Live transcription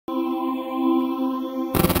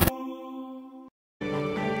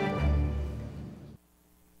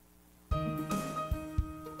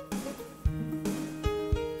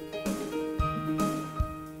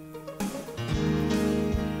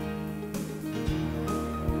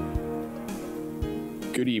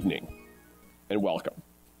Good evening and welcome.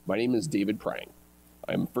 My name is David Prang.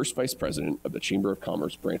 I am First Vice President of the Chamber of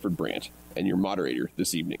Commerce Brantford-Brant and your moderator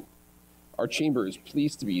this evening. Our chamber is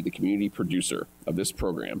pleased to be the community producer of this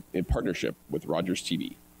program in partnership with Rogers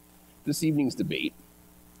TV. This evening's debate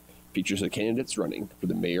features the candidates running for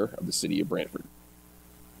the mayor of the city of Brantford.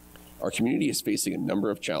 Our community is facing a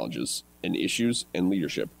number of challenges, and issues and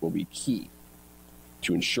leadership will be key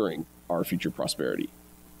to ensuring our future prosperity.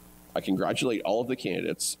 I congratulate all of the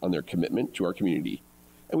candidates on their commitment to our community,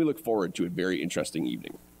 and we look forward to a very interesting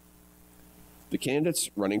evening. The candidates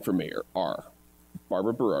running for mayor are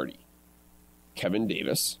Barbara Berardi, Kevin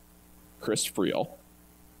Davis, Chris Friel,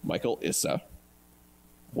 Michael Issa,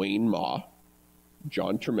 Wayne Ma,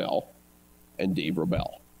 John Trammell, and Dave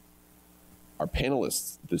Robel. Our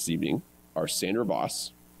panelists this evening are Sandra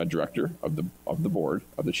Voss, a director of the board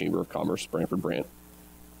of the Chamber of Commerce Brantford-Brant,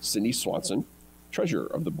 Cindy Swanson, treasurer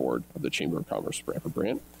of the board of the Chamber of Commerce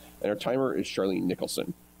Brantford-Brant, and our timer is Charlene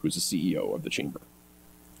Nicholson, who is the CEO of the chamber.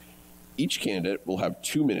 Each candidate will have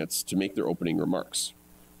 2 minutes to make their opening remarks.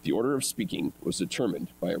 The order of speaking was determined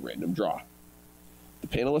by a random draw. The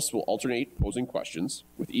panelists will alternate posing questions,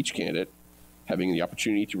 with each candidate having the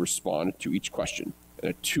opportunity to respond to each question,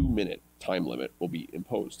 and a 2-minute time limit will be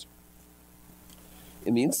imposed.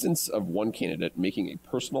 In the instance of one candidate making a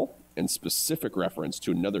personal and specific reference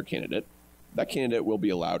to another candidate, that candidate will be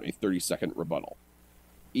allowed a 30-second rebuttal.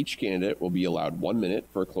 Each candidate will be allowed 1 minute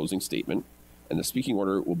for a closing statement, and the speaking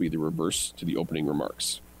order will be the reverse to the opening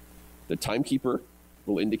remarks. The timekeeper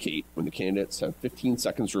will indicate when the candidates have 15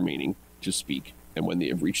 seconds remaining to speak and when they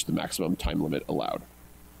have reached the maximum time limit allowed.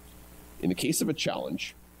 In the case of a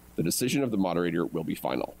challenge, the decision of the moderator will be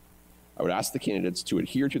final. I would ask the candidates to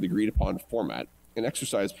adhere to the agreed upon format and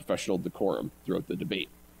exercise professional decorum throughout the debate.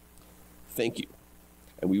 Thank you.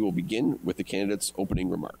 And we will begin with the candidates'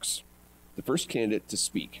 opening remarks. The first candidate to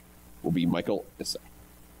speak will be Michael Issa.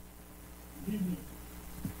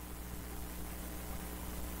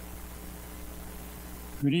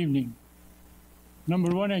 Good evening.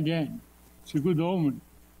 Number one again, it's a good omen.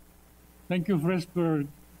 Thank you first for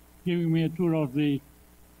giving me a tour of the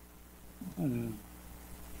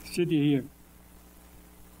city here.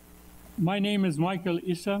 My name is Michael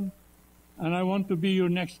Issa, and I want to be your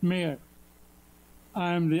next mayor.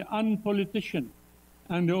 I am the unpolitician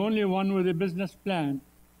and the only one with a business plan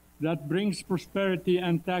that brings prosperity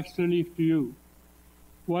and tax relief to you.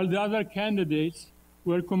 While the other candidates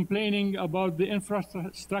were complaining about the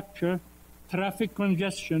infrastructure, traffic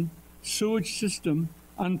congestion, sewage system,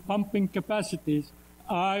 and pumping capacities,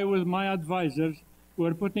 I, with my advisors,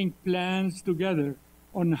 were putting plans together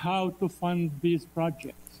on how to fund these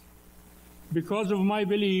projects. Because of my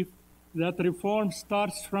belief that reform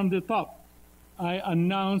starts from the top, I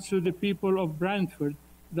announce to the people of Brantford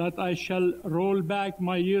that I shall roll back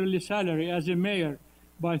my yearly salary as a mayor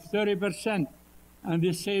by 30%, and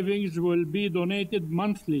the savings will be donated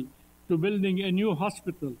monthly to building a new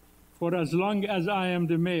hospital for as long as I am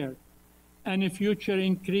the mayor. Any future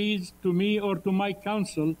increase to me or to my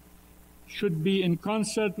council should be in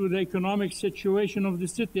concert with the economic situation of the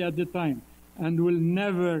city at the time, and will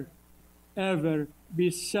never, ever be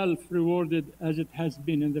self-rewarded as it has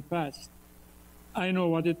been in the past. I know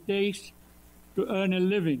what it takes to earn a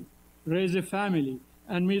living, raise a family,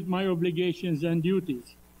 and meet my obligations and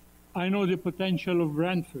duties. I know the potential of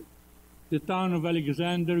Brantford, the town of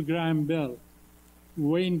Alexander Graham Bell,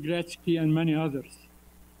 Wayne Gretzky, and many others.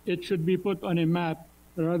 It should be put on a map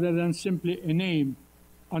rather than simply a name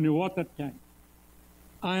on a water tank.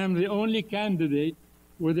 I am the only candidate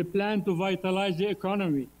with a plan to vitalize the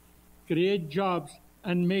economy, create jobs,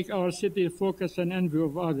 and make our city a focus and envy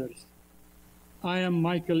of others. I am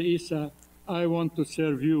Michael Issa. I want to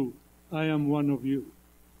serve you. I am one of you.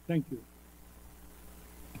 Thank you.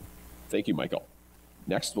 Thank you, Michael.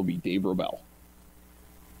 Next will be Dave Robel.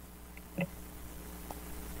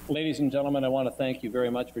 Ladies and gentlemen, I want to thank you very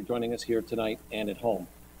much for joining us here tonight and at home.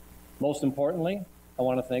 Most importantly, I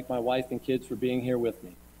want to thank my wife and kids for being here with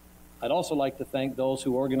me. I'd also like to thank those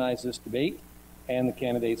who organized this debate and the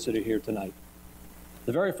candidates that are here tonight.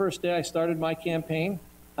 The very first day I started my campaign,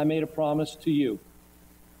 I made a promise to you.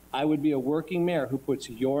 I would be a working mayor who puts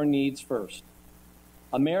your needs first.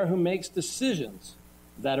 A mayor who makes decisions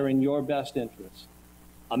that are in your best interest.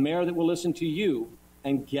 A mayor that will listen to you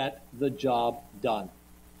and get the job done.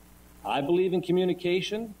 I believe in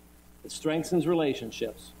communication. It strengthens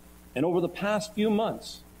relationships. And over the past few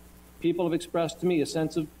months, people have expressed to me a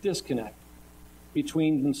sense of disconnect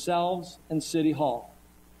between themselves and City Hall.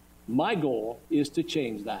 My goal is to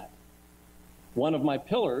change that. One of my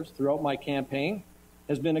pillars throughout my campaign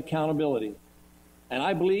has been accountability. and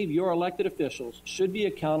I believe your elected officials should be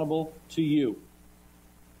accountable to you.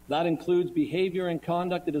 That includes behavior and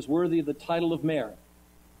conduct that is worthy of the title of mayor,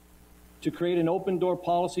 to create an open door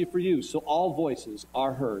policy for you so all voices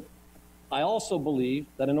are heard. I also believe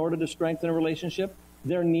that in order to strengthen a relationship,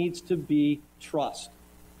 there needs to be trust.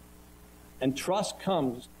 And trust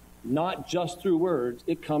comes not just through words,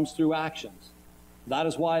 it comes through actions. That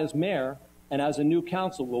is why as mayor and as a new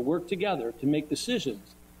council, we'll work together to make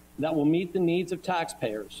decisions that will meet the needs of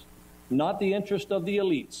taxpayers, not the interest of the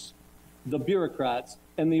elites, the bureaucrats,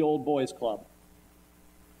 and the old boys club.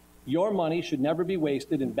 Your money should never be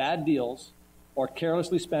wasted in bad deals or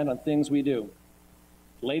carelessly spent on things we do.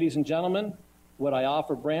 Ladies and gentlemen, what I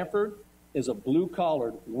offer Brantford is a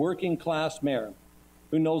blue-collared, working-class mayor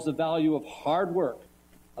who knows the value of hard work,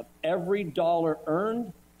 of every dollar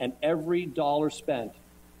earned and every dollar spent,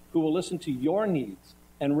 who will listen to your needs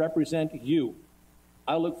and represent you.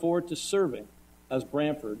 I look forward to serving as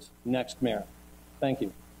Brantford's next mayor. Thank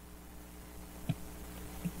you.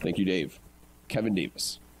 Thank you, Dave. Kevin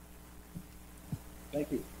Davis.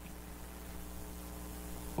 Thank you.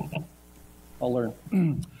 I'll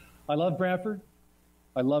learn. I love Brantford.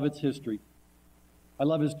 I love its history. I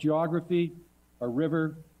love its geography, our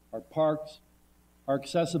river, our parks, our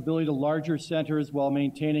accessibility to larger centers while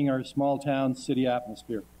maintaining our small town city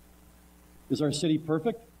atmosphere. Is our city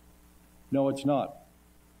perfect? No, it's not.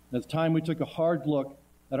 It's time we took a hard look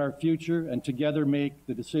at our future and together make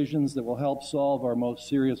the decisions that will help solve our most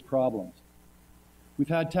serious problems. We've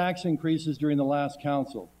had tax increases during the last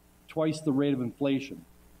council, twice the rate of inflation.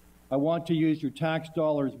 I want to use your tax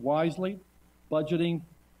dollars wisely, budgeting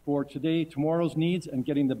for today, tomorrow's needs, and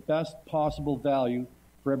getting the best possible value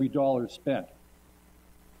for every dollar spent.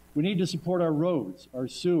 We need to support our roads, our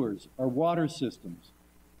sewers, our water systems,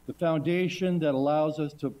 the foundation that allows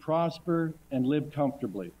us to prosper and live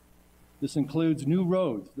comfortably. This includes new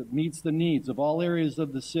roads that meets the needs of all areas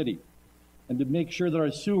of the city, and to make sure that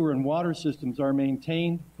our sewer and water systems are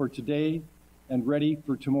maintained for today and ready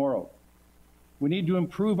for tomorrow. We need to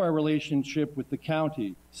improve our relationship with the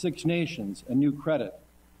county, Six Nations, and New Credit,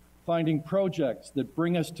 finding projects that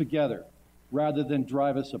bring us together rather than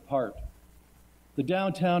drive us apart. The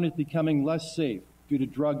downtown is becoming less safe due to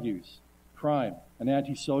drug use, crime, and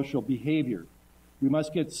antisocial behavior. We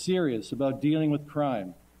must get serious about dealing with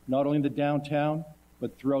crime, not only in the downtown,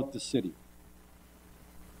 but throughout the city.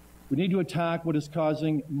 We need to attack what is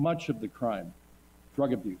causing much of the crime,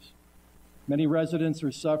 drug abuse. Many residents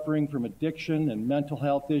are suffering from addiction and mental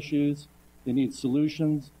health issues. They need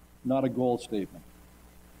solutions, not a goal statement.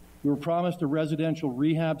 We were promised a residential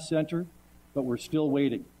rehab center, but we're still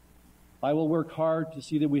waiting. I will work hard to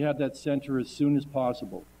see that we have that center as soon as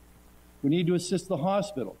possible. We need to assist the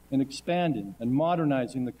hospital in expanding and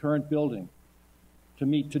modernizing the current building to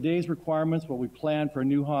meet today's requirements while we plan for a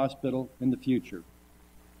new hospital in the future.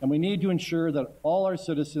 And we need to ensure that all our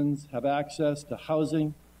citizens have access to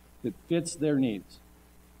housing that fits their needs.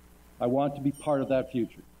 I want to be part of that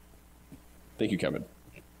future. Thank you, Kevin.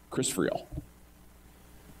 Chris Friel.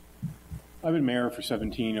 I've been mayor for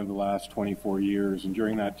 17 of the last 24 years, and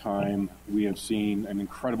during that time, we have seen an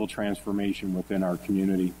incredible transformation within our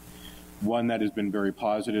community, one that has been very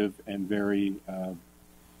positive and very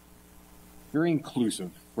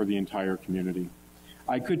inclusive for the entire community.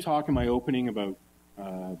 I could talk in my opening about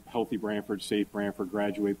Healthy Brantford, Safe Brantford,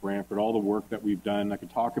 Graduate Brantford, all the work that we've done. I could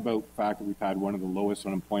talk about the fact that we've had one of the lowest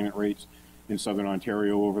unemployment rates in Southern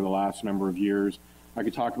Ontario over the last number of years. I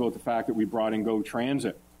could talk about the fact that we brought in Go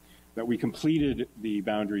Transit, that we completed the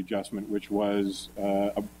boundary adjustment, which was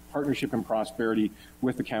a partnership in prosperity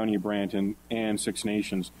with the County of Brant and Six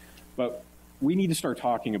Nations. But we need to start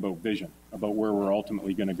talking about vision, about where we're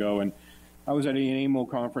ultimately going to go. And I was at an AMO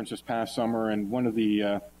conference this past summer, and one of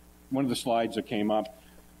the slides that came up,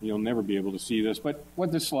 you'll never be able to see this, but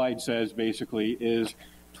what this slide says basically is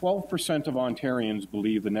 12% of Ontarians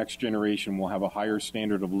believe the next generation will have a higher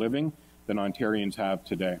standard of living than Ontarians have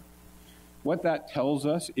today. What that tells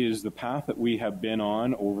us is the path that we have been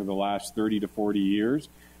on over the last 30 to 40 years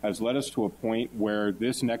has led us to a point where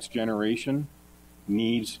this next generation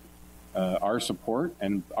needs our support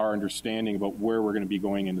and our understanding about where we're going to be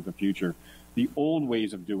going into the future. The old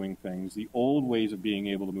ways of doing things, the old ways of being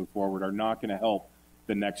able to move forward are not going to help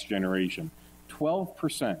the next generation.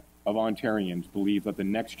 12% of Ontarians believe that the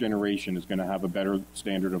next generation is going to have a better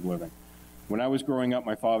standard of living. When I was growing up,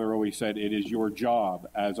 my father always said, it is your job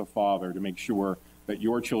as a father to make sure that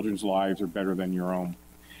your children's lives are better than your own.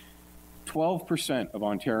 12% of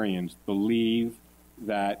Ontarians believe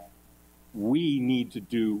that we need to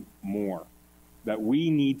do more, that we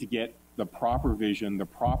need to get the proper vision, the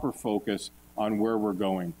proper focus on where we're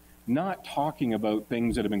going. not talking about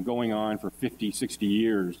things that have been going on for 50, 60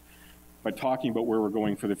 years, but talking about where we're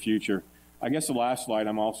going for the future. I guess the last slide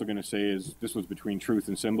I'm also going to say is this was between truth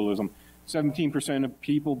and symbolism. 17% of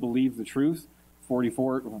people believe the truth,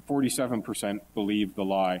 47% believe the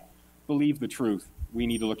lie. Believe the truth. We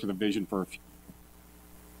need to look to the vision for a few.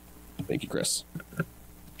 Thank you, Chris.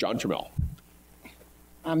 John Trammell.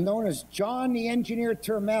 I'm known as John the Engineer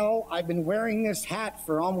Trammell. I've been wearing this hat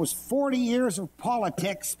for almost 40 years of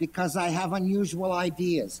politics because I have unusual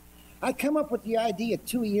ideas. I came up with the idea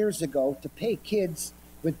 2 years ago to pay kids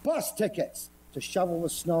with bus tickets to shovel the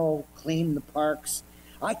snow, clean the parks.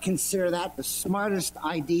 I consider that the smartest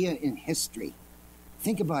idea in history.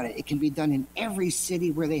 Think about it. It can be done in every city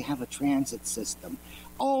where they have a transit system.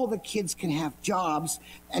 All the kids can have jobs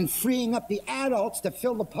and freeing up the adults to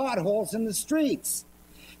fill the potholes in the streets.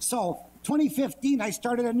 So 2015, I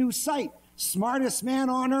started a new site,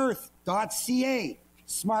 smartestmanonearth.ca,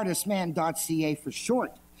 smartestman.ca for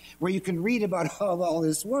short, where you can read about how all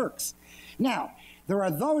this works. Now, there are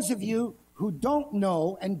those of you who don't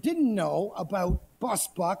know and didn't know about bus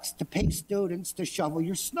bucks to pay students to shovel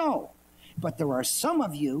your snow. But there are some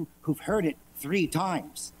of you who've heard it 3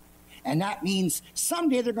 times. And that means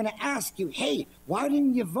someday they're going to ask you, hey, why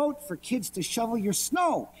didn't you vote for kids to shovel your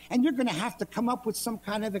snow? And you're going to have to come up with some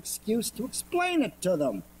kind of excuse to explain it to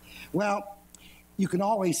them. Well, you can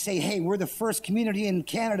always say, hey, we're the first community in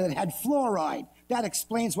Canada that had fluoride. That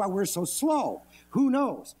explains why we're so slow. Who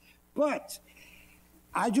knows? But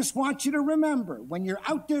I just want you to remember, when you're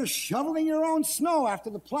out there shoveling your own snow after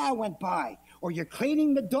the plow went by, or you're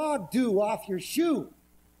cleaning the dog dew off your shoe,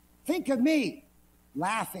 think of me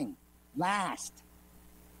laughing last.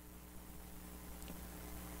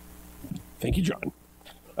 Thank you, John.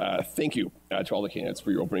 Thank you to all the candidates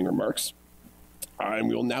for your opening remarks. And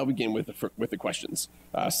we will now begin with the questions.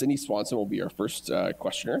 Cindy Swanson will be our first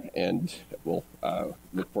questioner, and we'll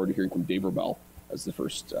look forward to hearing from Dave Rebell as the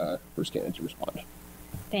first candidate to respond.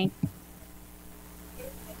 Thanks.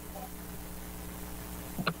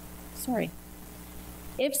 Sorry.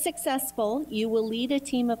 If successful, you will lead a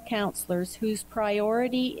team of councillors whose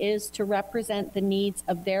priority is to represent the needs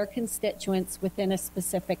of their constituents within a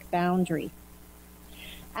specific boundary.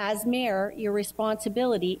 As mayor, your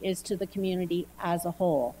responsibility is to the community as a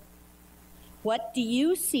whole. What do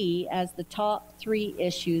you see as the top 3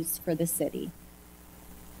 issues for the city?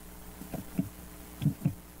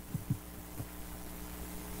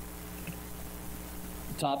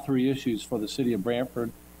 The top 3 issues for the city of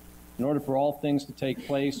Brantford. In order for all things to take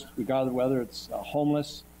place, regardless of whether it's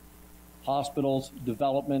homeless, hospitals,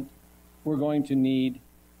 development, we're going to need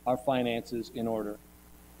our finances in order.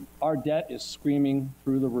 Our debt is screaming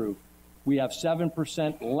through the roof. We have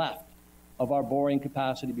 7% left of our borrowing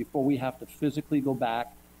capacity before we have to physically go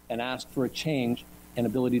back and ask for a change and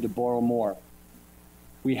ability to borrow more.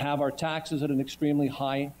 We have our taxes at an extremely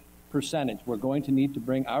high percentage. We're going to need to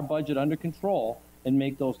bring our budget under control and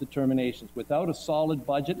make those determinations. Without a solid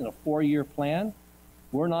budget and a 4-year plan,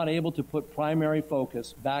 we're not able to put primary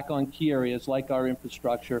focus back on key areas like our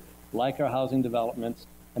infrastructure, like our housing developments,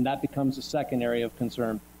 and that becomes a second area of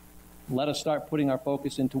concern. Let us start putting our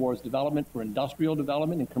focus in towards development for industrial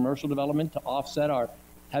development and commercial development to offset our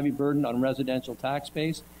heavy burden on residential tax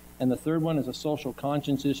base. And the third one is a social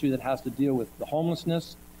conscience issue that has to deal with the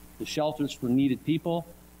homelessness, the shelters for needed people,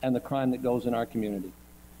 and the crime that goes in our community.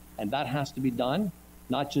 And that has to be done,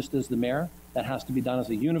 not just as the mayor, that has to be done as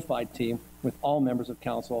a unified team with all members of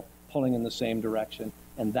council pulling in the same direction,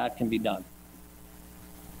 and that can be done.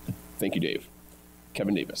 Thank you, Dave.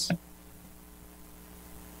 Kevin Davis.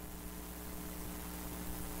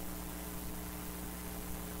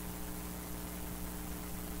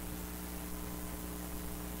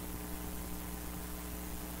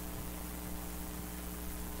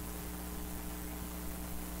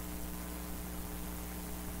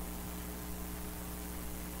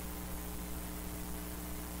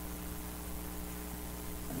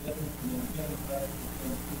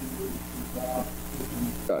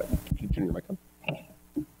 Can you turn your mic on?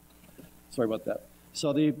 Sorry about that.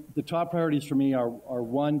 So the top priorities for me are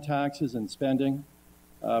 1, taxes and spending.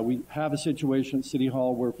 We have a situation at City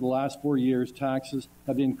Hall where for the last 4 years, taxes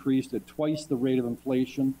have increased at twice the rate of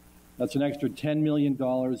inflation. That's an extra $10 million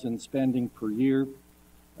in spending per year.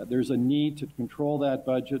 There's a need to control that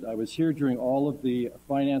budget. I was here during all of the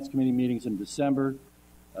Finance Committee meetings in December.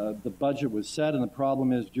 The budget was set, and the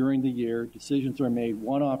problem is during the year, decisions are made,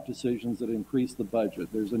 one-off decisions that increase the budget.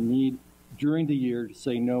 There's a need during the year to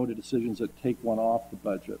say no to decisions that take one off the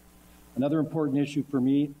budget. Another important issue for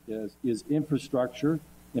me is infrastructure,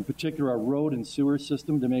 in particular our road and sewer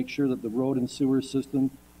system, to make sure that the road and sewer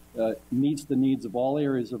system meets the needs of all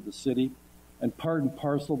areas of the city. And part and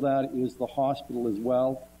parcel of that is the hospital as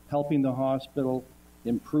well, helping the hospital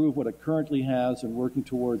improve what it currently has and working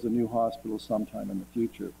towards a new hospital sometime in the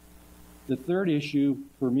future. The third issue,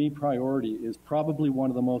 for me, priority, is probably one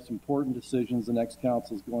of the most important decisions the next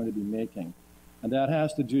council is going to be making. And that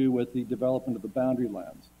has to do with the development of the boundary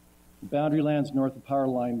lands. The boundary lands north of Power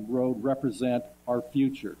Line Road represent our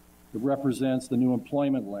future. It represents the new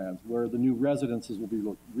employment lands where the new residences will be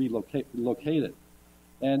relocated.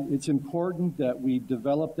 And it's important that we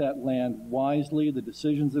develop that land wisely. The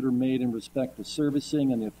decisions that are made in respect to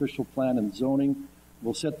servicing and the official plan and zoning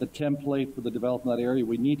will set the template for the development of that area.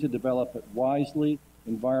 We need to develop it wisely,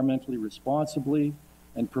 environmentally responsibly,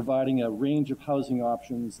 and providing a range of housing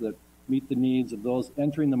options that meet the needs of those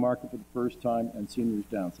entering the market for the first time and seniors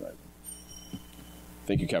downsizing.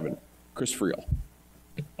 Thank you, Kevin. Chris Friel.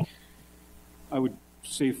 I would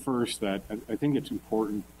say first that I think it's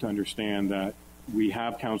important to understand that we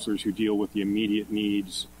have councillors who deal with the immediate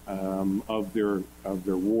needs of their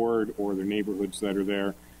ward or their neighborhoods that are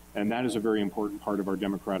there, and that is a very important part of our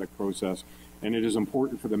democratic process. And it is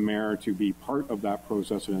important for the mayor to be part of that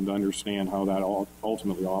process and to understand how that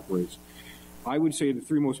ultimately operates. I would say the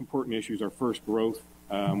three most important issues are first, growth.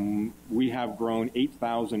 We have grown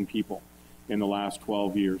 8,000 people in the last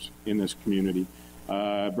 12 years in this community,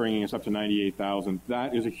 bringing us up to 98,000.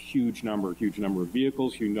 That is a huge number of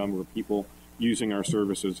vehicles, huge number of people using our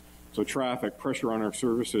services. So traffic, pressure on our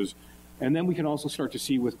services. And then we can also start to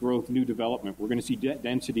see with growth, new development. We're going to see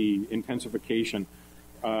density, intensification.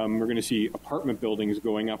 We're going to see apartment buildings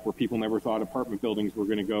going up where people never thought apartment buildings were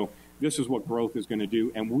going to go. This is what growth is going to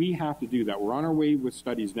do, and we have to do that. We're on our way with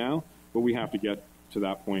studies now, but we have to get to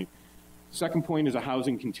that point. Second point is a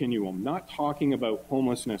housing continuum, not talking about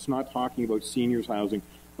homelessness, not talking about seniors housing,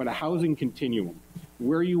 but a housing continuum.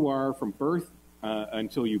 Where you are from birth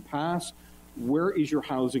until you pass, where is your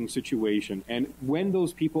housing situation? And when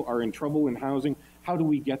those people are in trouble in housing, how do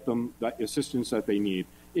we get them the assistance that they need?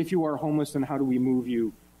 If you are homeless, then how do we move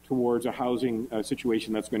you towards a housing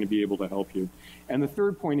situation that's going to be able to help you? And the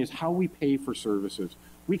third point is how we pay for services.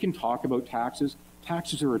 We can talk about taxes.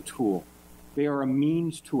 Taxes are a tool. They are a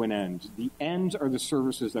means to an end. The ends are the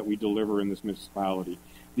services that we deliver in this municipality.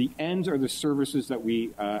 The ends are the services that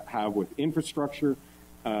we have with infrastructure,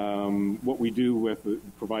 what we do with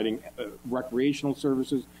providing recreational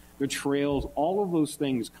services, the trails. All of those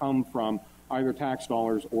things come from either tax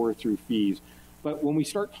dollars or through fees. But when we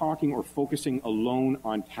start talking or focusing alone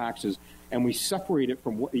on taxes and we separate it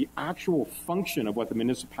from what the actual function of what the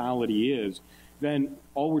municipality is, then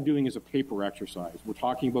all we're doing is a paper exercise. We're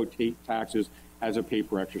talking about taxes as a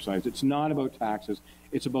paper exercise. It's not about taxes.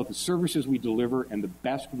 It's about the services we deliver and the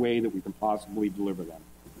best way that we can possibly deliver them.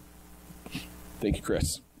 Thank you,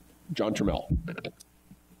 Chris. John Trammell.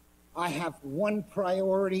 I have one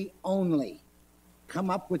priority only: come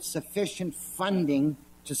up with sufficient funding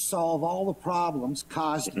to solve all the problems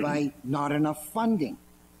caused by not enough funding.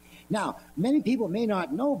 Now, many people may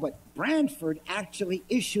not know, but Brantford actually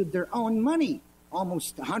issued their own money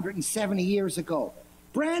almost 170 years ago.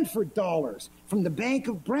 Brantford dollars from the Bank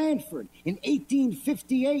of Brantford in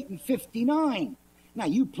 1858 and 59. Now,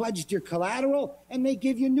 you pledged your collateral and they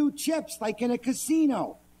give you new chips like in a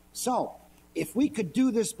casino. So, if we could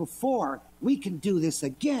do this before, we can do this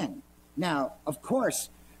again. Now, of course,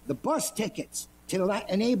 the bus tickets to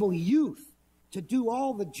enable youth to do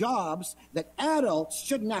all the jobs that adults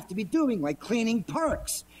shouldn't have to be doing, like cleaning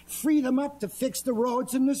parks. Free them up to fix the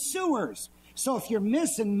roads and the sewers. So if you're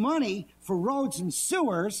missing money for roads and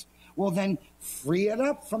sewers, well then free it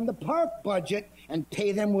up from the park budget and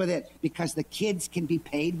pay them with it, because the kids can be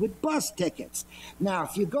paid with bus tickets. Now,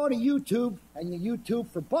 if you go to YouTube and you YouTube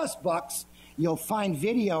for bus bucks, you'll find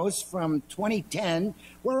videos from 2010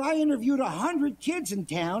 where I interviewed 100 kids in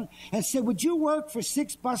town and said, would you work for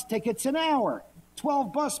 6 bus tickets an hour?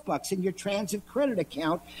 12 bus bucks in your transit credit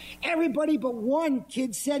account. Everybody but one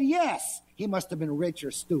kid said yes. He must have been rich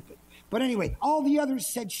or stupid. But anyway, all the others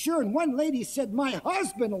said sure. And one lady said, my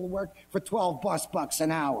husband will work for 12 bus bucks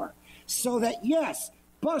an hour. So that, yes,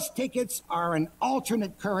 bus tickets are an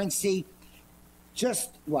alternate currency.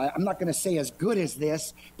 Just, well, I'm not going to say as good as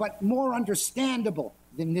this, but more understandable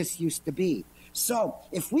than this used to be. So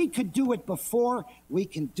if we could do it before, we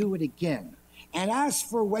can do it again. And as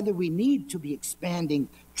for whether we need to be expanding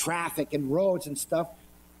traffic and roads and stuff,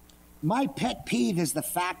 my pet peeve is the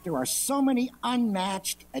fact there are so many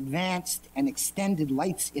unmatched, advanced, and extended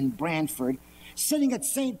lights in Brantford, sitting at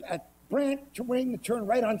Brant to waiting to turn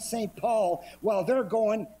right on St. Paul while they're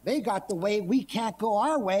going, they got the way, we can't go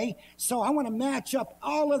our way. So I want to match up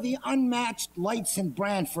all of the unmatched lights in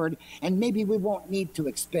Brantford, and maybe we won't need to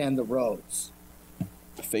expand the roads.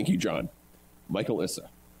 Thank you, John. Michael Issa.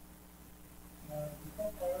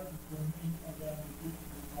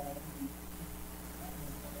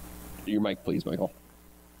 Your mic, please, Michael.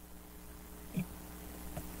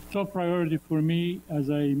 Top priority for me, as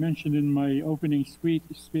I mentioned in my opening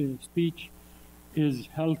speech, is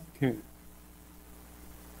health care.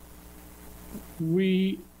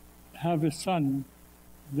 We have a son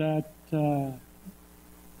that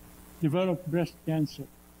developed breast cancer.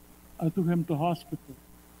 I took him to hospital,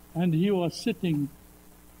 and he was sitting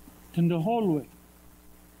in the hallway.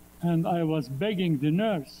 And I was begging the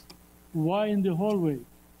nurse, why in the hallway?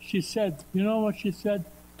 She said, you know what she said?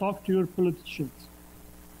 Talk to your politicians.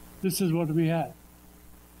 This is what we have.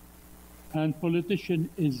 And politician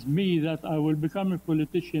is me, that I will become a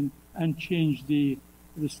politician and change the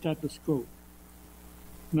status quo.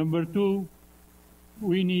 Number two,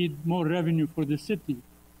 we need more revenue for the city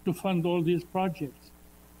to fund all these projects.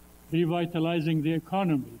 Revitalizing the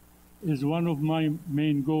economy is one of my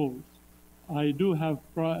main goals. I do have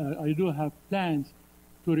plans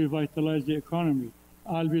to revitalize the economy.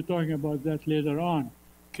 I'll be talking about that later on.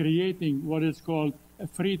 Creating what is called a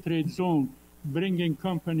free trade zone, bringing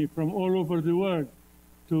company from all over the world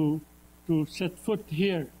to set foot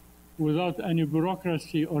here without any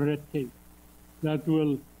bureaucracy or red tape. That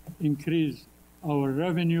will increase our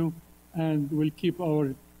revenue and will keep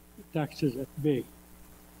our taxes at bay.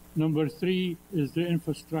 Number three is the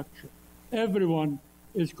infrastructure. Everyone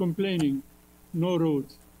is complaining, no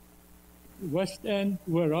roads. West End,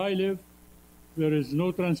 where I live, there is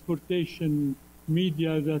no transportation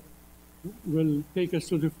media that will take us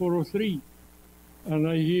to the 403. And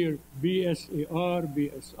I hear BSAR,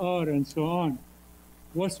 BSR, and so on.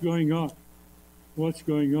 What's going on? What's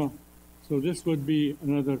going on? So this would be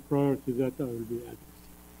another priority that I will be addressing.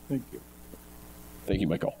 Thank you. Thank you,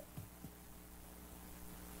 Michael.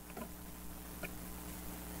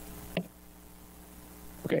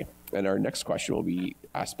 Okay, and our next question will be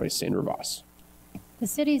asked by Sandra Voss. The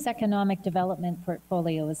city's economic development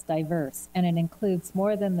portfolio is diverse, and it includes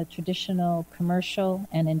more than the traditional commercial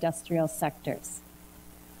and industrial sectors.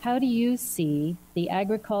 How do you see the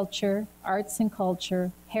agriculture, arts and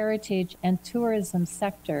culture, heritage, and tourism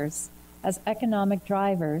sectors as economic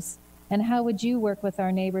drivers, and how would you work with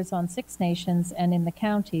our neighbors on Six Nations and in the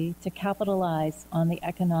county to capitalize on the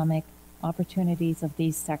economic opportunities of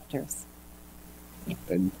these sectors?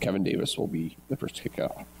 And Kevin Davis will be the first to kick it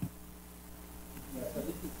off.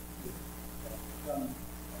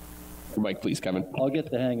 Your mic, please, Kevin. I'll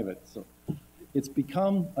get the hang of it. So it's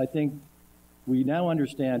become, I think, we now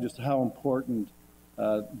understand just how important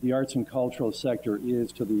the arts and cultural sector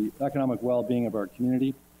is to the economic well-being of our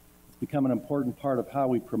community. It's become an important part of how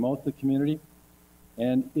we promote the community.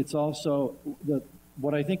 And it's also,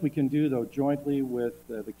 what I think we can do, though, jointly with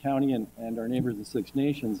the county and our neighbors in Six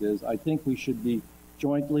Nations is I think we should be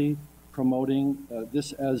jointly promoting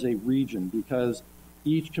this as a region, because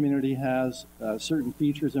each community has certain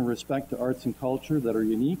features in respect to arts and culture that are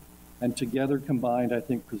unique, and together combined, I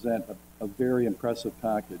think, present a very impressive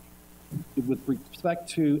package. With respect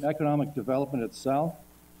to economic development itself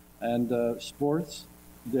and sports,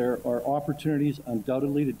 there are opportunities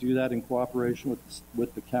undoubtedly to do that in cooperation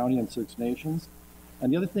with the county and Six Nations.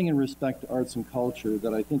 And the other thing in respect to arts and culture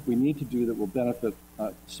that I think we need to do that will benefit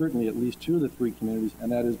certainly at least two of the three communities,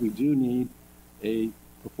 and that is we do need a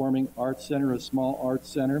performing arts center, a small arts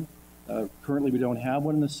center. Currently we don't have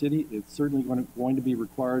one in the city. It's certainly going to be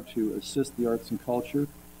required to assist the arts and culture.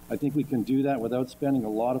 I think we can do that without spending a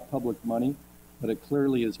lot of public money, but it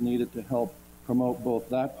clearly is needed to help promote both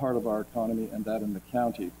that part of our economy and that in the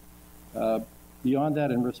county. Beyond that,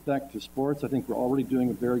 in respect to sports, I think we're already doing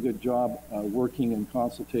a very good job working in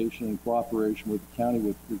consultation and cooperation with the county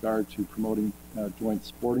with regard to promoting joint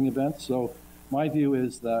sporting events. So my view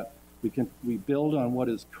is that we build on what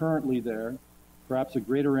is currently there, perhaps a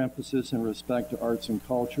greater emphasis in respect to arts and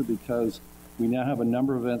culture, because we now have a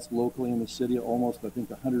number of events locally in the city, almost, I think,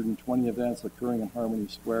 120 events occurring in Harmony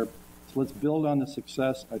Square. So let's build on the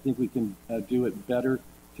success. I think we can do it better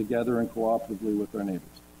together and cooperatively with our neighbors.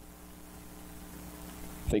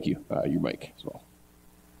 Thank you. Your mic as well.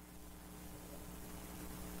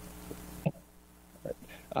 All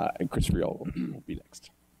right. And Chris Riel will be next.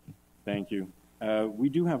 Thank you. We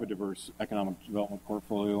do have a diverse economic development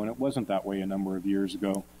portfolio, and it wasn't that way a number of years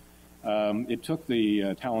ago. It took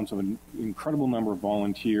the talents of an incredible number of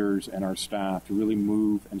volunteers and our staff to really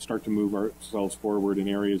move and start to move ourselves forward in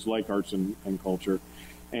areas like arts and culture.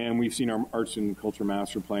 And we've seen our Arts and Culture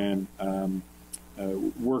Master Plan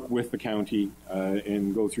work with the county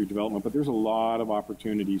and go through development, but there's a lot of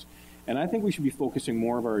opportunities. And I think we should be focusing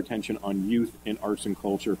more of our attention on youth in arts and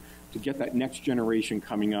culture to get that next generation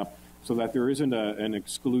coming up so that there isn't an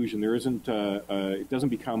exclusion. There isn't, it doesn't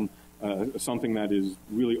become something that is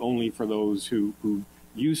really only for those who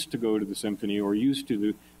used to go to the symphony or used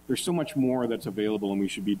to there's so much more that's available, and we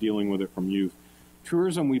should be dealing with it from youth.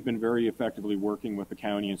 Tourism, we've been very effectively working with the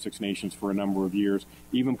county and Six Nations for a number of years,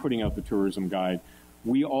 even putting out the tourism guide.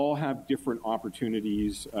 We all have different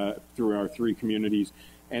opportunities through our 3 communities,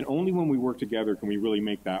 and only when we work together can we really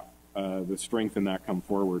make that the strength in that come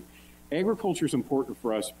forward. Agriculture is important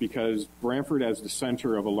for us because Brantford, as the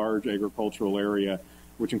center of a large agricultural area,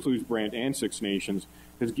 which includes Brant and Six Nations,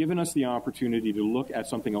 has given us the opportunity to look at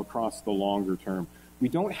something across the longer term. We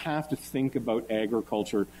don't have to think about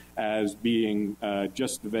agriculture as being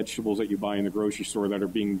just the vegetables that you buy in the grocery store that are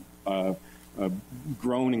being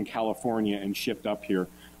grown in California and shipped up here.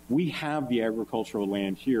 We have the agricultural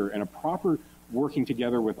land here, and a proper working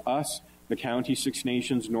together with us, the county, Six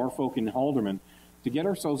Nations, Norfolk, and Halderman, to get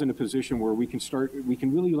ourselves in a position where we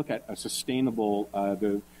can really look at a sustainable,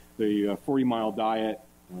 the 40-mile diet,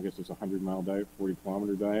 I guess it's a 100-mile diet,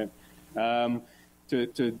 40-kilometer diet,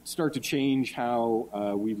 to start to change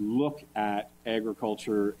how we look at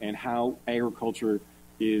agriculture and how agriculture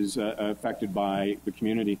is affected by the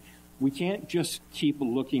community. We can't just keep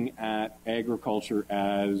looking at agriculture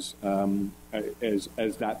as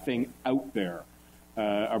that thing out there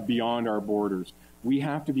or beyond our borders. We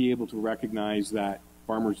have to be able to recognize that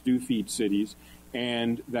farmers do feed cities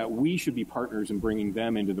and that we should be partners in bringing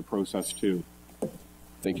them into the process too.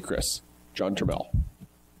 Thank you, Chris. John Trammell.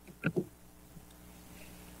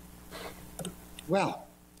 Well,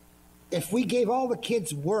 if we gave all the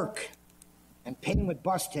kids work and paid them with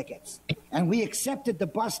bus tickets, and we accepted the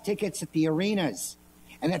bus tickets at the arenas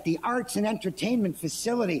and at the arts and entertainment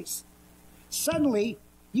facilities, suddenly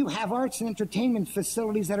you have arts and entertainment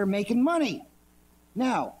facilities that are making money.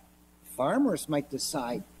 Now, farmers might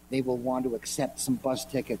decide they will want to accept some bus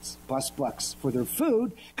tickets, bus bucks for their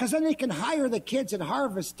food, because then they can hire the kids at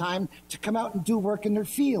harvest time to come out and do work in their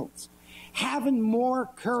fields. Having more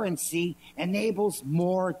currency enables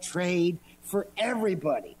more trade for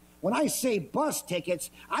everybody. When I say bus tickets,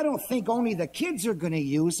 I don't think only the kids are going to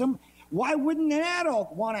use them. Why wouldn't an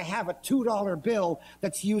adult want to have a $2 bill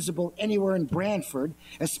that's usable anywhere in Brantford,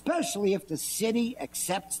 especially if the city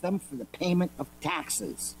accepts them for the payment of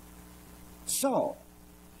taxes? So,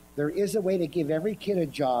 there is a way to give every kid a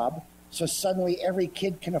job, so suddenly every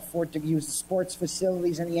kid can afford to use the sports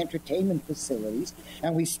facilities and the entertainment facilities,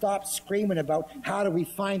 and we stop screaming about how do we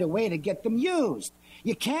find a way to get them used.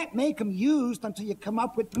 You can't make them used until you come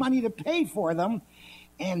up with money to pay for them.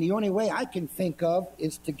 And the only way I can think of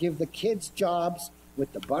is to give the kids jobs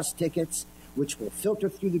with the bus tickets, which will filter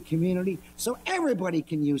through the community so everybody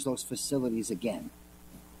can use those facilities again.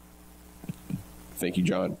 Thank you,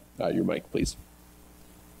 John. Your mic, please.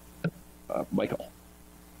 Michael.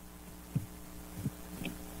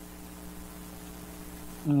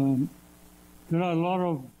 There are a lot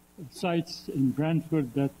of sites in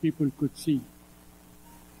Brantford that people could see.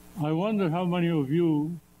 I wonder how many of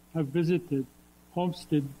you have visited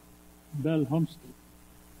Homestead, Bell Homestead.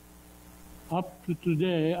 Up to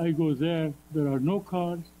today, I go there, there are no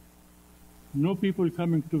cars, no people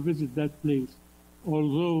coming to visit that place,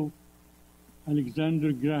 although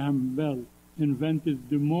Alexander Graham Bell invented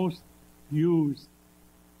the most used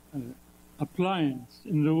appliance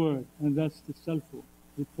in the world, and that's the cell phone,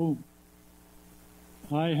 the phone.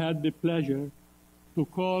 I had the pleasure to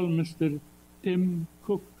call Mr. Tim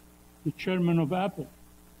Cook, the chairman of Apple,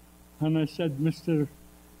 and I said, Mr.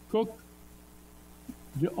 Cook,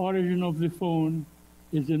 the origin of the phone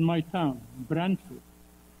is in my town, Brantford.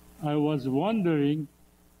 I was wondering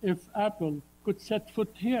if Apple could set foot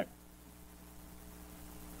here.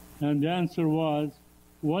 And the answer was,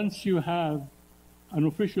 once you have an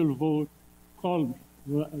official vote, call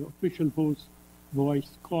me. Official voice,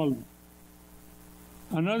 call me.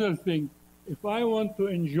 Another thing, if I want to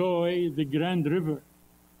enjoy the Grand River,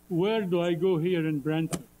 where do I go here in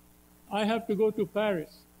Brantford? I have to go to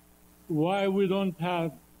Paris. Why we don't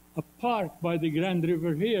have a park by the Grand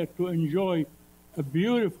River here to enjoy a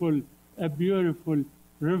beautiful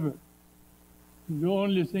river? The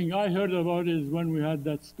only thing I heard about is when we had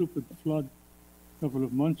that stupid flood a couple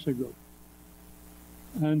of months ago.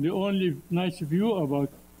 And the only nice view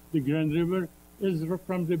about the Grand River is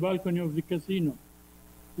from the balcony of the casino.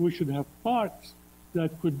 We should have parks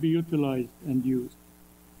that could be utilized and used.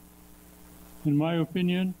 In my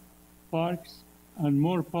opinion, parks and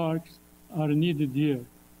more parks are needed here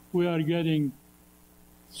we are getting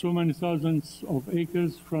so many thousands of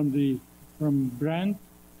acres from Brant,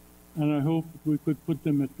 and I hope we could put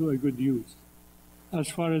them to a good use. As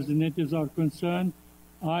far as the natives are concerned,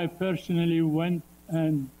 I personally went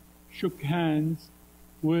and shook hands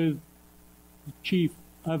with Chief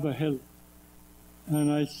Ava Hill,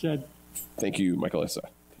 and I said, Thank you, Michael Issa.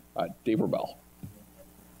 Dave Rebell.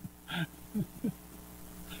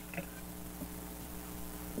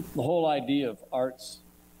 The whole idea of arts,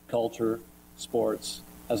 culture, sports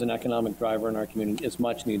as an economic driver in our community is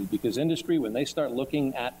much needed, because industry, when they start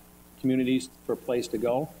looking at communities for a place to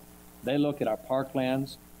go, they look at our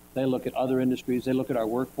parklands, they look at other industries, they look at our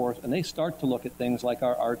workforce, and they start to look at things like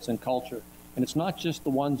our arts and culture. And it's not just the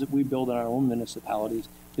ones that we build in our own municipalities,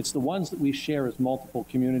 it's the ones that we share as multiple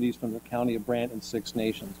communities from the County of Brant and Six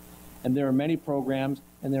Nations. And there are many programs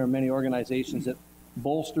and there are many organizations that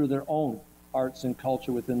bolster their own arts and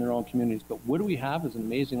culture within their own communities. But what do we have is an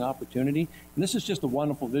amazing opportunity. And this is just a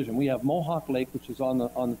wonderful vision. We have Mohawk Lake, which is on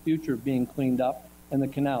the future of being cleaned up, and the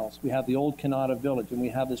canals. We have the old Kanata Village, and we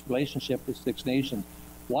have this relationship with Six Nations.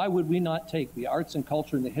 Why would we not take the arts and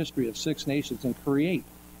culture and the history of Six Nations and create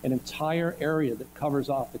an entire area that covers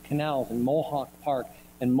off the canals and Mohawk Park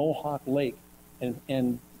and Mohawk Lake,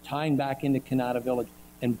 and tying back into Kanata Village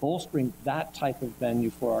and bolstering that type of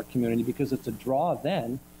venue for our community, because it's a draw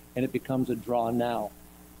then and it becomes a draw now.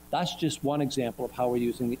 That's just one example of how we're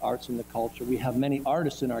using the arts and the culture. We have many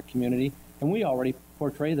artists in our community, and we already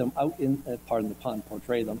portray them out in, pardon the pun,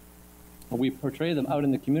 portray them. We portray them out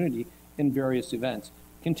in the community in various events.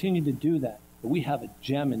 Continue to do that. But we have a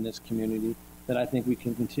gem in this community that I think we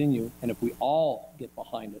can continue, and if we all get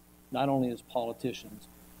behind it, not only as politicians,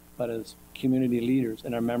 but as community leaders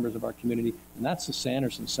and our members of our community, and that's the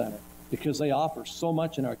Sanderson Center, because they offer so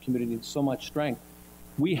much in our community and so much strength.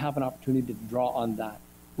 We have an opportunity to draw on that.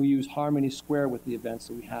 We use Harmony Square with the events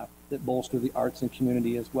that we have that bolster the arts and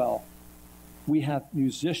community as well. We have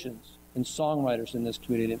musicians and songwriters in this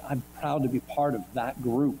community, and I'm proud to be part of that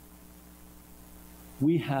group.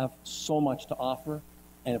 We have so much to offer,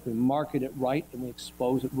 and if we market it right and we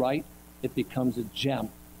expose it right, it becomes a gem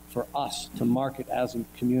for us to market as a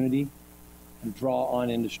community and draw on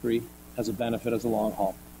industry as a benefit as a long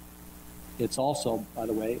haul. It's also, by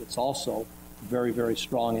the way, it's also very, very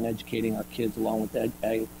strong in educating our kids along with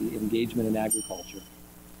the engagement in agriculture.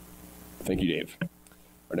 Thank you, Dave.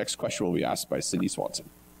 Our next question will be asked by Cindy Swanson.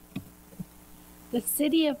 The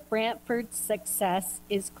City of Brantford's success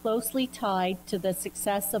is closely tied to the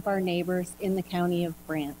success of our neighbors in the County of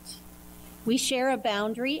Brant. We share a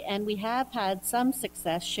boundary, and we have had some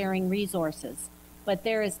success sharing resources, but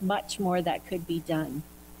there is much more that could be done.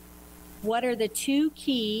 What are the two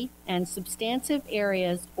key and substantive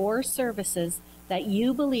areas or services that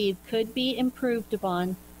you believe could be improved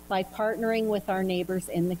upon by partnering with our neighbors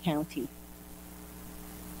in the county?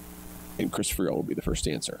 And Christopher will be the first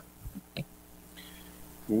to answer.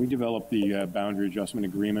 When we developed the boundary adjustment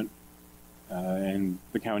agreement, and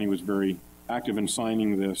the county was very active in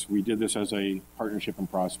signing this, we did this as a partnership in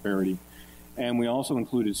prosperity. And we also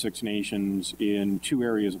included Six Nations in two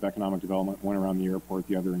areas of economic development, one around the airport,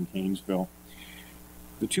 the other in Canesville.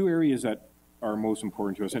 The two areas that are most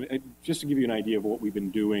important to us, and just to give you an idea of what we've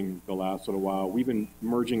been doing the last little while, we've been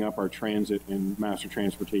merging up our transit and master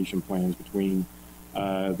transportation plans between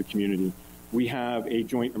the community. We have a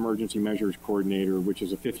joint emergency measures coordinator, which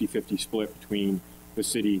is a 50-50 split between the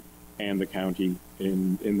city and the county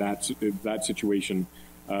in that situation.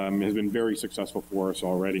 Has been very successful for us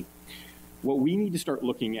already. What we need to start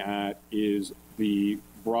looking at is the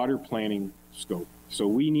broader planning scope. So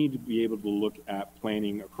we need to be able to look at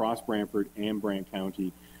planning across Brantford and Brant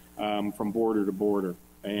County from border to border,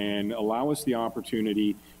 and allow us the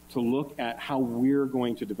opportunity to look at how we're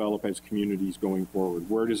going to develop as communities going forward.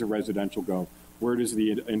 Where does the residential go? Where does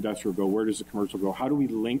the industrial go? Where does the commercial go? How do we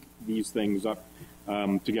link these things up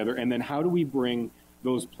together? And then how do we bring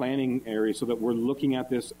those planning areas so that we're looking at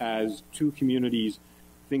this as two communities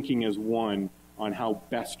thinking as one on how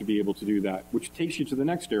best to be able to do that, which takes you to the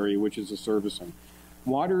next area, which is the servicing.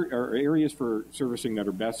 Water, or areas for servicing that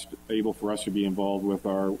are best able for us to be involved with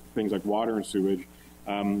are things like water and sewage,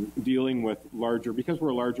 dealing with larger, because we're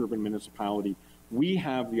a large urban municipality, we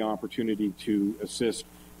have the opportunity to assist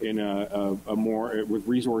in a more, with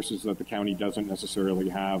resources that the county doesn't necessarily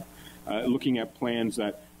have, looking at plans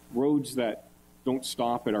that roads that don't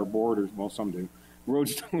stop at our borders, well, some do,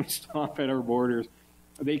 roads don't stop at our borders,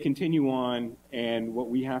 they continue on, and what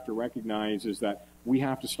we have to recognize is that we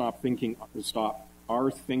have to stop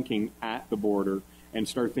our thinking at the border and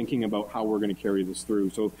start thinking about how we're going to carry this through.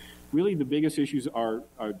 So really the biggest issues are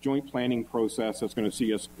a joint planning process that's going to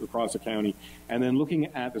see us across the county, and then looking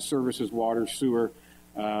at the services, water, sewer,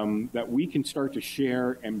 that we can start to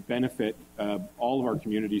share and benefit all of our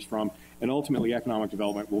communities from, and ultimately economic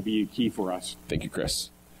development will be key for us. Thank you, Chris.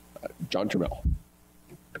 John Trammell.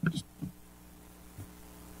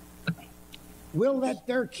 We'll let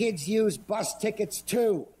their kids use bus tickets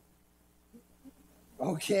too.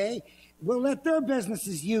 Okay? We'll let their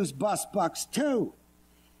businesses use bus bucks too.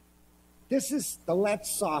 This is the Let's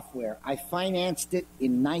software. I financed it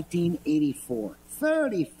in 1984,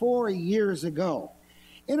 34 years ago.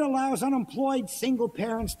 It allows unemployed single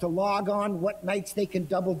parents to log on what nights they can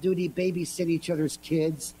double duty babysit each other's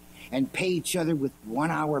kids and pay each other with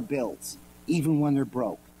 1 hour bills, even when they're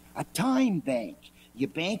broke. A time bank. You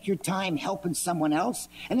bank your time helping someone else,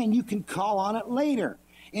 and then you can call on it later.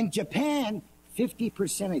 In Japan,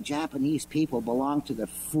 50% of Japanese people belong to the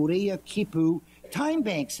Furia Kipu time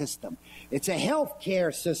bank system. It's a health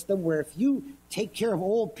care system where if you take care of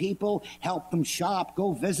old people, help them shop,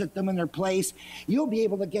 go visit them in their place, you'll be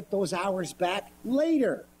able to get those hours back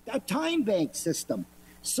later. A time bank system.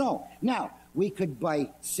 So now we could,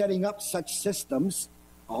 by setting up such systems,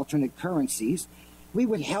 alternate currencies, we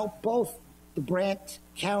would help both the Brant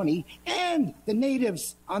County and the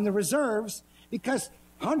natives on the reserves, because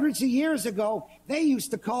hundreds of years ago, they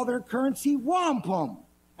used to call their currency wampum,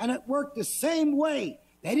 and it worked the same way.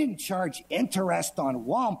 They didn't charge interest on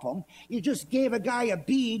wampum. You just gave a guy a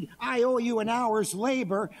bead, I owe you an hour's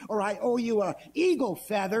labor, or I owe you a eagle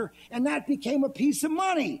feather, and that became a piece of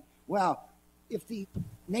money. Well, if the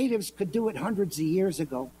natives could do it hundreds of years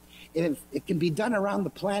ago, it can be done around the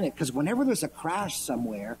planet, because whenever there's a crash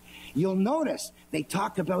somewhere, you'll notice they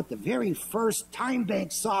talk about the very first time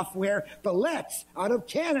bank software, the Let's, out of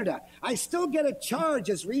Canada. I still get a charge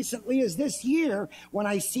as recently as this year when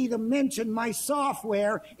I see them mention my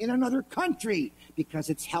software in another country, because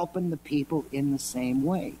it's helping the people in the same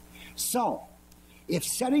way. So, if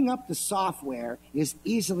setting up the software is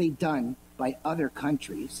easily done by other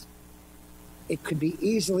countries, it could be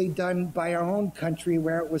easily done by our own country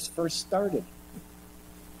where it was first started.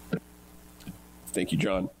 Thank you,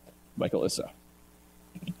 John. Michael Issa.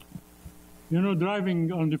 You know, driving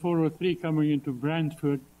on the 403 coming into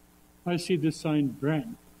Brantford, I see the sign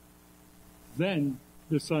Brant, then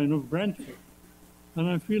the sign of Brantford. And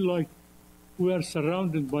I feel like we are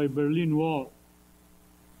surrounded by Berlin Wall,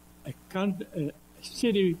 a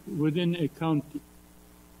city within a county.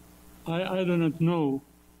 I do not know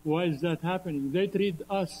why is that happening. They treat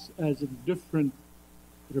us as a different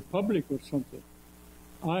republic or something.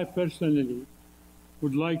 I personally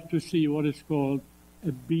would like to see what is called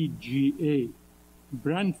a BGA,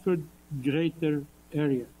 Brantford Greater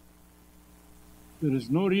Area. There is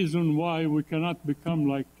no reason why we cannot become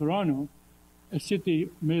like Toronto, a city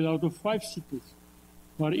made out of 5 cities.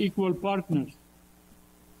 We are equal partners.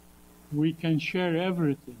 We can share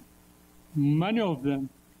everything. Many of them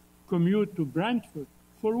commute to Brantford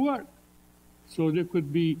for work. So there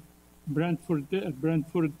could be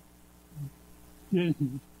Brantfordians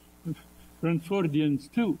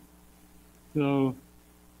too. So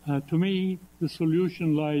to me, the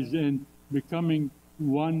solution lies in becoming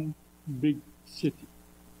one big city.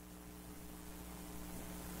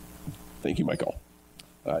 Thank you, Michael.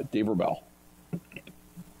 Dave Rebell.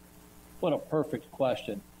 What a perfect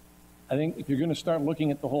question. I think if you're going to start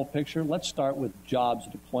looking at the whole picture, let's start with jobs,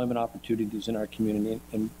 deployment opportunities in our community,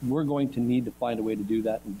 and we're going to need to find a way to do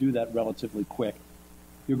that and do that relatively quick.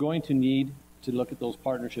 You're going to need to look at those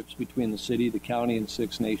partnerships between the city, the county, and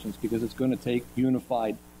 6 nations, because it's going to take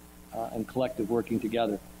unified and collective working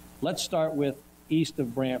together. Let's start with east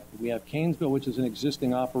of Brantford. We have Canesville, which is an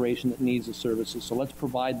existing operation that needs the services, so let's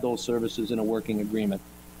provide those services in a working agreement.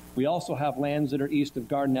 We also have lands that are east of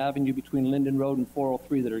Garden Avenue between Linden Road and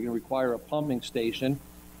 403 that are going to require a pumping station,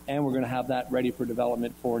 and we're going to have that ready for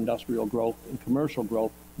development for industrial growth and commercial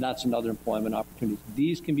growth. That's another employment opportunity.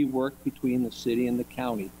 These can be worked between the city and the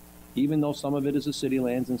county, even though some of it is the city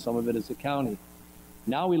lands and some of it is the county.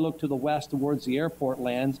 Now we look to the west towards the airport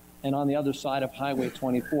lands and on the other side of Highway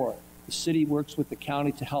 24. The city works with the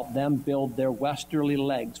county to help them build their westerly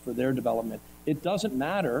legs for their development. It doesn't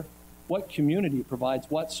matter what community provides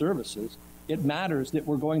what services. It matters that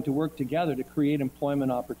we're going to work together to create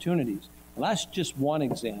employment opportunities. And that's just one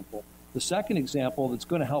example. The second example that's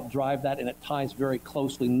going to help drive that, and it ties very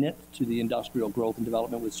closely knit to the industrial growth and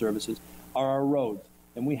development with services, are our roads.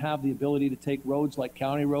 And we have the ability to take roads like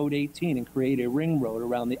County Road 18 and create a ring road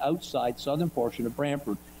around the outside southern portion of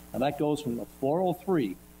Brantford. And that goes from the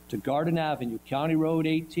 403 to Garden Avenue, County Road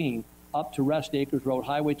 18, up to Rest Acres Road,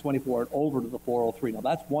 Highway 24, and over to the 403. Now,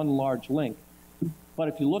 that's one large link. But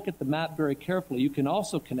if you look at the map very carefully, you can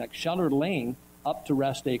also connect Scheller Lane up to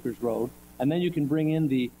Rest Acres Road, and then you can bring in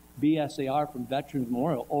the BSAR from Veterans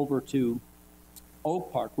Memorial over to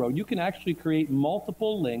Oak Park Road. You can actually create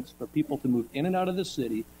multiple links for people to move in and out of the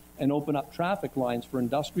city and open up traffic lines for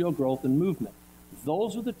industrial growth and movement.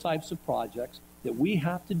 Those are the types of projects that we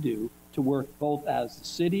have to do to work both as the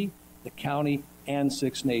city, the county, and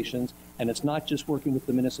Six Nations. And it's not just working with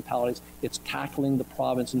the municipalities, it's tackling the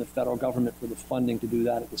province and the federal government for the funding to do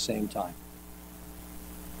that at the same time.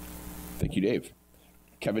 Thank you, Dave.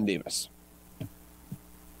 Kevin Davis.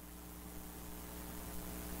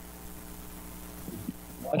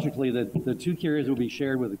 Logically, the two key areas that will be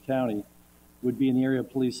shared with the county would be in the area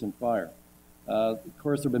of police and fire. Of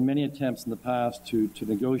course, there have been many attempts in the past to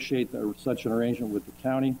negotiate such an arrangement with the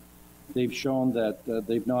county. They've shown that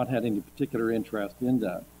they've not had any particular interest in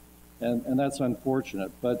that. And that's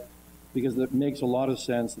unfortunate, but because it makes a lot of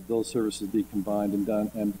sense that those services be combined and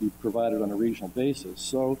done and be provided on a regional basis.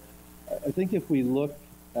 So I think if we look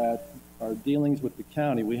at our dealings with the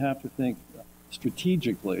county, we have to think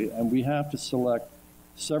strategically, and we have to select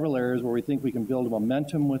several areas where we think we can build a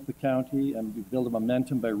momentum with the county and we build a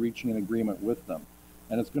momentum by reaching an agreement with them.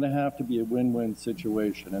 And it's going to have to be a win-win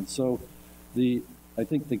situation. And so I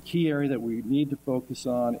think the key area that we need to focus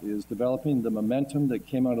on is developing the momentum that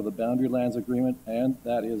came out of the Boundary Lands Agreement, and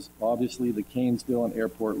that is obviously the Cairnsville and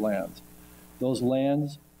airport lands. Those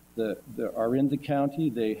lands that are in the county,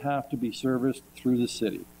 they have to be serviced through the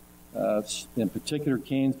city. In particular,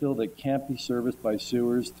 Cairnsville, they can't be serviced by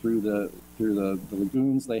sewers through the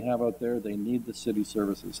lagoons they have out there. They need the city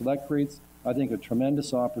services. So that creates, I think, a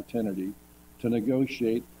tremendous opportunity to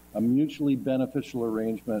negotiate a mutually beneficial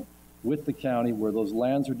arrangement with the county where those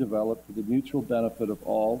lands are developed for the mutual benefit of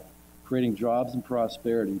all, creating jobs and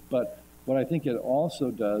prosperity. But what I think it also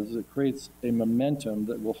does is it creates a momentum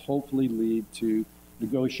that will hopefully lead to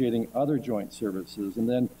negotiating other joint services. And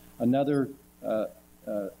then another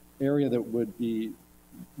area that would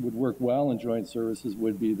work well in joint services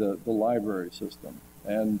would be the library system.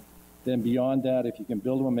 And then beyond that, if you can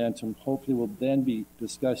build a momentum, hopefully we'll then be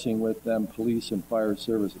discussing with them police and fire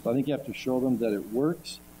services. I think you have to show them that it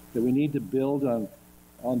works, that we need to build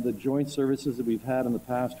on the joint services that we've had in the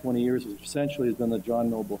past 20 years, which essentially has been the John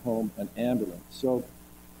Noble Home and ambulance. So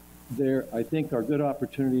there, I think, are good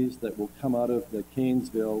opportunities that will come out of the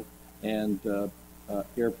Cairnsville and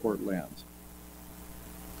airport lands.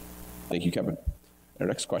 Thank you, Kevin. Our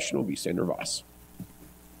next question will be Sandra Voss.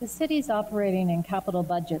 The city's operating and capital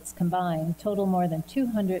budgets combined total more than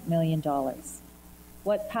 $200 million.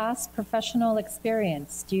 What past professional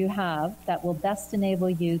experience do you have that will best enable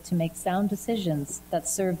you to make sound decisions that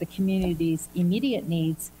serve the community's immediate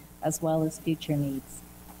needs as well as future needs?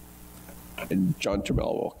 And John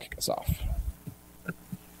Trammell will kick us off.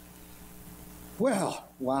 Well,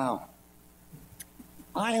 wow.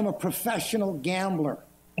 I am a professional gambler.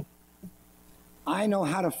 I know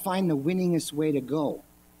how to find the winningest way to go.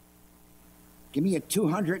 Give me a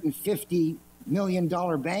 $250 million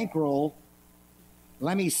bankroll.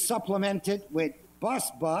 Let me supplement it with bus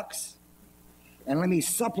bucks, and let me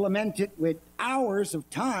supplement it with hours of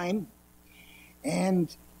time,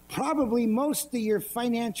 and probably most of your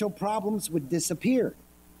financial problems would disappear.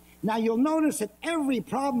 Now, you'll notice that every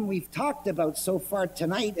problem we've talked about so far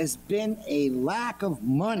tonight has been a lack of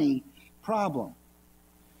money problem.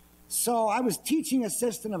 So I was teaching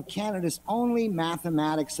assistant of Canada's only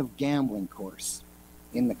mathematics of gambling course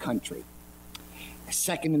in the country,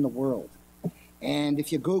 second in the world. And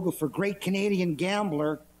if you Google for Great Canadian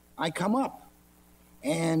Gambler, I come up.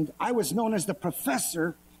 And I was known as the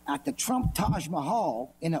professor at the Trump Taj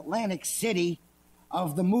Mahal in Atlantic City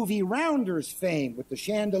of the movie Rounders fame with the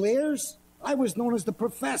chandeliers. I was known as the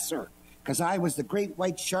professor because I was the great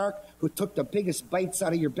white shark who took the biggest bites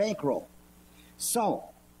out of your bankroll. So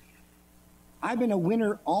I've been a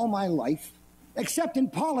winner all my life, except in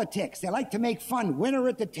politics. They like to make fun. Winner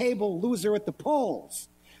at the table, loser at the polls.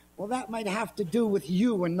 Well, that might have to do with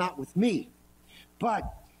you and not with me. But,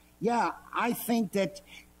 yeah, I think that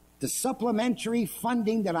the supplementary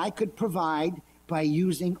funding that I could provide by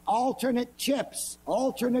using alternate chips,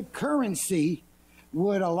 alternate currency,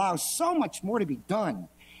 would allow so much more to be done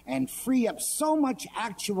and free up so much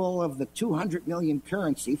actual of the 200 million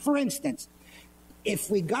currency. For instance,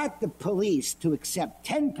 if we got the police to accept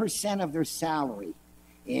 10% of their salary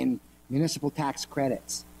in municipal tax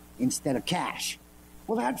credits instead of cash,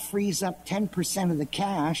 well, that frees up 10% of the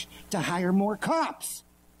cash to hire more cops.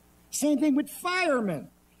 Same thing with firemen.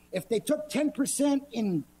 If they took 10%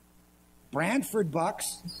 in Brantford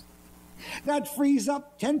bucks That frees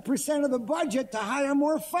up 10% of the budget to hire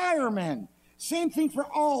more firemen. Same thing for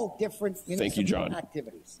all different Thank you, John.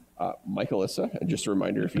 activities. Mike, Alyssa, and just a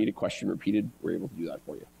reminder, if you need a question repeated, we're able to do that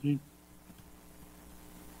for you.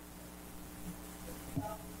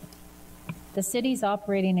 The city's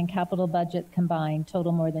operating and capital budget combined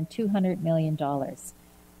total more than $200 million.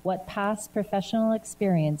 What past professional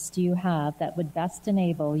experience do you have that would best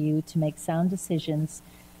enable you to make sound decisions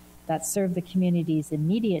that serve the community's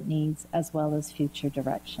immediate needs as well as future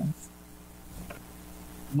directions?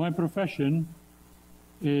 My profession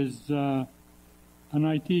is an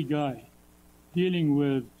IT guy dealing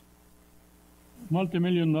with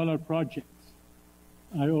multi-million-dollar projects.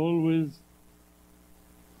 I always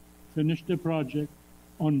finish the project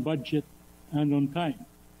on budget and on time.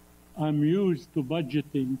 I'm used to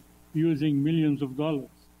budgeting using millions of dollars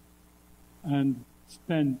and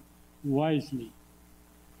spend wisely.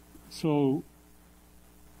 So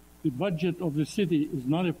the budget of the city is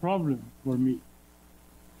not a problem for me.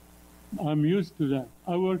 I'm used to that.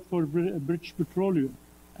 I worked for British Petroleum,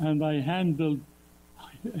 and I handled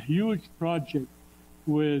a huge project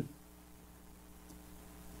with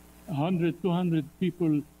 100, 200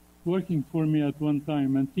 people working for me at one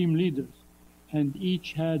time, and team leaders, and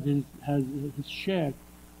each had his share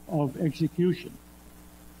of execution.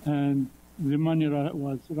 And the money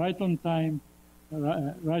was right on time,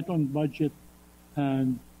 right on budget,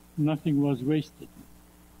 and nothing was wasted.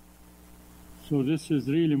 So this is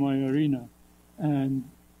really my arena. And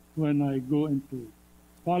when I go into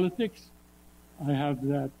politics, I have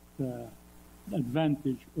that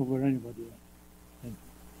advantage over anybody else. Thank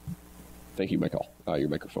you. Thank you, Michael. Your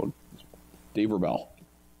microphone. Dave Rebell.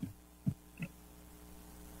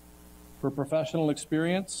 For professional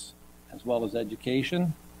experience, as well as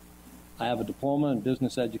education, I have a diploma in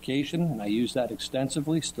business education, and I use that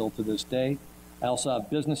extensively still to this day. I also have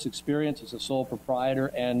business experience as a sole proprietor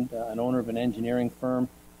and an owner of an engineering firm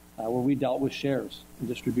where we dealt with shares and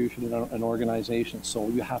distribution in an organization. So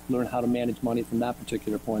you have to learn how to manage money from that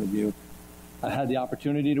particular point of view. I had the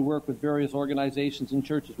opportunity to work with various organizations and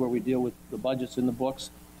churches where we deal with the budgets in the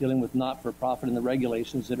books, dealing with not-for-profit and the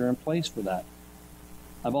regulations that are in place for that.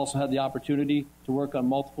 I've also had the opportunity to work on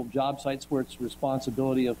multiple job sites where it's the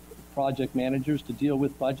responsibility of project managers to deal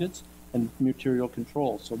with budgets and material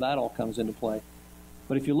controls. So that all comes into play.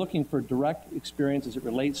 But if you're looking for direct experience as it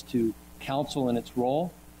relates to council and its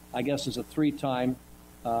role, I guess as a three-time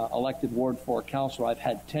elected Ward 4 councilor, I've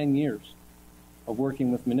had 10 years of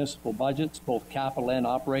working with municipal budgets, both capital and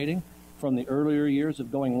operating, from the earlier years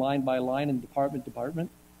of going line by line and department to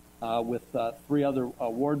department with three other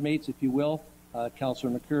ward mates, if you will,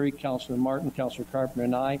 Councillor McCurry, Councillor Martin, Councillor Carpenter,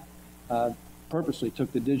 and I purposely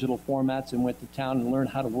took the digital formats and went to town and learned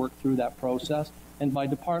how to work through that process, and by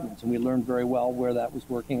departments. And we learned very well where that was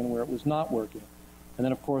working and where it was not working. And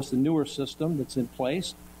then, of course, the newer system that's in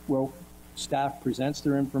place where staff presents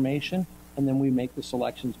their information, and then we make the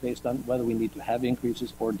selections based on whether we need to have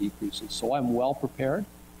increases or decreases. So I'm well prepared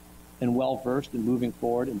and well versed in moving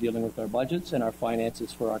forward and dealing with our budgets and our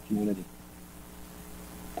finances for our community.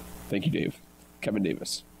 Thank you, Dave. Kevin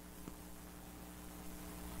Davis.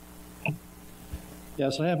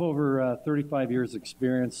 Yes, I have over 35 years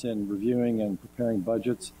experience in reviewing and preparing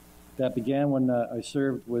budgets. That began when I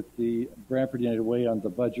served with the Brantford United Way on the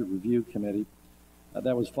Budget Review Committee.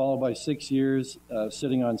 That was followed by 6 years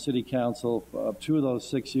sitting on City Council. 2 of those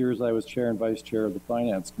 6 years I was chair and vice chair of the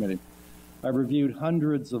Finance Committee. I've reviewed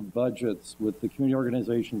hundreds of budgets with the community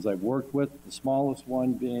organizations I've worked with, the smallest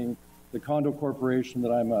one being the condo corporation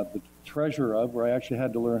that I'm the treasurer of, where I actually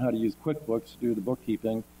had to learn how to use QuickBooks to do the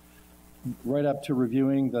bookkeeping, right up to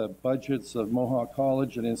reviewing the budgets of Mohawk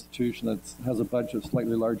College, an institution that has a budget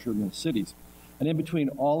slightly larger than the city's. And in between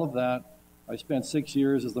all of that, I spent 6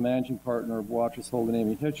 years as the managing partner of Watrous Hogan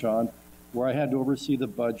Amy Hitchon, where I had to oversee the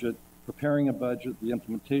budget, preparing a budget, the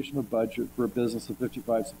implementation of a budget for a business of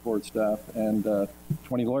 55 support staff and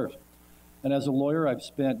 20 lawyers. And as a lawyer, I've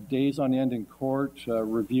spent days on end in court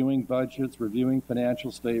reviewing budgets, reviewing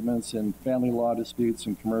financial statements and family law disputes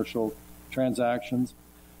and commercial transactions.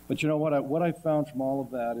 But you know what I found from all of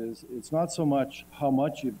that is it's not so much how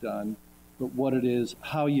much you've done, but what it is,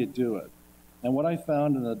 how you do it. And what I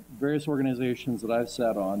found in the various organizations that I've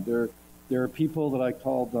sat on, there are people that I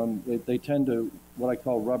call them, they tend to what I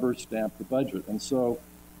call rubber stamp the budget. And so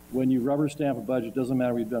when you rubber stamp a budget, it doesn't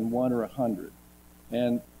matter if you've done 1 or 100.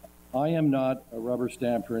 And I am not a rubber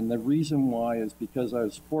stamper, and the reason why is because I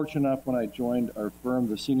was fortunate enough when I joined our firm,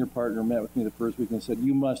 the senior partner met with me the first week and said,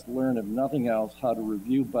 you must learn, if nothing else, how to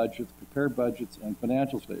review budgets, prepare budgets, and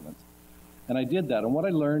financial statements. And I did that. And what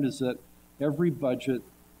I learned is that every budget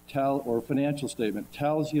or financial statement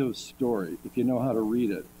tells you a story if you know how to read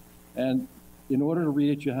it. And in order to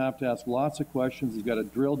read it, you have to ask lots of questions. You've got to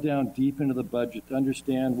drill down deep into the budget to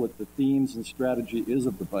understand what the themes and strategy is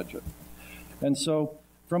of the budget. And so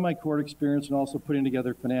from my court experience and also putting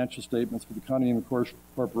together financial statements for the Condominium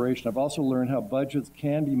Corporation, I've also learned how budgets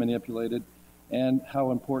can be manipulated and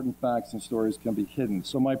how important facts and stories can be hidden.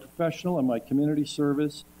 So my professional and my community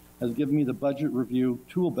service has given me the budget review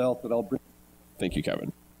tool belt that I'll bring. Thank you,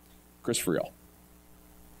 Kevin. Chris Friel.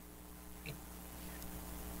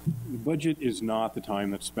 The budget is not the time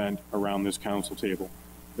that's spent around this council table.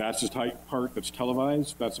 That's the part that's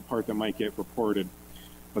televised. That's the part that might get reported.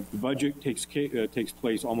 But the budget takes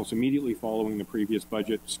place almost immediately following the previous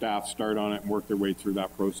budget. Staff start on it and work their way through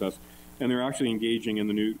that process. And they're actually engaging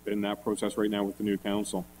in that process right now with the new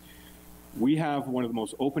council. We have one of the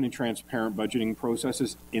most open and transparent budgeting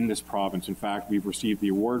processes in this province. In fact, we've received the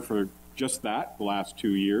award for just that the last 2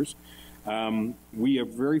 years. We are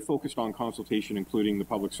very focused on consultation, including the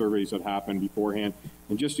public surveys that happened beforehand.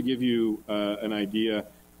 And just to give you an idea,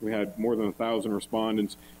 we had more than 1,000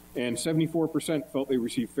 respondents, and 74% felt they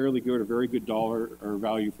received fairly good or very good dollar or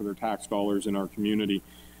value for their tax dollars in our community.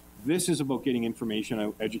 This is about getting information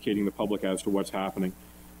out, educating the public as to what's happening.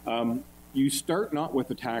 You start not with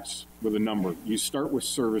the tax with a number. You start with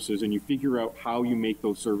services, and you figure out how you make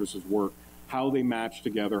those services work, how they match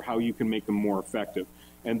together, how you can make them more effective.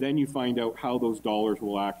 And then you find out how those dollars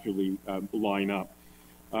will actually line up.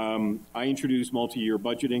 I introduced multi-year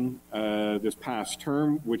budgeting this past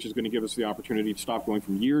term, which is going to give us the opportunity to stop going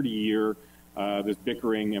from year to year, this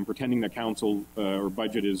bickering and pretending that council or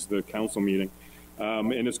budget is the council meeting.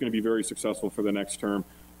 And it's going to be very successful for the next term.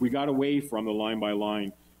 We got away from the line by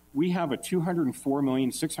line. We have a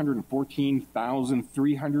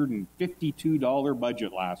 $204,614,352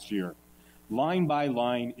 budget last year. Line by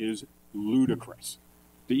line is ludicrous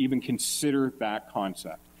to even consider that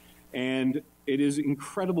concept. And it is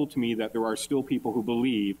incredible to me that there are still people who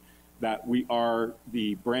believe that we are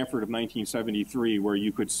the Brantford of 1973, where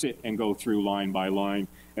you could sit and go through line by line,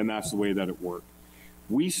 and that's the way that it worked.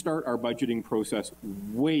 We start our budgeting process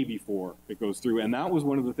way before it goes through, and that was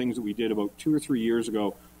one of the things that we did about 2 or 3 years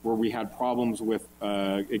ago, where we had problems with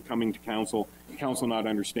it coming to council not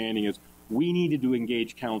understanding is we needed to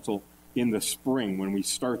engage council in the spring when we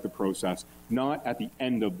start the process, not at the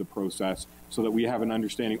end of the process, so that we have an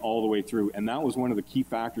understanding all the way through. And that was one of the key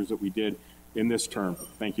factors that we did in this term.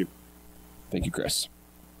 Thank you. Thank you, Chris.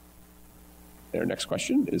 Our next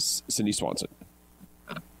question is Cindy Swanson.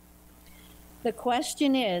 The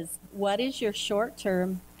question is, what is your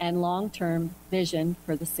short-term and long-term vision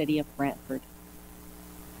for the city of Brantford?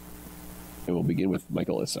 And we'll begin with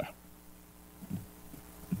Michael Issa.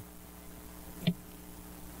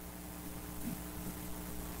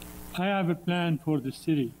 I have a plan for the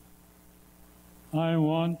city. I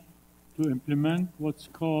want to implement what's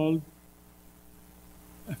called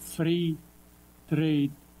a free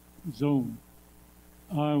trade zone.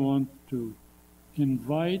 I want to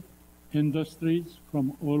invite industries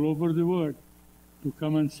from all over the world to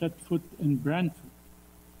come and set foot in Brantford.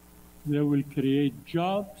 They will create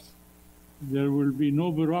jobs. There will be no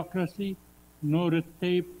bureaucracy, no red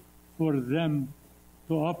tape for them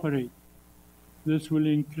to operate. This will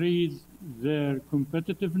increase their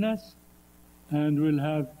competitiveness and will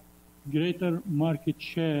have greater market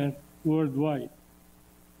share worldwide.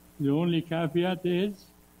 The only caveat is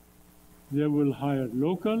they will hire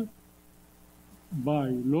local, buy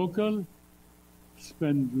local,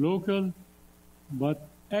 spend local, but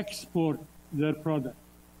export their product.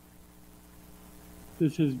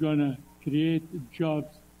 This is going to create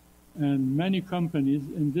jobs, and many companies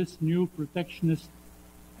in this new protectionist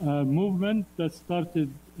movement that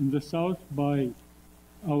started in the south by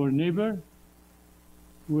our neighbor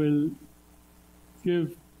will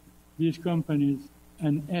give these companies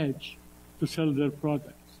an edge to sell their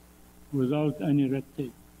products without any red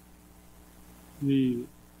tape. The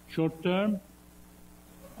short term,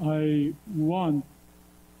 I want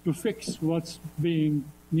to fix what's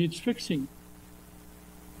needs fixing.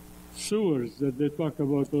 Sewers that they talk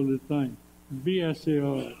about all the time,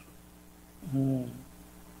 BSAR,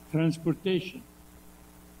 transportation.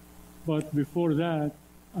 But before that,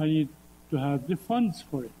 I need to have the funds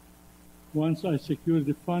for it. Once I secure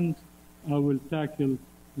the funds, I will tackle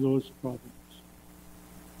those problems.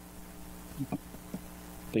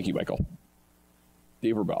 Thank you, Michael.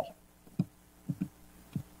 Dave Rebell.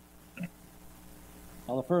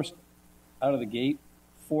 Well, the first out of the gate,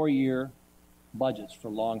 4-year budgets for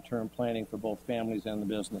long-term planning for both families and the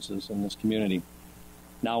businesses in this community.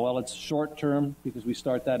 Now, while it's short-term, because we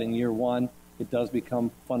start that in year 1, it does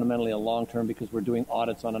become fundamentally a long-term because we're doing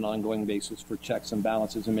audits on an ongoing basis for checks and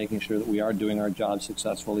balances and making sure that we are doing our job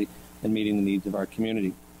successfully and meeting the needs of our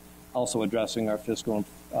community. Also addressing our fiscal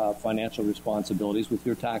and financial responsibilities with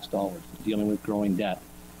your tax dollars, dealing with growing debt.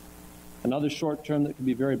 Another short term that can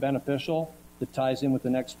be very beneficial that ties in with the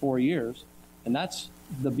next 4 years, and that's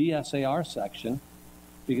the BSAR section,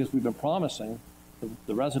 because we've been promising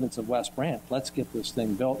the residents of West Brant, let's get this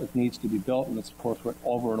thing built. It needs to be built, and it's, of course,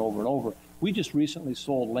 over and over and over. We just recently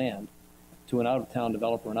sold land to an out-of-town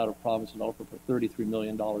developer, an out-of-province developer for $33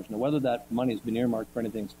 million. Now, whether that money has been earmarked for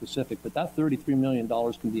anything specific, but that $33 million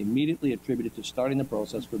can be immediately attributed to starting the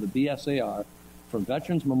process for the BSAR from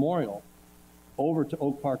Veterans Memorial over to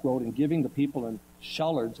Oak Park Road and giving the people in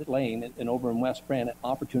Shellards Lane and over in West Brant an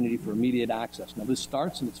opportunity for immediate access. Now, this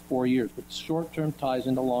starts and it's 4 years, but short-term ties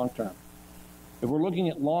into long-term. If we're looking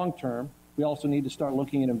at long-term, we also need to start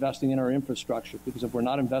looking at investing in our infrastructure, because if we're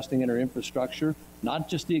not investing in our infrastructure, not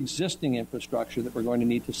just the existing infrastructure that we're going to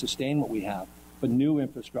need to sustain what we have, but new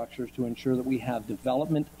infrastructures to ensure that we have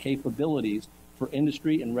development capabilities for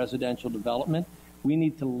industry and residential development, we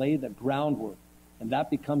need to lay the groundwork. And that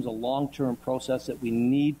becomes a long-term process that we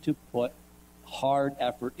need to put hard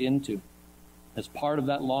effort into. As part of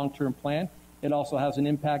that long-term plan, it also has an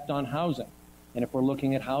impact on housing. And if we're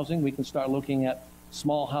looking at housing, we can start looking at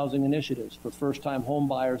small housing initiatives for first-time home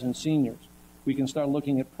buyers and seniors. We can start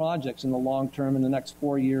looking at projects in the long term in the next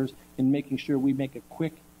 4 years and making sure we make a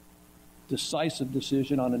quick, decisive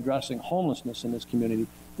decision on addressing homelessness in this community.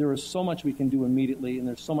 There is so much we can do immediately, and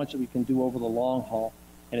there's so much that we can do over the long haul.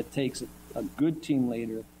 And it takes a good team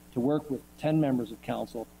leader to work with 10 members of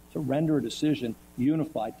council to render a decision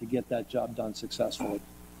unified to get that job done successfully.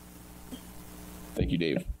 Thank you,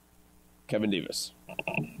 Dave. Kevin Davis.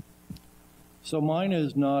 So mine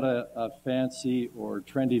is not a fancy or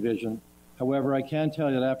trendy vision. However, I can tell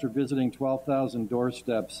you that after visiting 12,000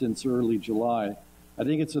 doorsteps since early July, I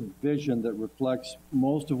think it's a vision that reflects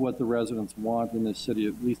most of what the residents want in this city,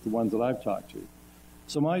 at least the ones that I've talked to.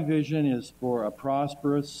 So my vision is for a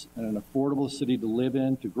prosperous and an affordable city to live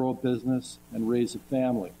in, to grow a business, and raise a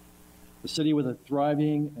family. A city with a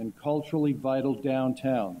thriving and culturally vital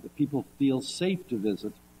downtown that people feel safe to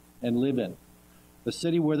visit and live in. A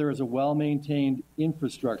city where there is a well-maintained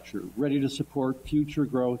infrastructure ready to support future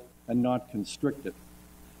growth and not constrict it.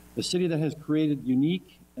 A city that has created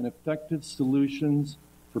unique and effective solutions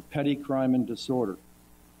for petty crime and disorder.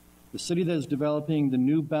 A city that is developing the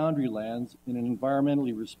new boundary lands in an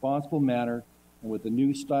environmentally responsible manner and with the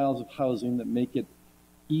new styles of housing that make it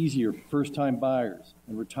easier for first-time buyers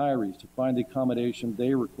and retirees to find the accommodation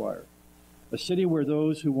they require. A city where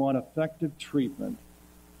those who want effective treatment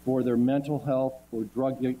for their mental health or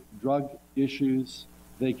drug issues,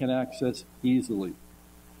 they can access easily.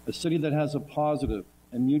 A city that has a positive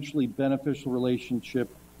and mutually beneficial relationship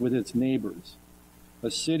with its neighbors. A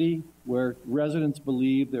city where residents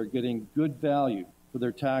believe they're getting good value for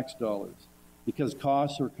their tax dollars because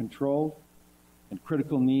costs are controlled and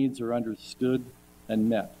critical needs are understood and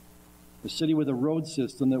met. A city with a road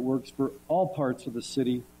system that works for all parts of the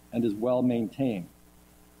city and is well maintained.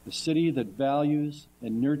 A city that values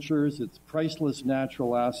and nurtures its priceless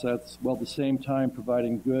natural assets while at the same time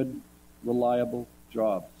providing good, reliable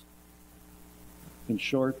jobs. In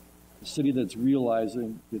short, a city that's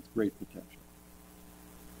realizing its great potential.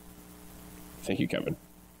 Thank you, Kevin.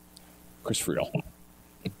 Chris Friedel.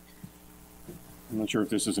 I'm not sure if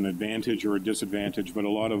this is an advantage or a disadvantage, but a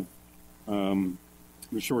lot of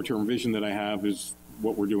the short-term vision that I have is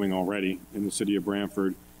what we're doing already in the city of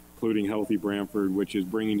Brantford, including Healthy Brantford, which is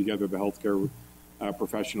bringing together the healthcare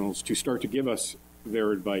professionals to start to give us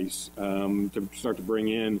their advice, to start to bring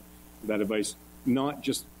in that advice, not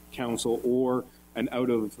just council or an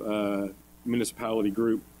out-of-municipality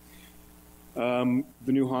group. The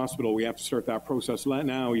new hospital, we have to start that process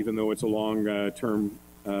now, even though it's a long-term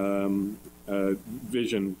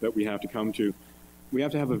vision that we have to come to. We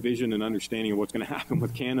have to have a vision and understanding of what's going to happen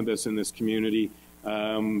with cannabis in this community,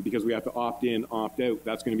 because we have to opt in, opt out.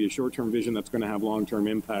 That's going to be a short-term vision that's going to have long-term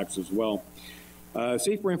impacts as well.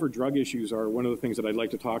 Safe Brantford drug issues are one of the things that I'd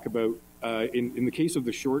like to talk about. In the case of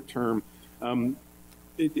the short term,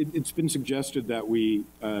 it's been suggested that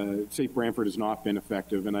Safe Brantford has not been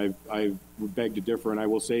effective, and I would beg to differ. And I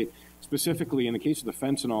will say specifically in the case of the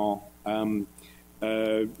fentanyl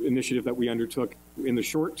initiative that we undertook in the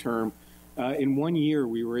short term, in 1 year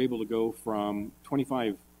we were able to go from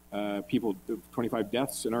 25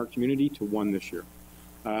 deaths in our community to 1 this year.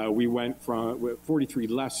 We went from 43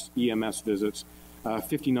 less EMS visits,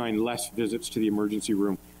 59 less visits to the emergency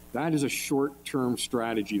room. That is a short-term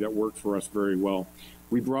strategy that worked for us very well.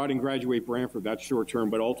 We brought in Graduate Brantford, that's short-term,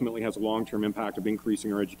 but ultimately has a long-term impact of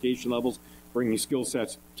increasing our education levels, bringing skill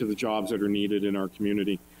sets to the jobs that are needed in our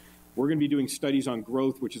community. We're going to be doing studies on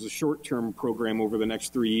growth, which is a short-term program over the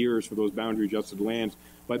next 3 years for those boundary-adjusted lands,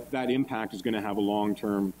 but that impact is going to have a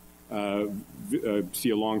long-term, see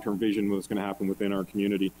a long-term vision of what's going to happen within our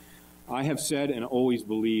community. I have said and always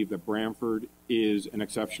believe that Brantford is an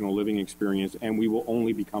exceptional living experience, and we will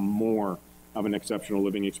only become more of an exceptional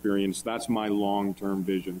living experience. That's my long-term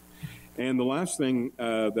vision. And the last thing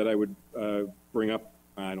that I would bring up,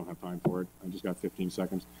 I don't have time for it, I just got 15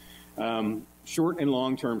 seconds. Short and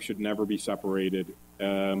long-term should never be separated.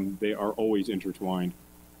 They are always intertwined.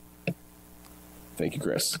 Thank you,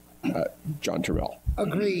 Chris. John Terrell.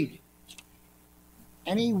 Agreed.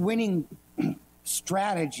 Any winning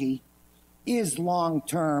strategy is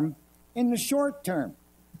long-term. In the short term,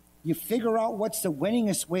 you figure out what's the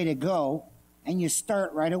winningest way to go, and you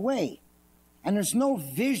start right away. And there's no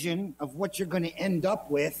vision of what you're going to end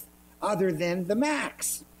up with other than the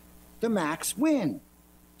max win.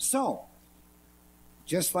 So,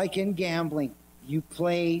 just like in gambling, you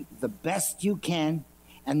play the best you can,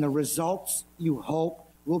 and the results you hope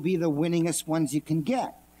will be the winningest ones you can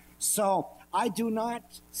get. So, I do not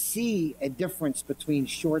see a difference between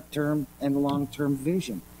short-term and long-term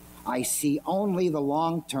vision. I see only the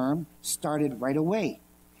long-term started right away.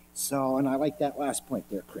 So, and I like that last point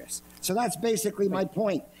there, Chris. So that's basically my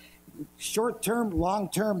point. Short-term,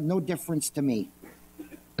 long-term, no difference to me.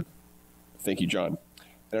 Thank you, John.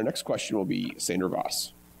 And our next question will be Sandra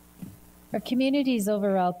Voss. Our community's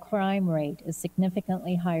overall crime rate is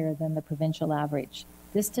significantly higher than the provincial average.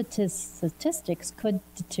 This statistics could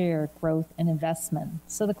deter growth and investment.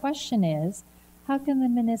 So the question is, how can the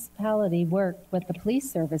municipality work with the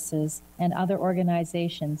police services and other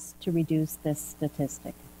organizations to reduce this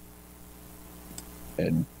statistic?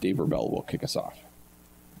 And Dave Rebell will kick us off.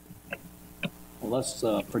 Well, that's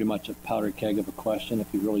pretty much a powder keg of a question if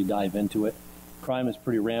you really dive into it. Crime is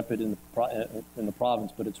pretty rampant in the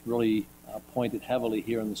province, but it's really pointed heavily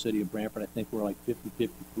here in the city of Brantford. I think we're like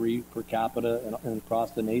 50-53 per capita and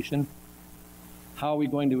across the nation. How are we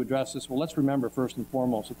going to address this? Well, let's remember first and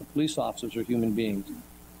foremost that the police officers are human beings.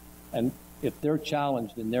 And if they're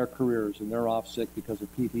challenged in their careers and they're off sick because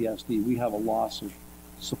of PTSD, we have a loss of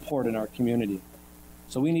support in our community.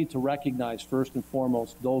 So we need to recognize first and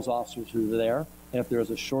foremost those officers who are there. And if there's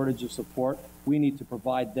a shortage of support, we need to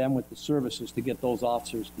provide them with the services to get those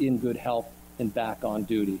officers in good health and back on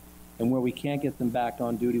duty. And where we can't get them back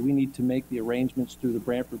on duty, we need to make the arrangements through the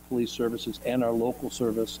Brantford Police Services and our local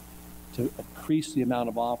service to increase the amount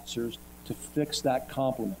of officers to fix that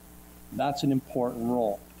complement. That's an important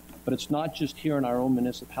role. But it's not just here in our own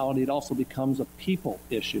municipality, it also becomes a people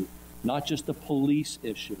issue, not just a police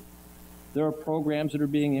issue. There are programs that are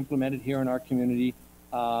being implemented here in our community.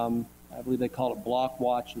 I believe they call it Block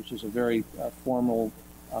Watch, which is a very formal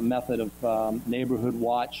method of neighborhood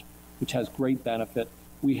watch, which has great benefit.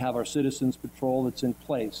 We have our Citizens Patrol that's in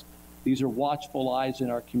place. These are watchful eyes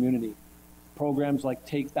in our community. Programs like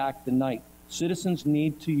Take Back the Night. Citizens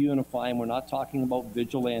need to unify, and we're not talking about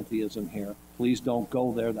vigilantism here. Please don't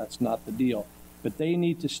go there. That's not the deal. But they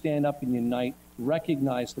need to stand up and unite,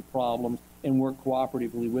 recognize the problems, and work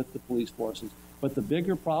cooperatively with the police forces. But the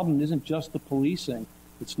bigger problem isn't just the policing.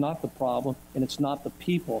 It's not the problem, and it's not the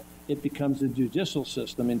people. It becomes the judicial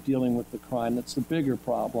system in dealing with the crime that's the bigger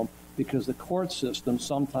problem, because the court system,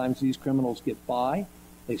 sometimes these criminals get by,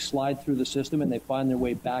 they slide through the system, and they find their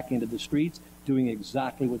way back into the streets doing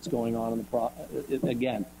exactly what's going on in the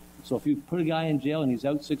again. So if you put a guy in jail and he's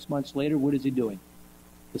out 6 months later, what is he doing?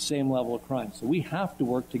 The same level of crime. So we have to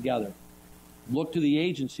work together. Look to the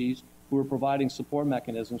agencies who are providing support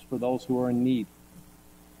mechanisms for those who are in need.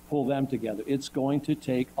 Pull them together. It's going to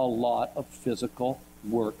take a lot of physical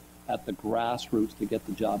work at the grassroots to get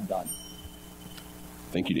the job done.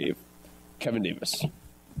 Thank you, Dave. Kevin Davis.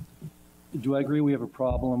 Do I agree we have a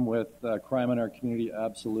problem with crime in our community?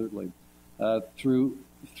 Absolutely. Through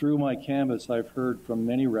my canvass, I've heard from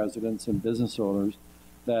many residents and business owners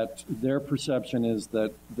that their perception is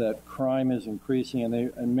that crime is increasing,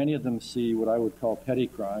 and many of them see what I would call petty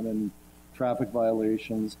crime and traffic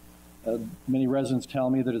violations. Many residents tell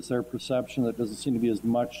me that it's their perception that there doesn't seem to be as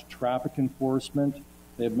much traffic enforcement.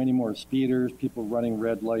 They have many more speeders, people running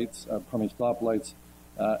red lights, stoplights,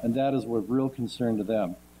 and that is of real concern to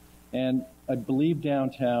them. And I believe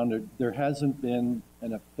downtown there hasn't been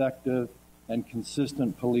an effective and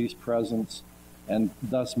consistent police presence, and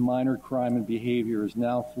thus minor crime and behavior is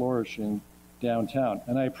now flourishing downtown.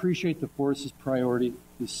 And I appreciate the force's priority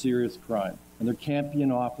is serious crime, and there can't be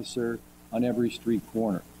an officer on every street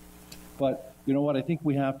corner. But you know what? I think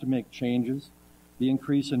we have to make changes. The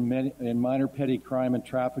increase in minor petty crime and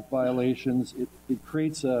traffic violations, it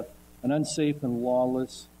creates an unsafe and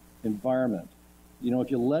lawless environment. You know,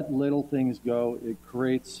 if you let little things go, it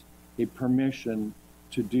creates a permission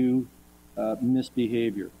to do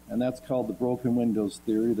misbehavior. And that's called the broken windows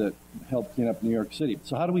theory that helped clean up New York City.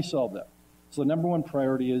 So how do we solve that? So the number one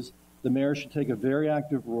priority is the mayor should take a very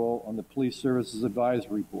active role on the Police Services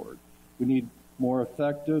Advisory Board. We need more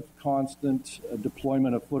effective, constant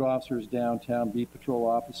deployment of foot officers downtown, beat patrol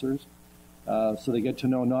officers, so they get to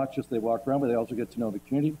know not just they walk around, but they also get to know the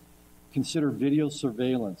community. Consider video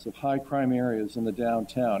surveillance of high crime areas in the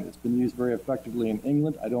downtown. It's been used very effectively in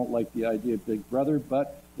England. I don't like the idea of Big Brother,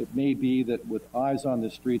 but it may be that with eyes on the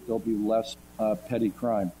street, there'll be less petty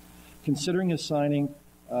crime. Considering assigning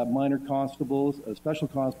minor constables, special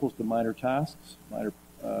constables to minor tasks,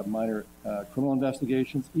 minor criminal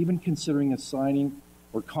investigations, even considering assigning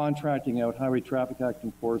or contracting out Highway Traffic Act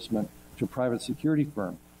enforcement to a private security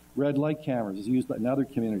firm. Red light cameras is used in other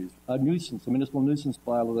communities. A municipal nuisance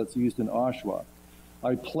bylaw that's used in Oshawa.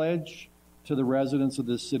 I pledge to the residents of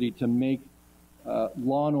this city to make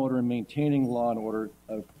law and order and maintaining law and order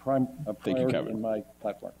a priority in my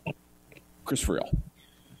platform. Chris Friel.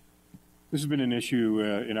 This has been an issue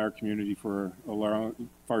in our community for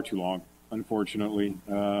far too long, unfortunately.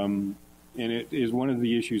 And it is one of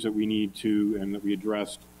the issues that we need to, and that we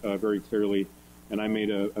addressed very clearly. And I made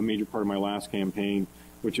a major part of my last campaign,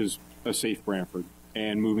 which is a Safe Brantford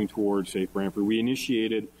and moving towards Safe Brantford. We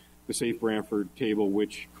initiated the Safe Brantford table,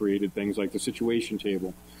 which created things like the situation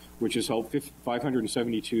table, which has helped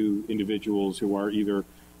 572 individuals who are either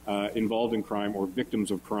involved in crime or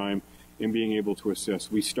victims of crime in being able to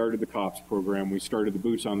assist. We started the COPS program. We started the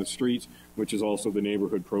Boots on the Streets, which is also the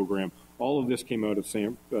neighborhood program. All of this came out of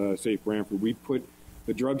Safe Brantford. We put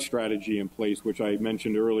the drug strategy in place, which I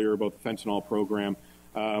mentioned earlier about the fentanyl program,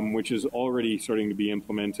 which is already starting to be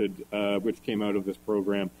implemented, which came out of this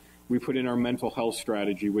program. We put in our mental health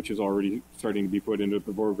strategy, which is already starting to be put into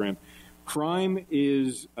the program. Crime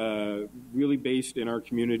is really based in our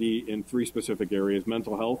community in three specific areas: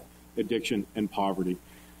 mental health, addiction, and poverty.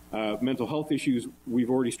 Mental health issues we've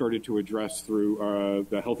already started to address through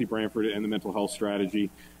the Healthy Brantford and the mental health strategy.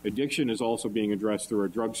 Addiction is also being addressed through our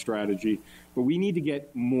drug strategy. But we need to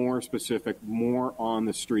get more specific, more on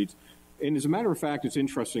the streets. And as a matter of fact, it's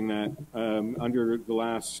interesting that under the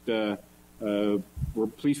last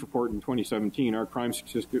police report in 2017, our crime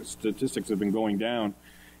statistics have been going down.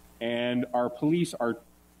 And our police are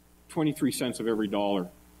 23 cents of every dollar.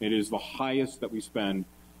 It is the highest that we spend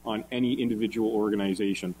on any individual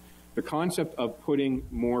organization. The concept of putting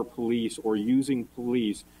more police or using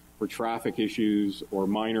police for traffic issues or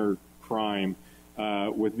minor crime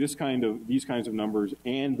with these kinds of numbers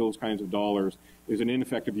and those kinds of dollars is an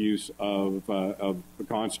ineffective use of the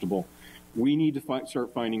constable. We need to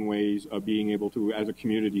start finding ways of being able to, as a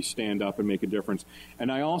community, stand up and make a difference.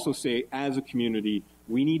 And I also say, as a community,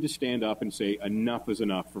 we need to stand up and say enough is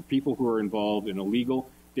enough for people who are involved in illegal,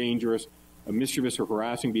 dangerous, mischievous or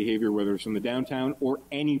harassing behavior, whether it's in the downtown or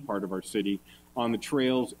any part of our city, on the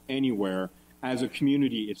trails, anywhere. As a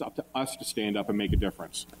community, it's up to us to stand up and make a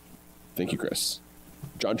difference. Thank you, Chris.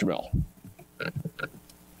 John Jamel.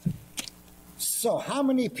 So how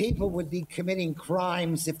many people would be committing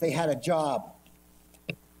crimes if they had a job?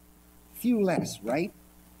 Few less, right?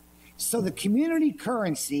 So the community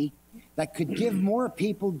currency that could give more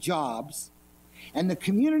people jobs, and the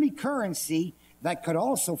community currency that could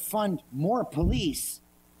also fund more police,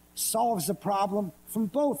 solves the problem from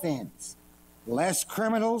both ends. Less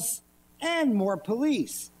criminals and more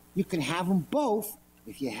police. You could have them both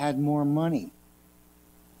if you had more money.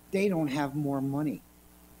 They don't have more money.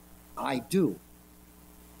 I do.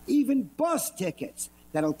 Even bus tickets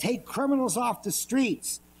that'll take criminals off the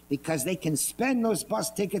streets because they can spend those bus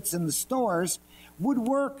tickets in the stores would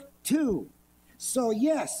work too. So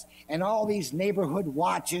yes, and all these neighborhood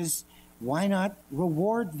watches, why not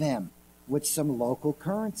reward them with some local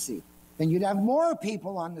currency? Then you'd have more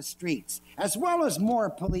people on the streets, as well as more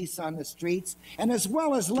police on the streets, and as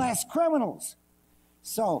well as less criminals.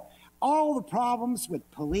 So all the problems with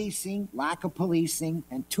policing, lack of policing,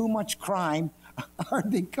 and too much crime are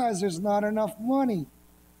because there's not enough money.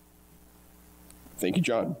 Thank you,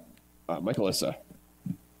 John. Michael Issa.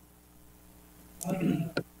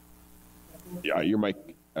 Yeah, your mic.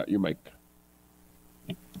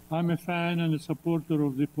 I'm a fan and a supporter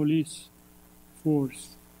of the police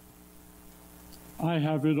force. I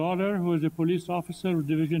have a daughter who is a police officer with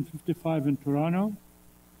Division 55 in Toronto.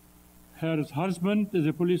 Her husband is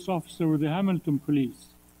a police officer with the Hamilton Police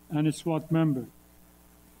and a SWAT member.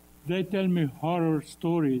 They tell me horror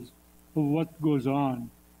stories of what goes on.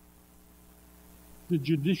 The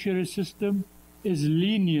judiciary system is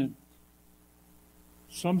lenient.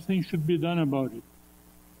 Something should be done about it.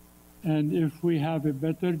 And if we have a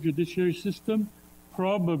better judiciary system,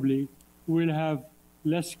 probably we'll have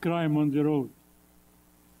less crime on the road.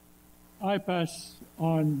 I pass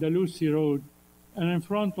on the Lucy Road, and in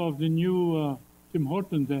front of the new Tim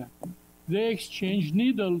Horton there, they exchange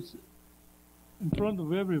needles in front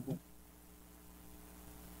of everybody.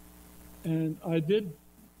 And I did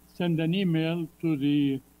send an email to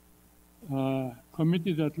the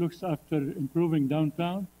committee that looks after improving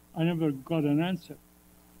downtown. I never got an answer.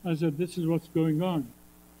 I said, this is what's going on.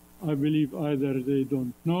 I believe either they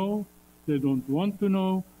don't know, they don't want to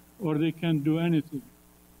know, or they can't do anything.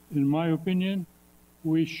 In my opinion,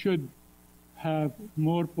 we should have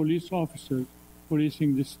more police officers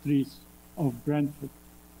policing the streets of Brantford.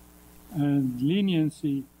 And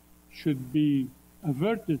leniency should be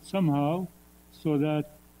averted somehow so that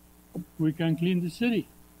we can clean the city.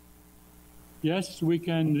 Yes, we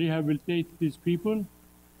can rehabilitate these people,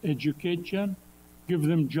 educate them, give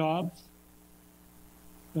them jobs.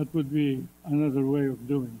 That would be another way of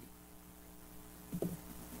doing it.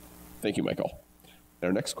 Thank you, Michael.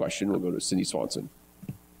 Our next question will go to Cindy Swanson.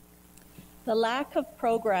 The lack of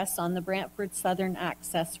progress on the Brantford Southern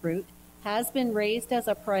Access Route has been raised as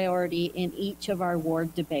a priority in each of our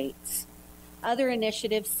ward debates. Other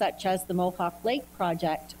initiatives, such as the Mohawk Lake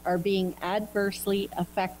project, are being adversely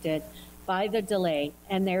affected by the delay,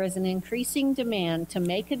 and there is an increasing demand to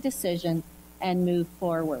make a decision and move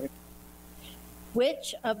forward.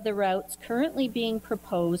 Which of the routes currently being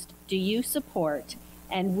proposed do you support,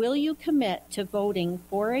 and will you commit to voting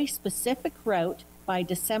for a specific route by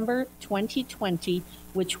December 2020,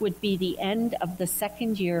 which would be the end of the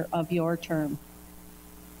second year of your term?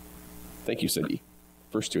 Thank you, Cindy.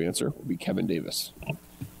 First to answer will be Kevin Davis.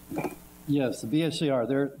 Yes, the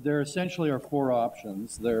BSAR, there essentially are four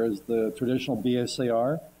options. There is the traditional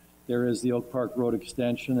BSAR, there is the Oak Park Road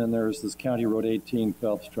extension, and there is this County Road 18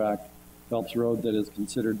 Phelps Road that is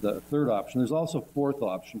considered the third option. There's also a fourth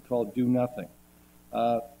option called do nothing.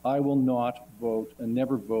 I will not vote and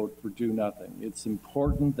never vote for do nothing. It's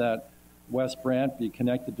important that West Brant be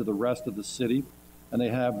connected to the rest of the city, and they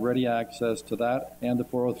have ready access to that and the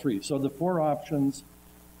 403. So the four options,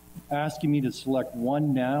 asking me to select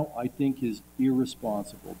one now, I think is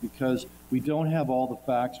irresponsible because we don't have all the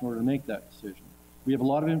facts in order to make that decision. We have a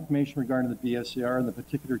lot of information regarding the BSAR and the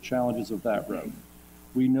particular challenges of that route.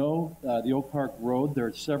 We know the Oak Park Road, there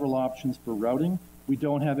are several options for routing. We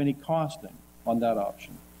don't have any costing on that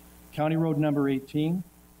option. County Road number 18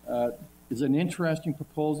 is an interesting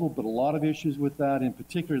proposal, but a lot of issues with that, in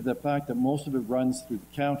particular the fact that most of it runs through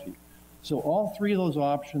the county. So all three of those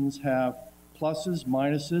options have pluses,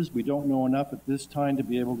 minuses. We don't know enough at this time to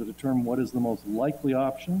be able to determine what is the most likely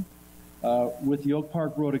option. With the Oak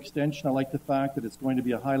Park Road extension, I like the fact that it's going to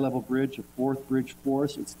be a high-level bridge, a fourth bridge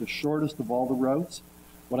force. It's the shortest of all the routes.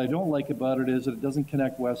 What I don't like about it is that it doesn't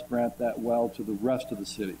connect West Brant that well to the rest of the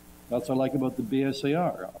city. That's what I like about the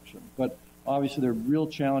BSAR option. But obviously there are real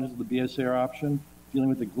challenges with the BSAR option, dealing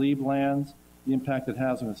with the glebe lands, the impact it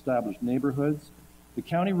has on established neighborhoods. The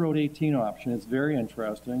County Road 18 option is very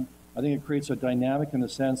interesting. I think it creates a dynamic in the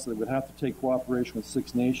sense that it would have to take cooperation with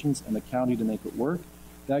Six Nations and the county to make it work.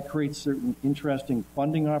 That creates certain interesting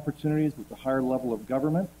funding opportunities with the higher level of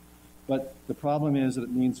government. But the problem is that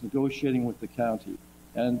it means negotiating with the county.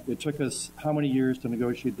 And it took us how many years to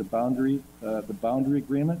negotiate the boundary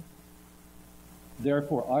agreement?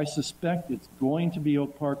 Therefore, I suspect it's going to be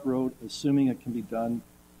Oak Park Road, assuming it can be done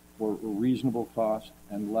for a reasonable cost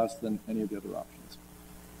and less than any of the other options.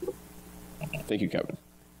 Thank you, Kevin.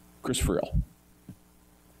 Chris Friel.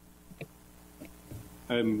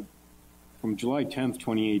 From July 10th,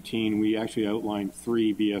 2018, we actually outlined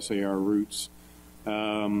 3 BSAR routes.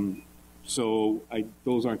 So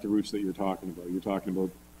those aren't the routes that you're talking about. You're talking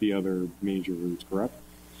about the other major routes, correct?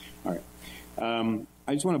 All right.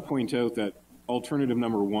 I just want to point out that alternative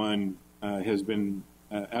number 1 has been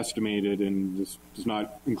estimated, and this does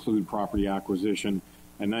not include property acquisition,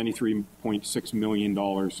 at $93.6 million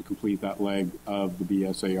to complete that leg of the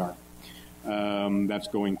BSAR. That's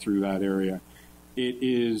going through that area. It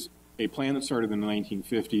is a plan that started in the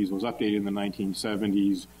 1950s, was updated in the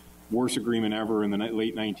 1970s, worst agreement ever in the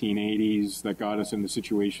late 1980s that got us in the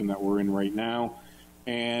situation that we're in right now.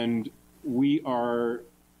 And we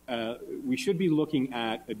should be looking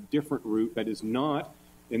at a different route that is not,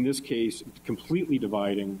 in this case, completely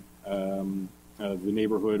dividing the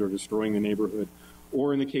neighborhood or destroying the neighborhood,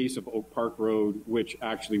 or in the case of Oak Park Road, which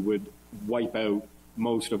actually would wipe out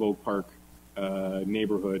most of Oak Park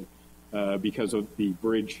neighborhood because of the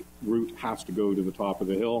bridge route has to go to the top of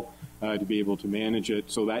the hill to be able to manage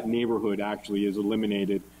it. So that neighborhood actually is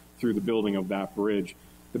eliminated through the building of that bridge.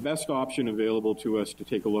 The best option available to us to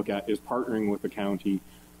take a look at is partnering with the county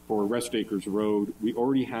for Rest Acres Road. We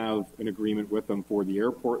already have an agreement with them for the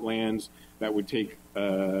airport lands that would take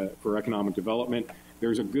for economic development.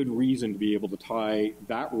 There's a good reason to be able to tie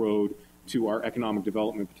that road to our economic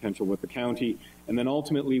development potential with the county. And then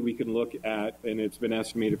ultimately we can look at, and it's been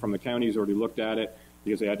estimated from the county, has already looked at it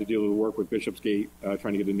because they had to deal with work with Bishopsgate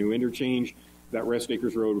trying to get a new interchange. That Rest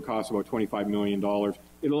Acres Road would cost about $25 million.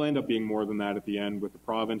 It'll end up being more than that at the end with the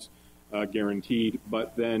province, guaranteed.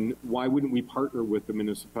 But then why wouldn't we partner with the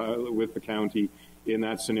municipality, with the county in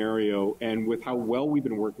that scenario? And with how well we've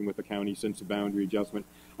been working with the county since the boundary adjustment,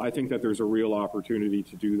 I think that there's a real opportunity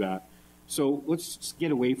to do that. So let's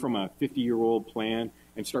get away from a 50-year-old plan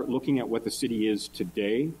and start looking at what the city is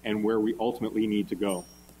today and where we ultimately need to go.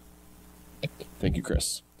 Thank you,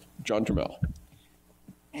 Chris. John Trammell.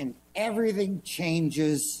 And everything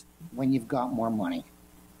changes when you've got more money.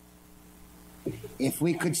 If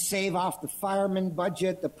we could save off the fireman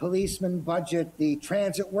budget, the policeman budget, the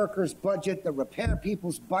transit workers budget, the repair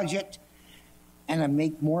people's budget, and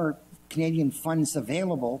make more Canadian funds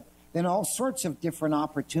available, then all sorts of different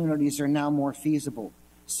opportunities are now more feasible.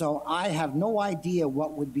 So I have no idea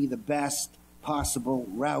what would be the best possible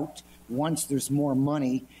route once there's more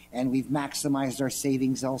money and we've maximized our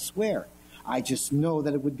savings elsewhere. I just know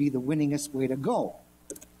that it would be the winningest way to go.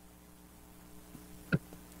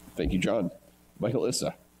 Thank you, John. Michael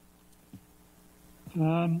Issa.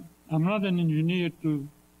 I'm not an engineer to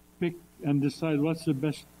pick and decide what's the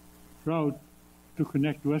best route to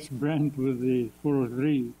connect West Brant with the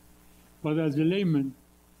 403. But as a layman,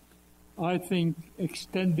 I think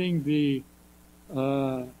extending the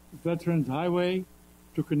Veterans Highway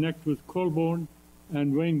to connect with Colborne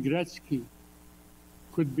and Wayne Gretzky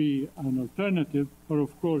could be an alternative, but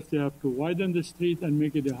of course they have to widen the street and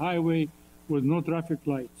make it a highway with no traffic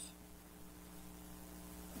lights.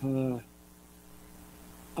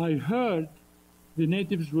 I heard the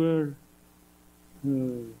natives were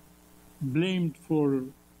blamed for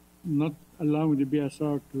not allowing the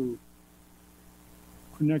BSR to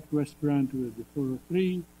connect West Brant with the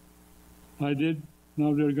 403. I did.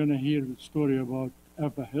 Now they're going to hear the story about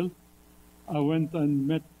Eva Hill. I went and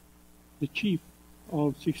met the chief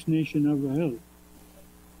of Six Nation Eva Hill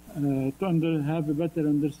to have a better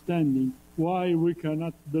understanding why we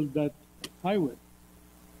cannot build that highway.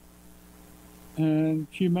 And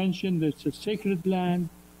she mentioned it's a sacred land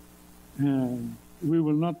and we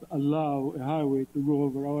will not allow a highway to go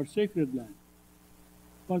over our sacred land.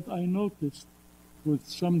 But I noticed with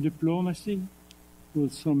some diplomacy,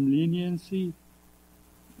 with some leniency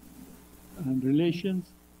and relations,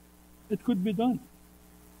 it could be done.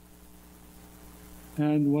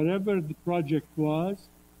 And whatever the project was,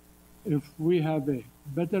 if we have a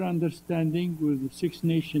better understanding with the Six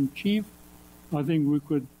Nation chief, I think we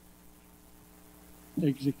could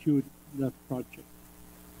execute that project.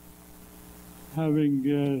 Having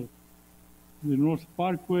the North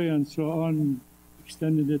Parkway and so on,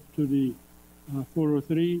 extended it to the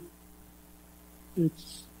 403,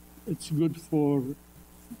 it's good for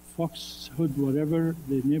Foxhood, whatever,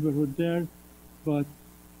 the neighborhood there, but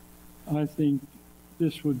I think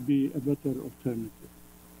this would be a better alternative.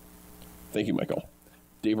 Thank you, Michael.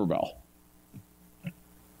 Dave Rebell.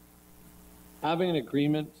 Having an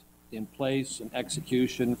agreement in place and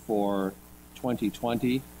execution for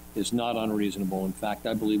 2020 is not unreasonable. In fact,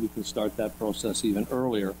 I believe we can start that process even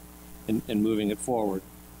earlier in moving it forward.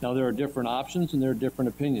 Now, there are different options and there are different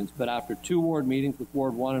opinions, but after 2 ward meetings with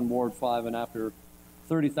Ward 1 and Ward 5, and after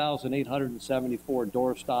 30,874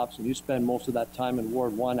 door stops, and you spend most of that time in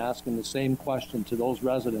Ward 1 asking the same question to those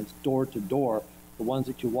residents door to door, the ones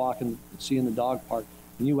that you walk and see in the dog park,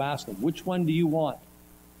 and you ask them, which one do you want?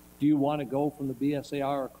 Do you want to go from the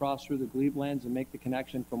BSAR across through the Glebe-lands and make the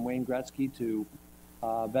connection from Wayne Gretzky to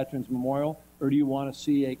Veterans Memorial? Or do you want to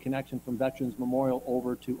see a connection from Veterans Memorial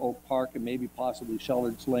over to Oak Park and maybe possibly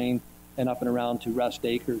Shellard's Lane and up and around to Rest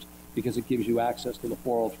Acres because it gives you access to the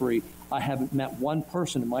 403? I haven't met one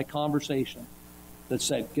person in my conversation that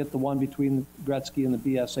said, get the one between Gretzky and the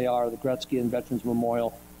BSAR, the Gretzky and Veterans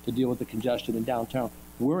Memorial to deal with the congestion in downtown.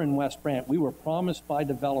 We're in West Brant. We were promised by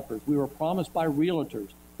developers, we were promised by realtors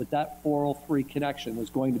that 403 connection was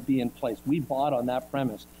going to be in place. We bought on that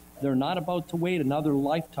premise. They're not about to wait another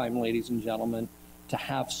lifetime, ladies and gentlemen, to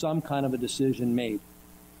have some kind of a decision made.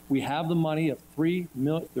 We have the money of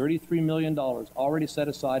 $33 million already set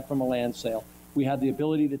aside from a land sale. We have the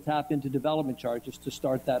ability to tap into development charges to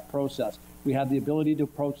start that process. We have the ability to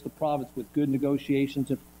approach the province with good negotiations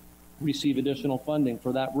receive additional funding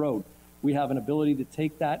for that road. We have an ability to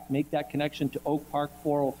take that, make that connection to Oak Park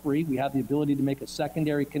 403. We have the ability to make a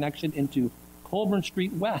secondary connection into Colburn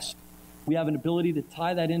Street West. We have an ability to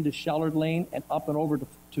tie that into Shellard Lane and up and over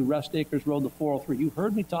to Rest Acres Road, the 403. You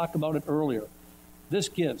heard me talk about it earlier. This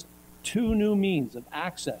gives 2 new means of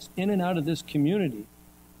access in and out of this community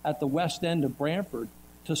at the west end of Brantford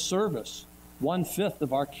to service 1/5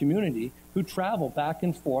 of our community who travel back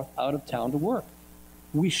and forth out of town to work.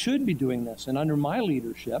 We should be doing this, and under my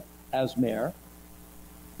leadership as mayor,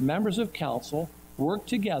 members of council work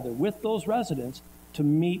together with those residents to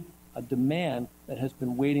meet a demand that has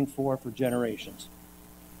been waiting for generations.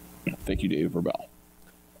 Thank you, David Verbel.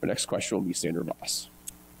 Our next question will be Sandra Voss.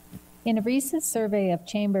 In a recent survey of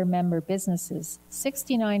chamber member businesses,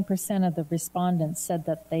 69% of the respondents said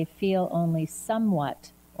that they feel only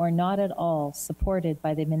somewhat or not at all supported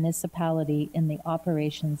by the municipality in the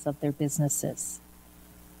operations of their businesses.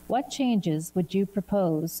 What changes would you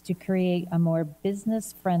propose to create a more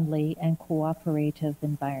business-friendly and cooperative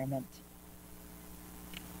environment?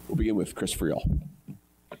 We'll begin with Chris Friel.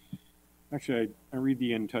 Actually, I read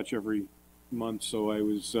the In Touch every month, so I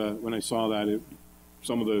was when I saw that,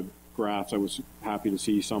 some of the graphs I was happy to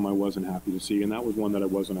see, some I wasn't happy to see, and that was one that I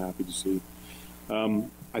wasn't happy to see.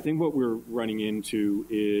 I think what we're running into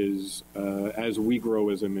is as we grow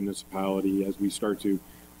as a municipality, as we start to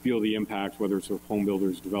feel the impact, whether it's of home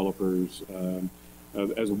builders, developers,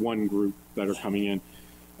 as one group that are coming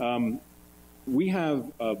in, we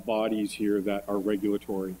have bodies here that are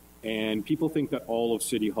regulatory, and people think that all of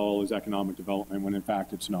City Hall is economic development when in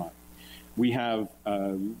fact it's not. We have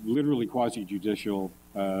literally quasi-judicial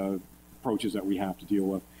approaches that we have to deal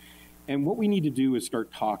with. And what we need to do is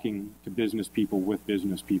start talking to business people with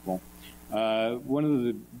business people.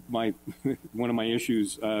 One of my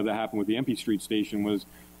issues that happened with the MP Street station was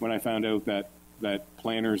when I found out that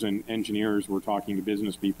planners and engineers were talking to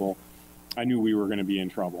business people, I knew we were going to be in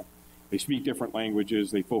trouble. They speak different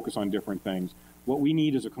languages, they focus on different things. What we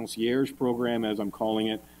need is a concierge program, as I'm calling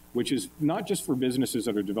it, which is not just for businesses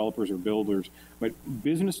that are developers or builders, but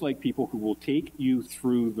business-like people who will take you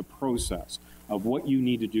through the process of what you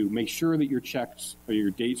need to do. Make sure that your checks or your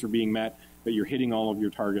dates are being met, that you're hitting all of your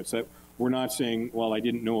targets, that we're not saying, well, I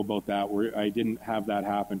didn't know about that, or I didn't have that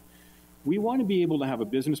happen. We want to be able to have a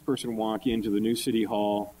business person walk into the new City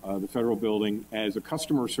Hall, the federal building, as a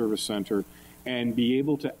customer service center, and be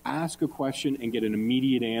able to ask a question and get an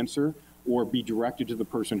immediate answer, or be directed to the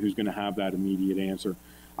person who's going to have that immediate answer.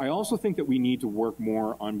 I also think that we need to work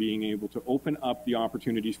more on being able to open up the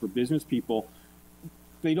opportunities for business people.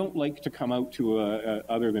 They don't like to come out to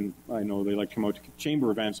other than, I know they like to come out to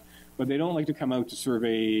chamber events, but they don't like to come out to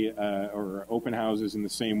survey or open houses in the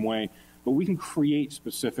same way. But we can create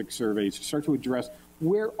specific surveys to start to address,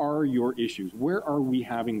 where are your issues? Where are we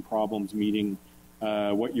having problems meeting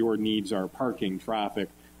what your needs are? Parking, traffic,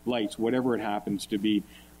 lights, whatever it happens to be.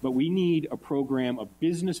 But we need a program of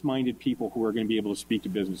business-minded people who are going to be able to speak to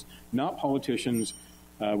business, not politicians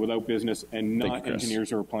without business, and not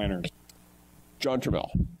engineers or planners. John Trammell.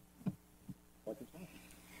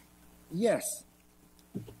 Yes.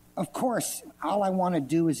 Of course, all I want to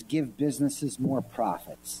do is give businesses more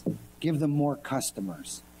profits, give them more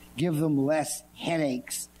customers, give them less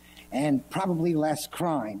headaches, and probably less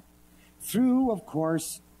crime. Through, of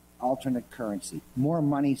course, alternate currency. More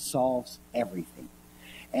money solves everything.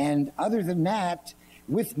 And other than that,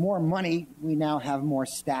 with more money, we now have more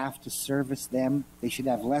staff to service them. They should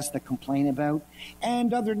have less to complain about.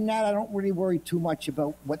 And other than that, I don't really worry too much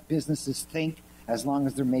about what businesses think, as long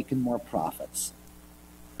as they're making more profits.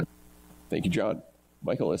 Thank you, John.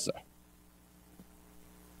 Michael Issa.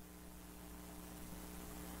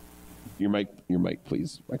 Your mic,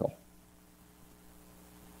 please, Michael.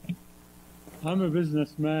 I'm a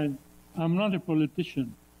businessman. I'm not a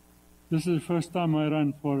politician. This is the first time I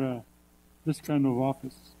run for this kind of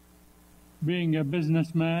office. Being a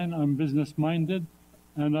businessman, I'm business-minded,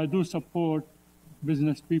 and I do support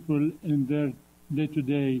business people in their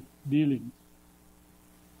day-to-day dealings.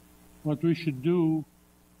 What we should do,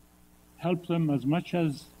 help them as much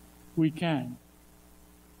as we can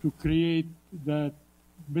to create that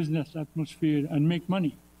business atmosphere and make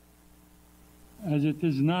money. As it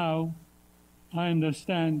is now, I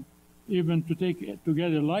understand even to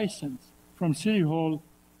get a license from City Hall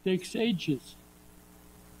takes ages.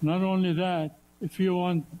 Not only that, if you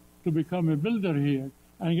want to become a builder here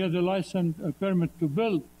and get a license, a permit to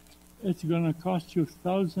build, it's going to cost you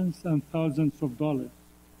thousands and thousands of dollars.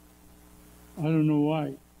 I don't know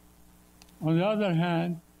why. On the other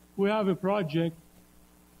hand, we have a project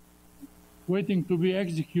waiting to be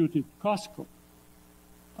executed, Costco.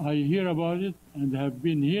 I hear about it and have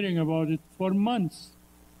been hearing about it for months.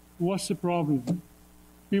 What's the problem?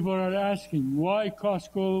 People are asking why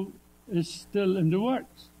Costco is still in the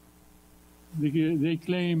works. They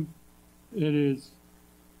claim it is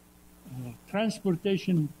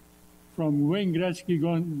transportation from Wayne Gretzky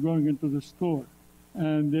going into the store,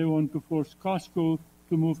 and they want to force Costco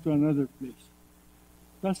to move to another place.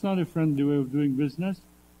 That's not a friendly way of doing business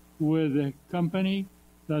with a company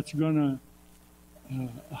that's going to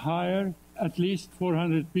hire at least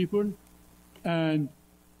 400 people and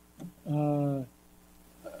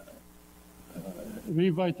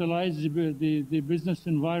revitalize the business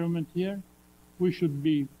environment here. We should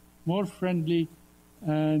be more friendly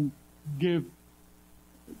and give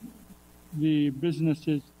the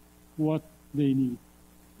businesses what they need.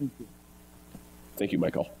 Thank you. Thank you,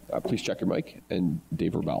 Michael. Please check your mic. And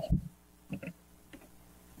Dave Rebell.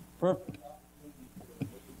 Perfect.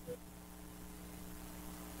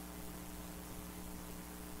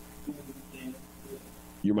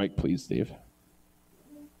 Your mic, please, Dave.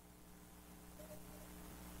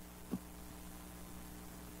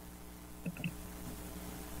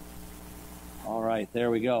 All right,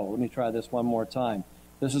 there we go. Let me try this one more time.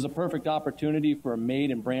 This is a perfect opportunity for a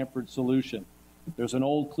made in Brantford solution. There's an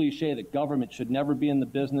old cliche that government should never be in the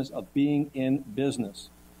business of being in business.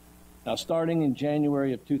 Now, starting in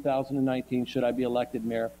January of 2019, should I be elected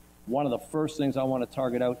mayor, one of the first things I want to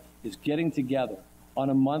target out is getting together on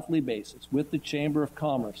a monthly basis with the Chamber of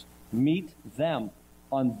Commerce, meet them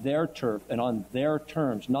on their turf and on their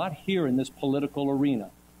terms, not here in this political arena.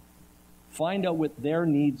 Find out what their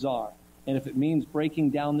needs are. And if it means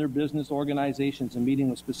breaking down their business organizations and meeting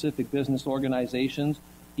with specific business organizations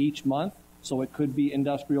each month, so it could be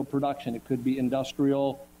industrial production, it could be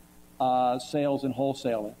industrial sales and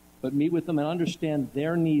wholesaling, but meet with them and understand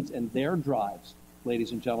their needs and their drives,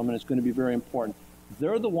 ladies and gentlemen, it's going to be very important.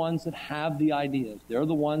 They're the ones that have the ideas. They're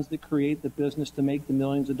the ones that create the business to make the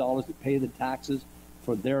millions of dollars that pay the taxes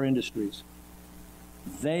for their industries.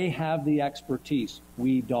 They have the expertise.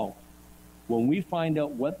 We don't. When we find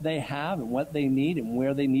out what they have and what they need and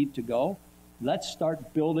where they need to go, let's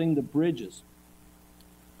start building the bridges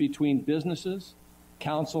between businesses,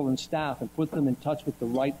 council, and staff and put them in touch with the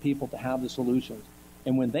right people to have the solutions.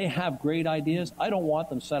 And when they have great ideas, I don't want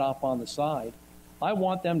them set off on the side. I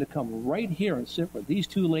want them to come right here and sit where these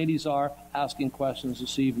two ladies are asking questions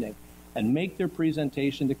this evening and make their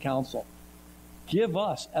presentation to council. Give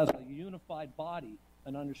us, as a unified body,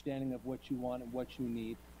 an understanding of what you want and what you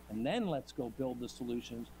need. And then let's go build the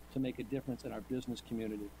solutions to make a difference in our business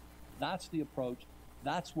community. That's the approach.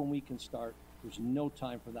 That's when we can start. There's no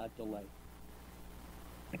time for that delay.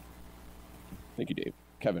 Thank you, Dave.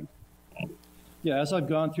 Kevin. Yeah, as I've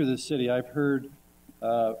gone through this city, I've heard,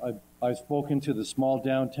 I've spoken to the small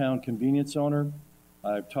downtown convenience owner.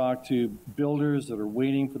 I've talked to builders that are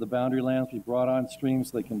waiting for the boundary lands to be brought on stream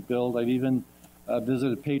so they can build. I've even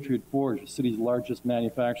visited Patriot Forge, the city's largest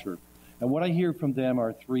manufacturer. And what I hear from them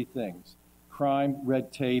are three things: crime,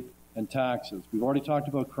 red tape, and taxes. We've already talked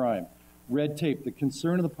about crime. Red tape, the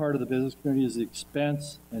concern of the part of the business community is the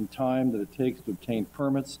expense and time that it takes to obtain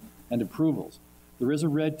permits and approvals. There is a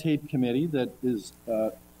red tape committee that is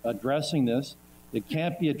addressing this. It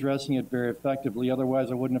can't be addressing it very effectively,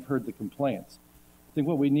 otherwise I wouldn't have heard the complaints. I think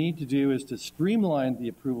what we need to do is to streamline the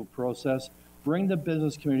approval process, bring the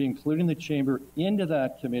business community, including the chamber, into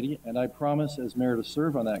that committee, and I promise as mayor to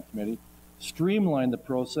serve on that committee, streamline the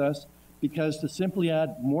process, because to simply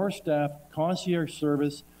add more staff, concierge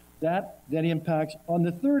service, that impacts on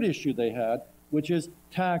the third issue they had, which is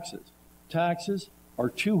taxes. Taxes are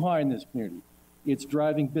too high in this community. It's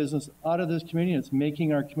driving business out of this community, and it's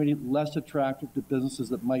making our community less attractive to businesses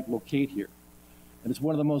that might locate here. And it's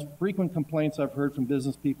one of the most frequent complaints I've heard from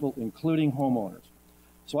business people, including homeowners.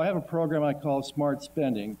 So I have a program I call Smart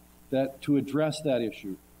Spending to address that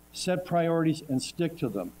issue. Set priorities and stick to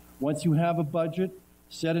them. Once you have a budget,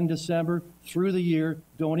 set in December, through the year,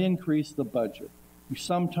 don't increase the budget.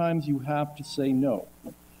 Sometimes you have to say no.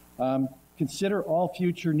 Consider all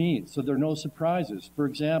future needs so there are no surprises. For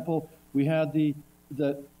example, we had the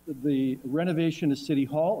renovation of City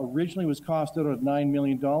Hall originally was costed at $9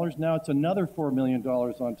 million. Now it's another $4 million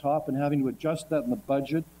on top, and having to adjust that in the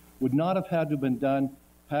budget would not have had to have been done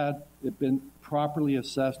had it been properly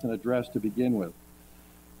assessed and addressed to begin with.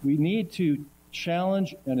 We need to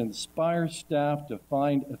challenge and inspire staff to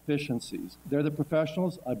find efficiencies. They're the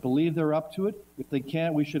professionals. I believe they're up to it. If they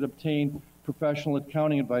can't, we should obtain professional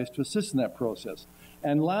accounting advice to assist in that process.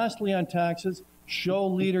 And lastly, on taxes, show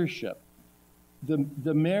leadership.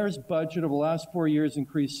 The mayor's budget over the last 4 years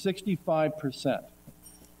increased 65%.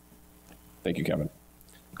 Thank you, Kevin.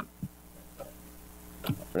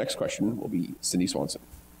 Our next question will be Cindy Swanson.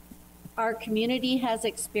 Our community has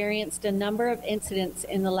experienced a number of incidents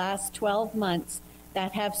in the last 12 months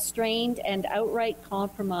that have strained and outright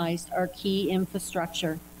compromised our key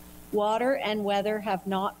infrastructure. Water and weather have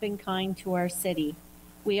not been kind to our city.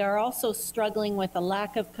 We are also struggling with a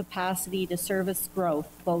lack of capacity to service growth,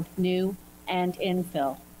 both new and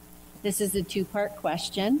infill. This is a two-part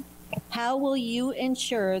question. How will you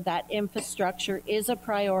ensure that infrastructure is a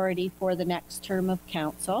priority for the next term of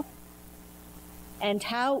council? And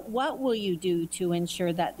what will you do to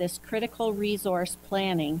ensure that this critical resource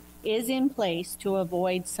planning is in place to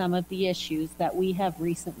avoid some of the issues that we have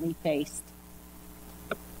recently faced?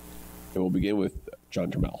 And we'll begin with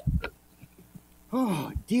John Trammell.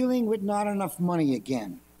 Oh, dealing with not enough money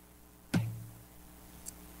again.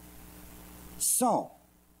 So,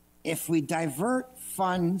 if we divert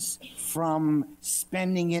funds from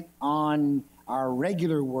spending it on our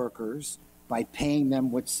regular workers by paying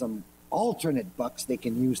them with some alternate bucks they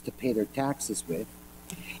can use to pay their taxes with,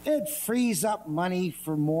 it frees up money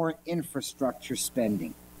for more infrastructure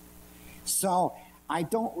spending. So I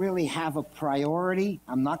don't really have a priority.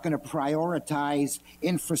 I'm not going to prioritize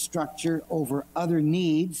infrastructure over other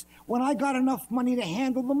needs when I got enough money to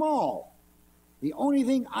handle them all. The only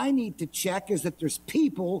thing I need to check is that there's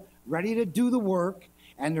people ready to do the work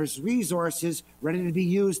and there's resources ready to be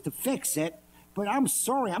used to fix it. But I'm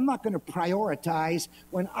sorry, I'm not going to prioritize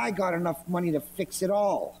when I got enough money to fix it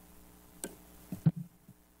all.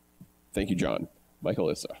 Thank you, John. Michael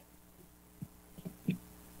Issa.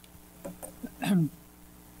 I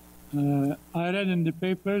read in the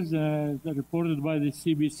papers that reported by the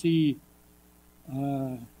CBC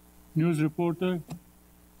news reporter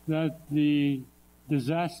that the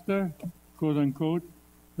disaster, quote unquote,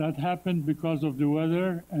 that happened because of the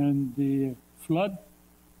weather and the flood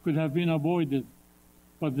could have been avoided,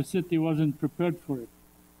 but the city wasn't prepared for it.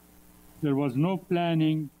 There was no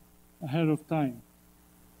planning ahead of time.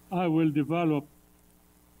 I will develop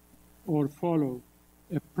or follow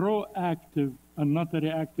a proactive and not a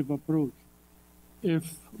reactive approach.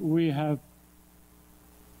 If we have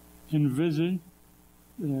envisioned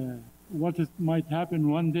what might happen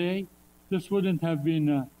one day, this wouldn't have been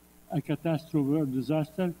a catastrophe or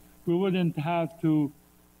disaster. We wouldn't have to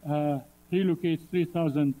relocate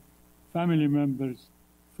 3,000 family members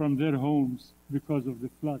from their homes because of the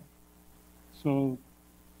flood. So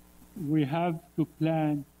we have to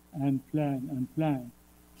plan and plan and plan,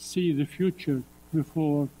 see the future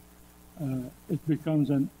before it becomes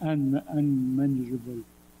an unmanageable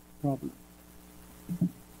problem.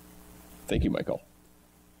 Thank you, Michael.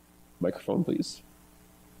 Microphone, please.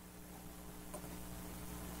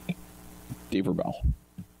 Dave Rebell.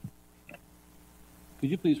 Could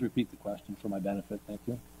you please repeat the question for my benefit? Thank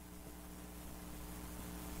you.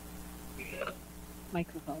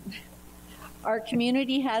 Microphone. Our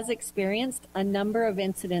community has experienced a number of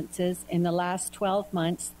incidences in the last 12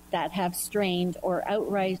 months that have strained or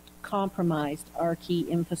outright compromised our key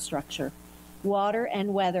infrastructure. Water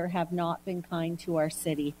and weather have not been kind to our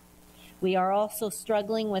city. We are also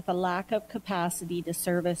struggling with a lack of capacity to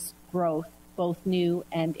service growth, both new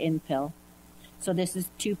and infill. So this is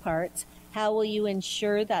two parts. How will you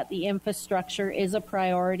ensure that the infrastructure is a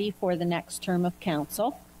priority for the next term of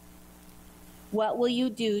council? What will you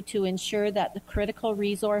do to ensure that the critical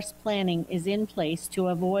resource planning is in place to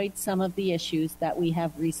avoid some of the issues that we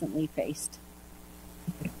have recently faced?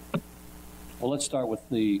 Well, let's start with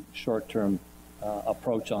the short-term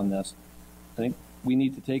approach on this. I think we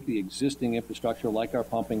need to take the existing infrastructure like our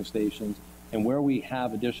pumping stations and where we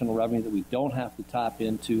have additional revenue that we don't have to tap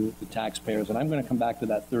into the taxpayers. And I'm going to come back to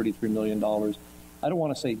that $33 million. I don't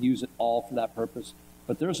want to say use it all for that purpose,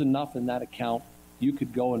 but there's enough in that account. You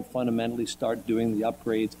could go and fundamentally start doing the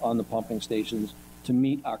upgrades on the pumping stations to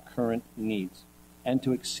meet our current needs and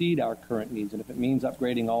to exceed our current needs. And if it means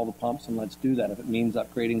upgrading all the pumps, then let's do that. If it means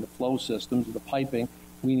upgrading the flow systems, the piping,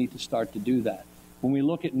 we need to start to do that. When we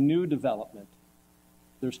look at new development,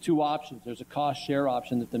 there's two options. There's a cost share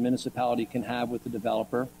option that the municipality can have with the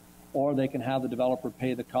developer, or they can have the developer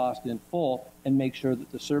pay the cost in full and make sure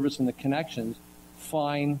that the service and the connections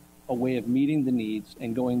find a way of meeting the needs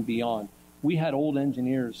and going beyond. We had old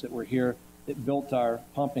engineers that were here that built our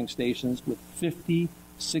pumping stations with 50,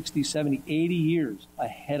 60, 70, 80 years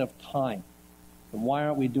ahead of time. And why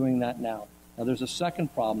aren't we doing that now? Now, there's a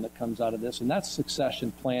second problem that comes out of this, and that's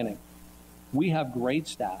succession planning. We have great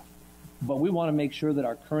staff, but we want to make sure that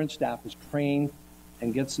our current staff is trained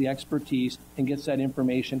and gets the expertise and gets that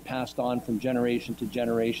information passed on from generation to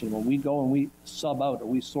generation. When we go and we sub out or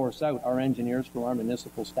we source out our engineers from our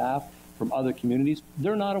municipal staff from other communities,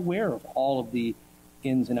 they're not aware of all of the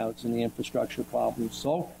ins and outs in the infrastructure problems.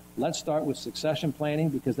 So let's start with succession planning,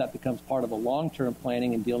 because that becomes part of the long-term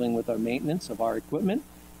planning and dealing with our maintenance of our equipment,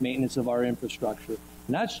 maintenance of our infrastructure.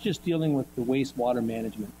 And that's just dealing with the wastewater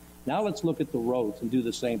management. Now let's look at the roads and do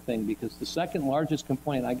the same thing, because the second largest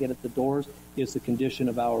complaint I get at the doors is the condition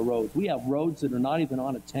of our roads. We have roads that are not even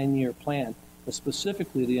on a 10-year plan, but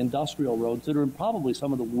specifically the industrial roads that are in probably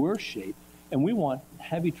some of the worst shape, and we want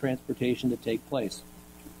heavy transportation to take place.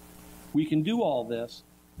 We can do all this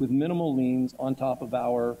with minimal liens on top of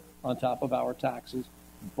our taxes,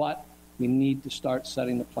 but we need to start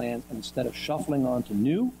setting the plans, and instead of shuffling onto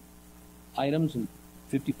new items and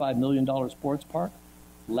 $55 million sports park,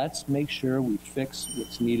 let's make sure we fix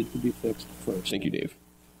what's needed to be fixed first. Thank you, Dave.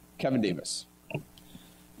 Kevin Davis.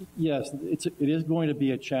 Yes, it is going to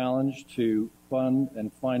be a challenge to fund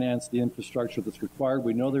and finance the infrastructure that's required.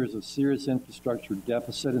 We know there's a serious infrastructure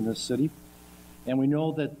deficit in this city, and we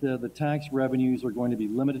know that the tax revenues are going to be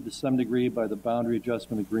limited to some degree by the boundary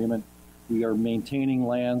adjustment agreement. We are maintaining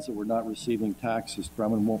lands that we're not receiving taxes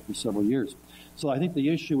from and won't for several years. So I think the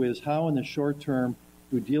issue is how in the short term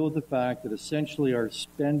we deal with the fact that essentially our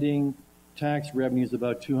spending tax revenue is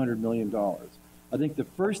about $200 million. I think the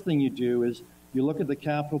first thing you do is you look at the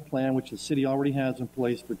capital plan, which the city already has in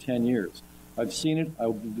place for 10 years. I've seen it. I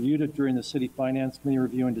reviewed it during the City Finance Committee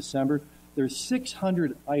review in December. There's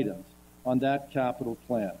 600 items on that capital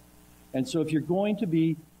plan. And so if you're going to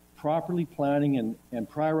be properly planning and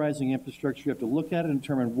prioritizing infrastructure, you have to look at it and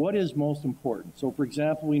determine what is most important. So, for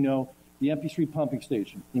example, we know the MP3 pumping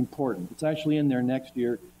station, important. It's actually in there next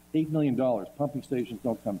year, $8 million. Pumping stations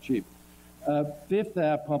don't come cheap. Fifth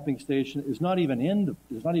Ave pumping station is not even in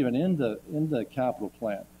the capital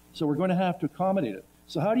plan. So we're going to have to accommodate it.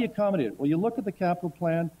 So how do you accommodate it? Well, you look at the capital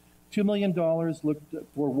plan, $2 million looked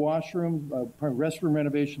for washroom, restroom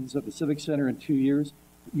renovations at the Civic Center in 2 years.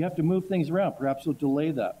 You have to move things around. Perhaps you'll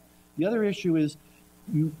delay that. The other issue is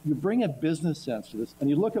you bring a business sense to this, and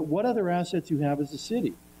you look at what other assets you have as a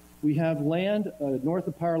city. We have land north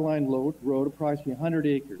of Powerline Road, approximately 100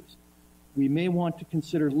 acres. We may want to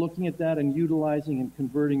consider looking at that and utilizing and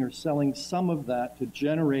converting or selling some of that to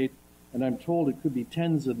generate, and I'm told it could be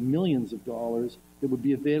tens of millions of dollars that would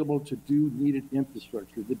be available to do needed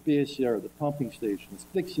infrastructure, the BSR, the pumping stations,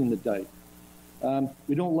 fixing the dike.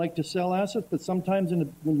 We don't like to sell assets, but sometimes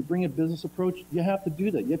when you bring a business approach, you have to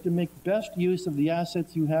do that. You have to make best use of the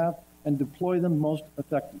assets you have and deploy them most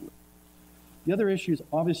effectively. The other issue is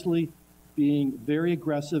obviously being very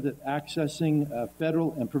aggressive at accessing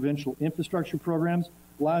federal and provincial infrastructure programs.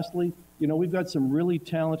 Lastly, we've got some really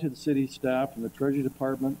talented city staff in the Treasury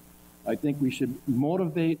Department. I think we should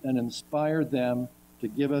motivate and inspire them to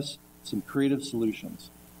give us some creative solutions.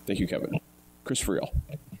 Thank you, Kevin. Chris Friel.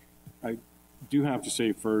 I do have to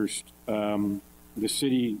say first, the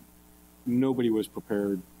city, nobody was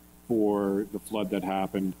prepared for the flood that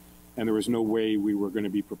happened, and there was no way we were going to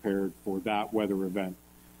be prepared for that weather event.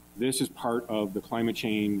 This is part of the climate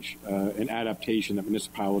change and adaptation that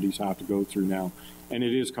municipalities have to go through now, and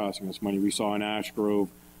it is costing us money. We saw in Ash Grove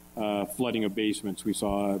flooding of basements. We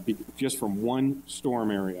saw just from one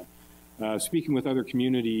storm area. Speaking with other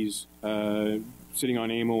communities, sitting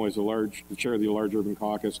on AMO as the chair of the Large Urban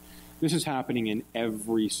Caucus, this is happening in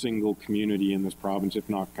every single community in this province, if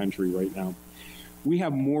not country, right now. We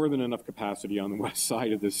have more than enough capacity on the west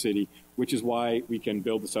side of the city, which is why we can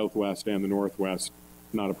build the southwest and the northwest.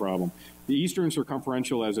 Not a problem. The Eastern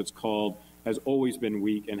Circumferential, as it's called, has always been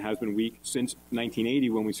weak and has been weak since 1980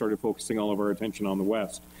 when we started focusing all of our attention on the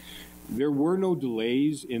west. There were no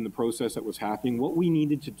delays in the process that was happening. What we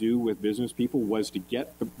needed to do with business people was to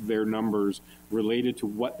get their numbers related to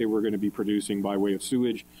what they were going to be producing by way of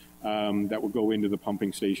sewage that would go into the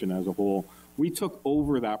pumping station as a whole. We took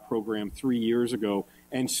over that program 3 years ago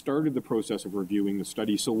and started the process of reviewing the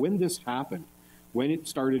study. So when this happened, when it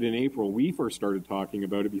started in April, we first started talking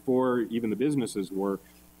about it before even the businesses were.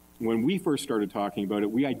 When we first started talking about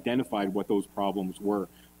it, we identified what those problems were.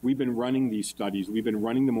 We've been running these studies. We've been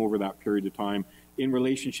running them over that period of time in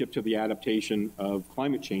relationship to the adaptation of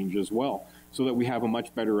climate change as well, so that we have a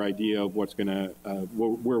much better idea of what's going to,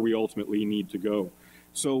 where we ultimately need to go.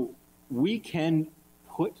 So we can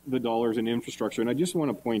put the dollars in infrastructure. And I just want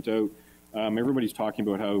to point out, everybody's talking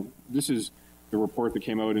about how this is the report that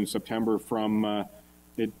came out in September from,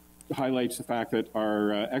 it highlights the fact that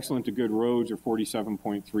our excellent to good roads are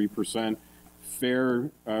 47.3%,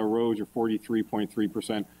 fair roads are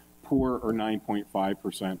 43.3%, poor are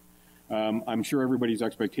 9.5%. I'm sure everybody's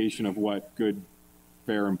expectation of what good,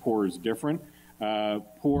 fair, and poor is different.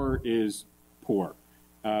 Poor is poor.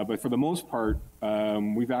 But for the most part,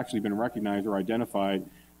 we've actually been recognized or identified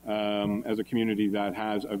as a community that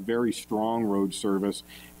has a very strong road service,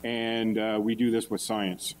 and we do this with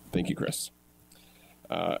science. Thank you, Chris.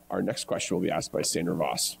 Our next question will be asked by Sandra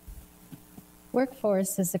Voss.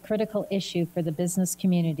 Workforce is a critical issue for the business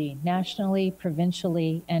community, nationally,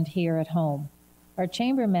 provincially, and here at home. Our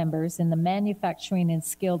chamber members in the manufacturing and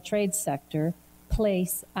skilled trade sector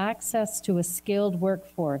place access to a skilled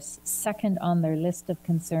workforce second on their list of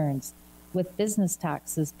concerns, with business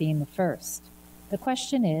taxes being the first. The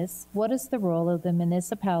question is, what is the role of the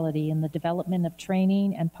municipality in the development of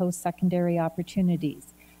training and post-secondary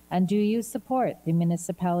opportunities? And do you support the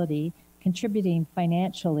municipality contributing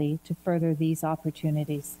financially to further these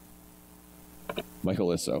opportunities?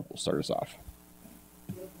 Michael Issa will start us off.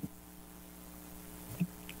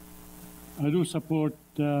 I do support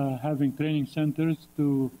having training centers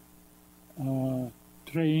to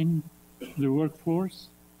train the workforce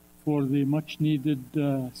for the much needed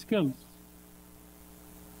skills.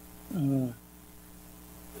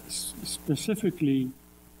 Specifically,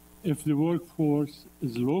 if the workforce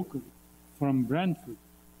is local from Brantford,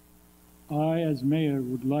 I, as mayor,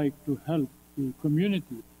 would like to help the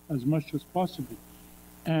community as much as possible.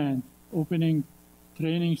 And opening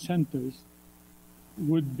training centers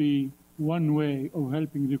would be one way of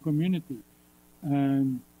helping the community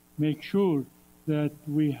and make sure that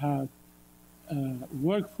we have a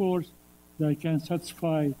workforce that can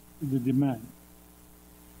satisfy the demand.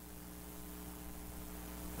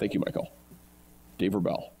 Thank you, Michael. Dave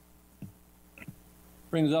Rebell.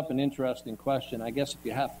 Brings up an interesting question. I guess if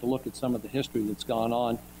you have to look at some of the history that's gone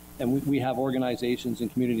on, and we have organizations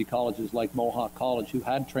and community colleges like Mohawk College who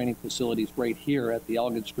had training facilities right here at the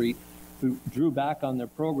Elgin Street who drew back on their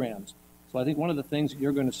programs. So I think one of the things that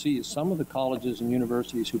you're going to see is some of the colleges and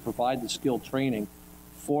universities who provide the skilled training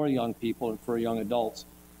for young people and for young adults,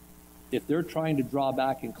 if they're trying to draw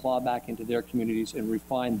back and claw back into their communities and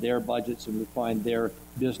refine their budgets and refine their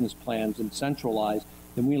business plans and centralize,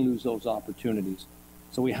 then we lose those opportunities.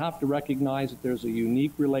 So we have to recognize that there's a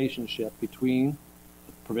unique relationship between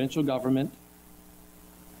the provincial government,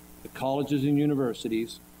 the colleges and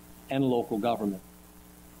universities, and local government.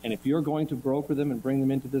 And if you're going to broker them and bring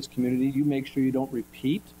them into this community, you make sure you don't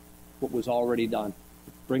repeat what was already done.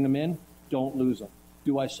 Bring them in, don't lose them.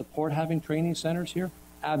 Do I support having training centers here?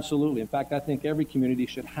 Absolutely. In fact, I think every community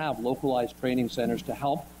should have localized training centers to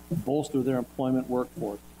help bolster their employment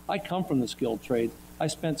workforce. I come from the skilled trades. I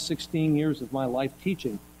spent 16 years of my life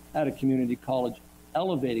teaching at a community college,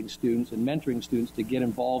 elevating students and mentoring students to get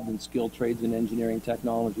involved in skilled trades and engineering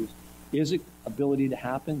technologies. Is it ability to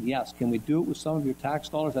happen? Yes. Can we do it with some of your tax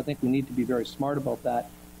dollars? I think we need to be very smart about that.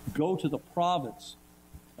 Go to the province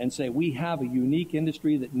and say, we have a unique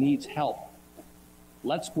industry that needs help.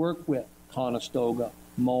 Let's work with Conestoga,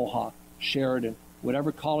 Mohawk, Sheridan,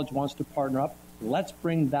 whatever college wants to partner up. Let's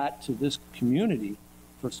bring that to this community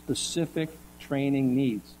for specific training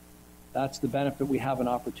needs. That's the benefit we have an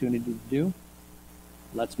opportunity to do.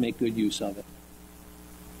 Let's make good use of it.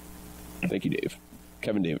 Thank you, Dave.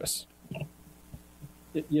 Kevin Davis.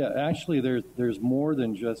 Yeah, actually, there's more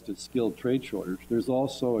than just a skilled trade shortage. There's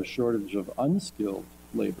also a shortage of unskilled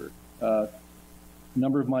labor. A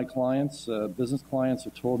number of my clients, business clients,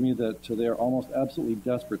 have told me that they're almost absolutely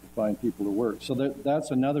desperate to find people to work. So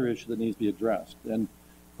that's another issue that needs to be addressed. And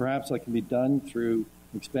perhaps that can be done through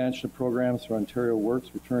expansion of programs through Ontario Works,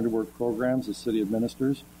 return to work programs the city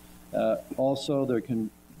administers. Also, there can,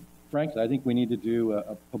 frankly, I think we need to do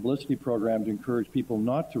a publicity program to encourage people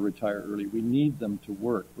not to retire early. We need them to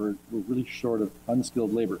work. We're really short of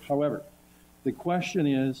unskilled labor. However, the question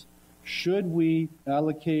is, should we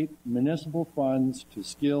allocate municipal funds to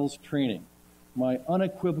skills training? My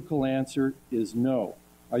unequivocal answer is no.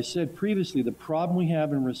 I said previously the problem we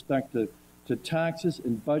have in respect to taxes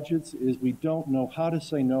and budgets is we don't know how to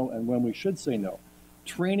say no and when we should say no.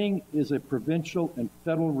 Training is a provincial and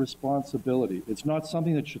federal responsibility. It's not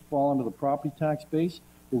something that should fall under the property tax base.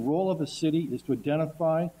 The role of a city is to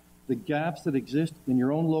identify the gaps that exist in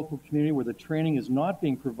your own local community where the training is not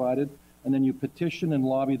being provided, and then you petition and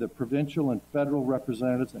lobby the provincial and federal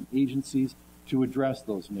representatives and agencies to address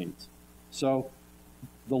those needs. So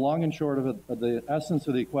the long and short of it, the essence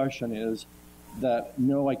of the question is that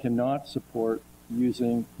no, I cannot support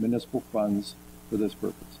using municipal funds for this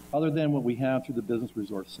purpose, other than what we have through the Business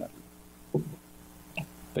Resource Center.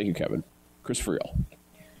 Thank you, Kevin. Chris Friel.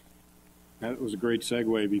 That was a great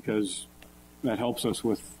segue because that helps us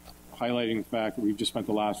with highlighting the fact that we've just spent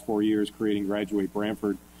the last 4 years creating Graduate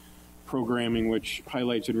Brantford programming, which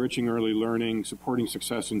highlights enriching early learning, supporting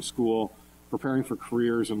success in school, preparing for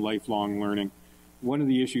careers and lifelong learning. One of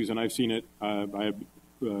the issues, and I've seen it, I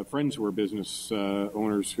have friends who are business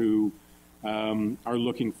owners who are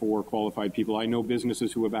looking for qualified people. I know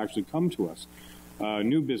businesses who have actually come to us,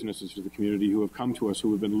 new businesses to the community who have come to us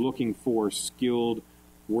who have been looking for skilled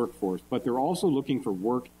workforce, but they're also looking for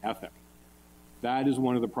work ethic. That is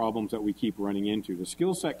one of the problems that we keep running into. The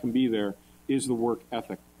skill set can be there. Is the work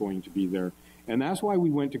ethic going to be there? And that's why we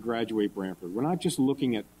went to Graduate Brantford. We're not just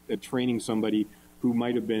looking at training somebody who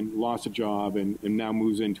might have lost a job and now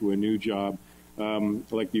moves into a new job,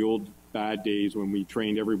 like the old bad days when we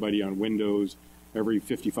trained everybody on Windows. Every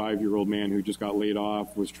 55-year-old man who just got laid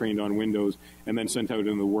off was trained on Windows and then sent out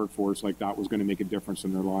into the workforce like that was going to make a difference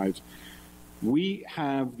in their lives. We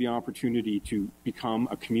have the opportunity to become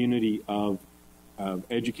a community of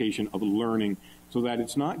education, of learning, so that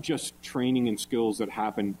it's not just training and skills that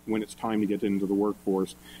happen when it's time to get into the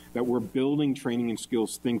workforce, that we're building training and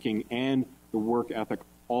skills thinking and the work ethic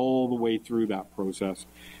all the way through that process.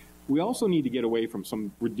 We also need to get away from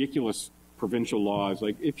some ridiculous provincial laws.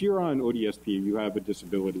 Like if you're on ODSP, you have a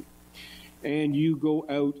disability, and you go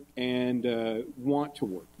out and want to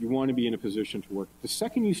work, you want to be in a position to work. The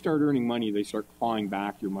second you start earning money, they start clawing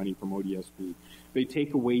back your money from ODSP. They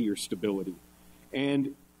take away your stability.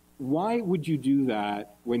 And why would you do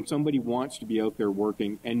that when somebody wants to be out there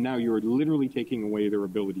working and now you're literally taking away their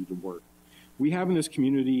ability to work? We have in this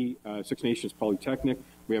community Six Nations Polytechnic,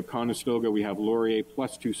 we have Conestoga, we have Laurier,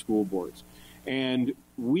 plus 2 school boards. And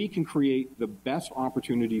we can create the best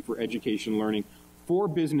opportunity for education learning for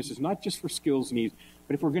businesses, not just for skills needs,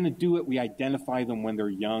 but if we're going to do it, we identify them when they're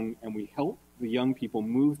young and we help the young people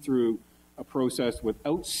move through a process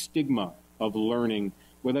without stigma of learning,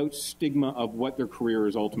 without stigma of what their career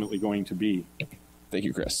is ultimately going to be. Thank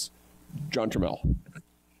you, Chris. John Trammell.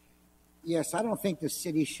 Yes, I don't think the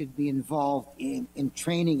city should be involved in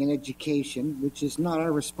training and education, which is not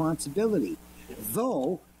our responsibility,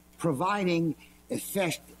 though providing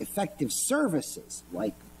effective services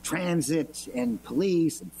like transit and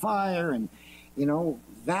police and fire and, you know,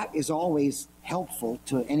 that is always helpful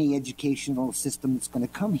to any educational system that's going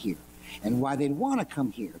to come here and why they'd want to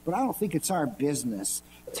come here. But I don't think it's our business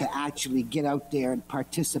to actually get out there and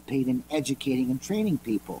participate in educating and training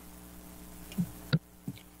people.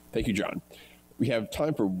 Thank you, John. We have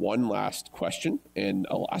time for one last question, and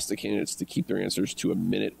I'll ask the candidates to keep their answers to a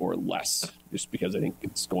minute or less, just because I think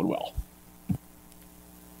it's going well.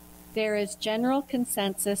 There is general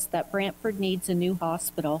consensus that Brantford needs a new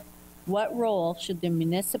hospital. What role should the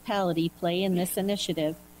municipality play in this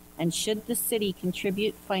initiative, and should the city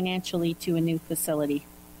contribute financially to a new facility?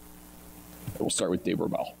 We'll start with Dave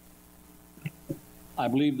Robel. I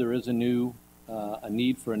believe there is a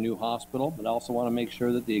need for a new hospital, but I also want to make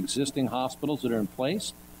sure that the existing hospitals that are in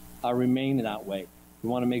place remain that way. We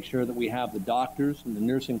want to make sure that we have the doctors and the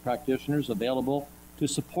nursing practitioners available to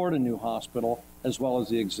support a new hospital as well as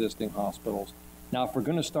the existing hospitals. Now, if we're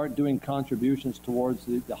going to start doing contributions towards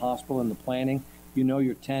the hospital and the planning, you know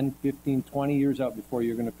you're 10, 15, 20 years out before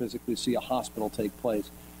you're going to physically see a hospital take place.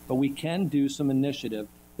 But we can do some initiative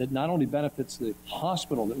that not only benefits the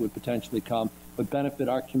hospital that would potentially come, but benefit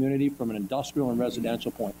our community from an industrial and residential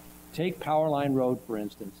point. Take Powerline Road, for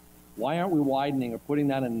instance. Why aren't we widening or putting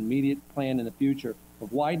that in an immediate plan in the future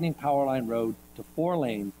of widening Powerline Road to 4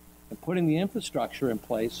 lanes and putting the infrastructure in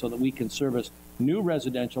place so that we can service new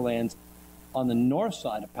residential lands on the north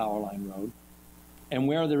side of Powerline Road, and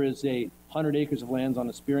where there is 100 acres of lands on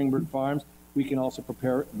the Spearingburg Farms, we can also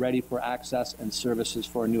prepare ready for access and services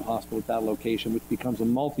for a new hospital at that location, which becomes a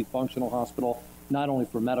multifunctional hospital, not only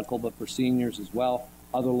for medical, but for seniors as well,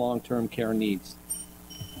 other long-term care needs.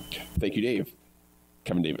 Thank you, Dave.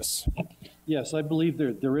 Kevin Davis. Yes, I believe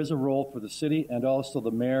there is a role for the city and also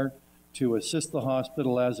the mayor to assist the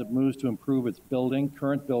hospital as it moves to improve its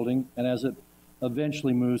current building, and as it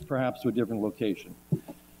eventually moves perhaps to a different location.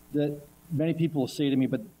 That many people will say to me,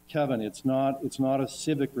 but Kevin, it's not a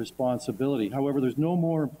civic responsibility. However, there's no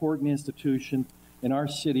more important institution in our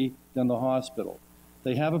city than the hospital.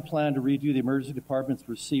 They have a plan to redo the emergency departments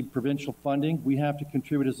to receive provincial funding. We have to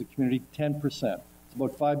contribute as a community 10%. It's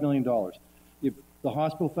about $5 million. If the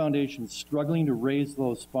hospital foundation is struggling to raise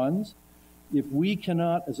those funds, if we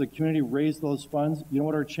cannot, as a community, raise those funds, you know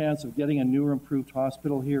what our chance of getting a new or improved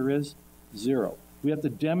hospital here is? 0. We have to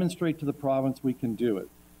demonstrate to the province we can do it.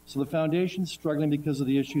 So the foundation's struggling because of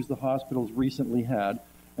the issues the hospitals recently had.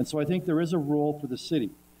 And so I think there is a role for the city.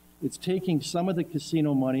 It's taking some of the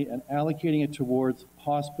casino money and allocating it towards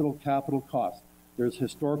hospital capital costs. There's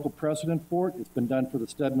historical precedent for it. It's been done for the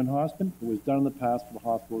Stedman Hospital. It was done in the past for the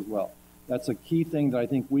hospital as well. That's a key thing that I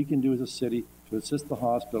think we can do as a city to assist the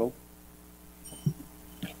hospital.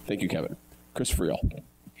 Thank you, Kevin. Chris Friel.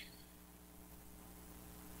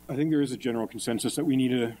 I think there is a general consensus that we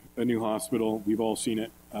need a new hospital. We've all seen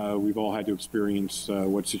it. We've all had to experience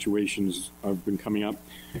what situations have been coming up.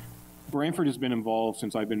 Brantford has been involved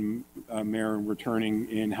since I've been mayor and returning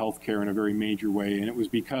in healthcare in a very major way, and it was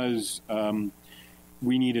because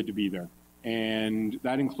we needed to be there. And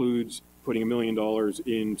that includes putting $1 million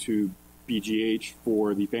into BGH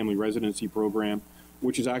for the family residency program,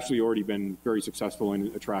 which has actually already been very successful in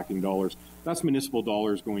attracting dollars. That's municipal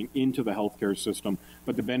dollars going into the healthcare system,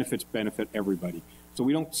 but the benefits benefit everybody. So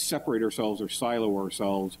we don't separate ourselves or silo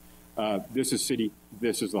ourselves. This is city,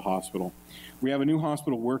 this is the hospital. We have a new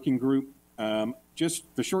hospital working group. Just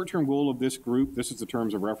the short-term goal of this group, this is the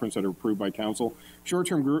terms of reference that are approved by council.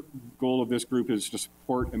 Short-term goal of this group is to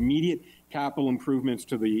support immediate capital improvements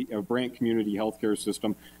to the Brant community healthcare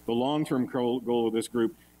system. The long-term goal of this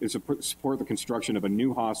group is to support the construction of a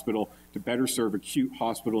new hospital to better serve acute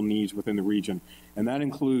hospital needs within the region. And that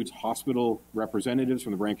includes hospital representatives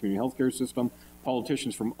from the Brant community healthcare system,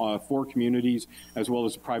 politicians from 4 communities, as well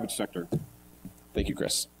as the private sector. Thank you,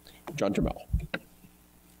 Chris. John Trammell.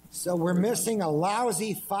 So we're missing a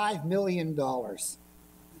lousy $5 million.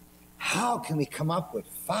 How can we come up with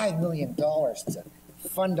 $5 million to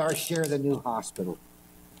fund our share of the new hospital?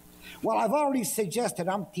 Well, I've already suggested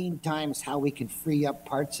umpteen times how we can free up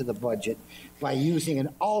parts of the budget by using an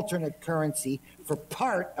alternate currency for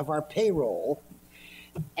part of our payroll.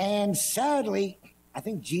 And sadly, I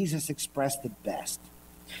think Jesus expressed it best.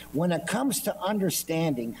 When it comes to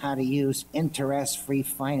understanding how to use interest-free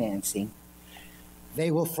financing, they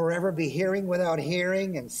will forever be hearing without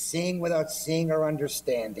hearing and seeing without seeing or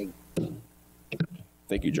understanding.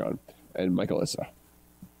 Thank you, John. And Michael Issa.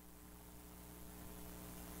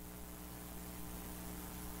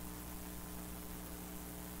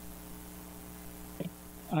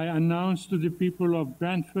 I announce to the people of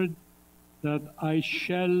Brantford that I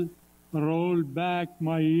shall roll back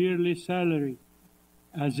my yearly salary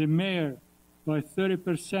as a mayor by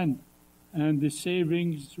 30%, and the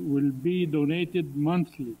savings will be donated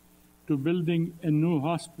monthly to building a new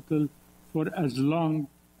hospital for as long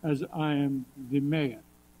as I am the mayor.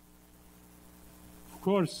 Of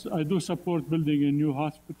course, I do support building a new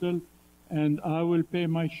hospital, and I will pay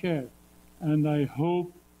my share, and I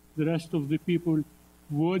hope the rest of the people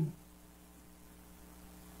would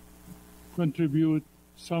contribute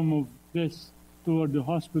some of this toward the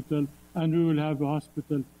hospital, and we will have a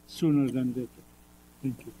hospital sooner than later.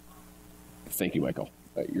 Thank you. Thank you, Michael.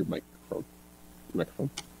 Your microphone.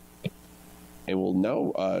 And we'll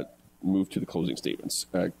now move to the closing statements.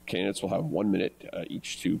 Candidates will have 1 minute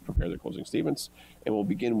each to prepare their closing statements, and we'll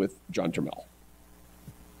begin with John Trammell.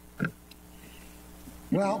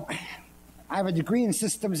 Well, I have a degree in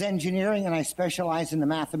systems engineering, and I specialize in the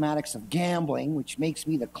mathematics of gambling, which makes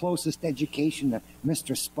me the closest education to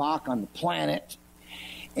Mr. Spock on the planet.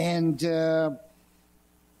 And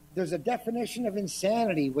there's a definition of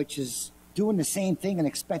insanity, which is doing the same thing and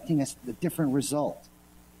expecting a different result.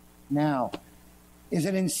 Now, is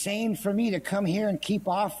it insane for me to come here and keep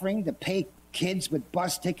offering to pay kids with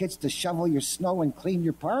bus tickets to shovel your snow and clean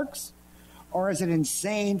your parks? Or is it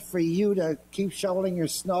insane for you to keep shoveling your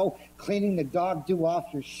snow, cleaning the dog dew off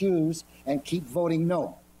your shoes, and keep voting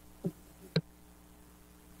no?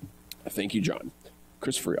 Thank you, John.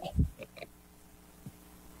 Chris Friel.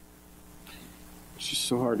 It's just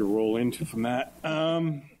so hard to roll into from that.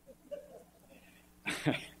 I'm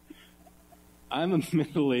a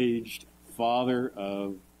middle-aged father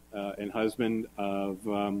of and husband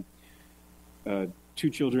of 2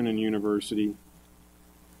 children in university.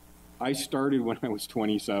 I started when I was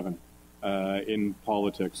 27 in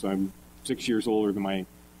politics. I'm 6 years older than my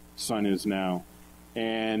son is now.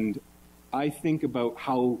 And I think about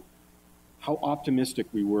how optimistic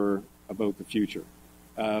we were about the future,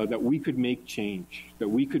 that we could make change, that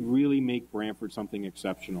we could really make Brantford something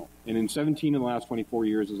exceptional. And in 17 of the last 24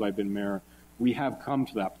 years as I've been mayor, we have come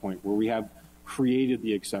to that point where we have created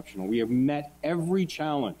the exceptional. We have met every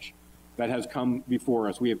challenge that has come before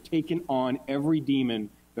us. We have taken on every demon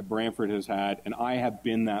that Brantford has had, and I have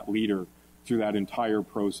been that leader through that entire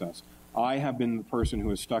process. I have been the person who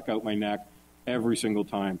has stuck out my neck every single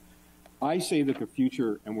time. I say that the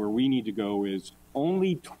future and where we need to go is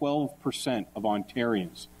only 12% of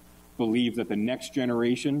Ontarians believe that the next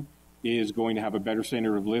generation is going to have a better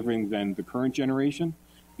standard of living than the current generation.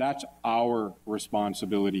 That's our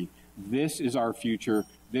responsibility. This is our future.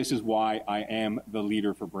 This is why I am the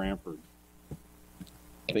leader for Brantford.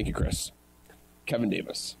 Thank you, Chris. Kevin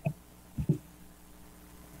Davis.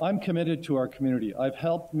 I'm committed to our community. I've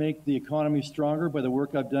helped make the economy stronger by the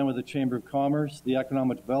work I've done with the Chamber of Commerce, the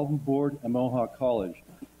Economic Development Board, and Mohawk College.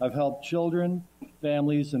 I've helped children,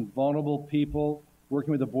 families, and vulnerable people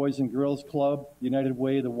working with the Boys and Girls Club, United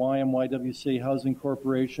Way, the YMYWCA Housing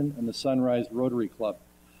Corporation, and the Sunrise Rotary Club.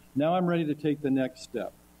 Now I'm ready to take the next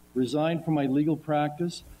step, resign from my legal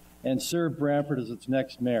practice, and serve Brantford as its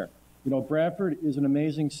next mayor. You know, Brantford is an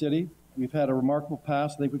amazing city. We've had a remarkable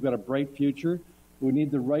past. I think we've got a bright future. We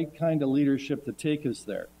need the right kind of leadership to take us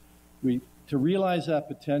there. To realize that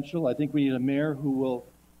potential, I think we need a mayor who will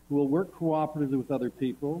work cooperatively with other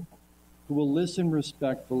people, who will listen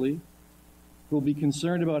respectfully, who will be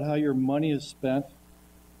concerned about how your money is spent,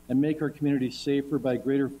 and make our community safer by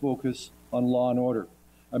greater focus on law and order.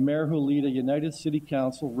 A mayor who will lead a united city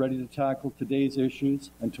council ready to tackle today's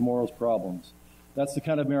issues and tomorrow's problems. That's the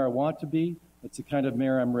kind of mayor I want to be. That's the kind of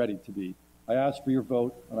mayor I'm ready to be. I ask for your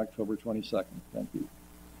vote on October 22nd. Thank you.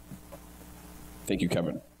 Thank you,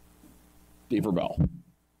 Kevin. Dave Rebell.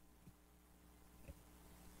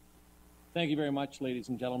 Thank you very much, ladies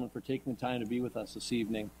and gentlemen, for taking the time to be with us this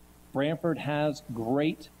evening. Brantford has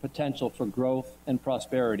great potential for growth and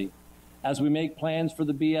prosperity. As we make plans for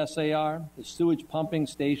the BSAR, the sewage pumping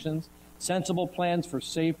stations, sensible plans for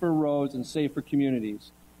safer roads and safer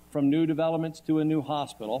communities, from new developments to a new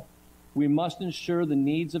hospital, we must ensure the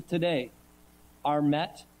needs of today are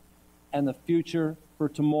met and the future for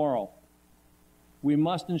tomorrow. We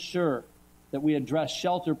must ensure that we address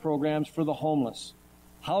shelter programs for the homeless,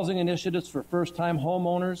 housing initiatives for first-time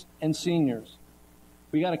homeowners and seniors.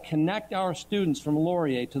 We got to connect our students from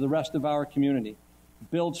Laurier to the rest of our community,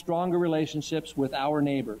 build stronger relationships with our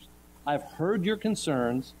neighbors. I've heard your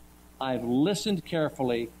concerns, I've listened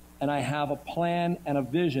carefully, and I have a plan and a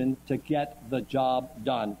vision to get the job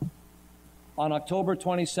done. On October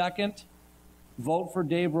 22nd, vote for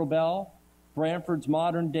Dave Rebell, Brantford's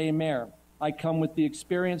modern-day mayor. I come with the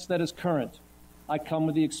experience that is current. I come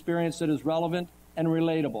with the experience that is relevant and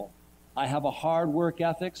relatable. I have a hard work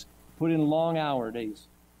ethics, put in long hour days.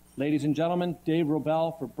 Ladies and gentlemen, Dave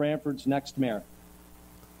Rebell for Brantford's next mayor.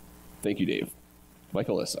 Thank you, Dave.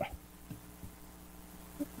 Michael Issa.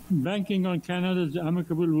 Banking on Canada's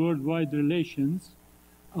amicable worldwide relations,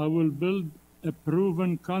 I will build a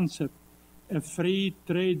proven concept, a free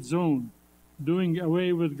trade zone, doing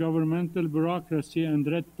away with governmental bureaucracy and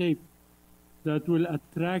red tape that will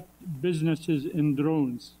attract businesses in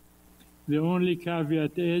drones. The only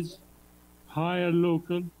caveat is hire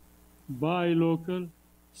local, buy local,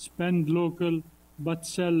 spend local, but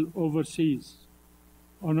sell overseas.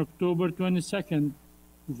 On October 22nd,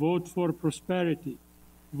 vote for prosperity.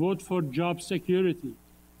 Vote for job security.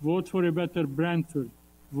 Vote for a better Brantford.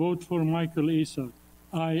 Vote for Michael Issa.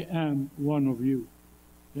 I am one of you.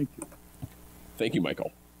 Thank you. Thank you,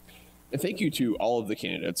 Michael. And thank you to all of the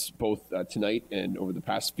candidates, both tonight and over the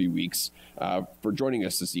past few weeks, for joining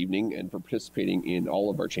us this evening and for participating in all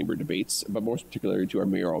of our chamber debates, but most particularly to our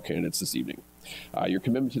mayoral candidates this evening. Your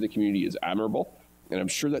commitment to the community is admirable, and I'm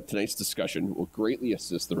sure that tonight's discussion will greatly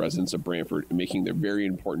assist the residents of Brantford in making their very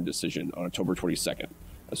important decision on October 22nd,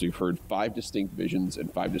 as we've heard 5 distinct visions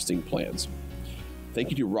and 5 distinct plans. Thank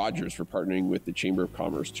you to Rogers for partnering with the Chamber of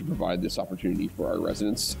Commerce to provide this opportunity for our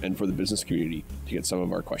residents and for the business community to get some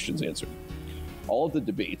of our questions answered. All of the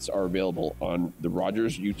debates are available on the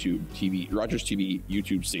Rogers TV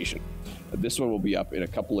YouTube station. This one will be up in a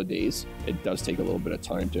couple of days. It does take a little bit of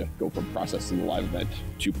time to go from processing the live event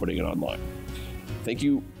to putting it online. Thank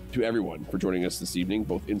you to everyone for joining us this evening,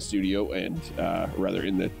 both in studio and rather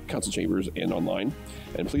in the council chambers and online.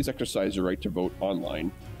 And please exercise your right to vote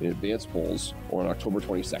online in advanced polls or on October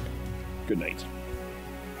 22nd. Good night.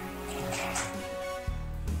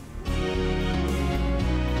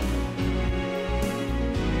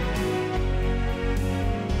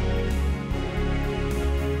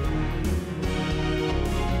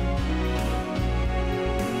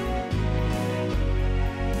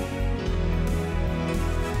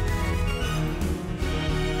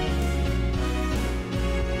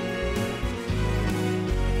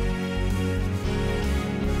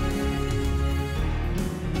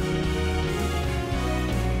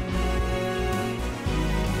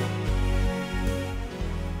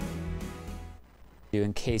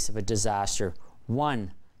 In case of a disaster.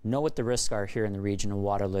 1, know what the risks are here in the region of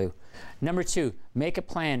Waterloo. Number 2, make a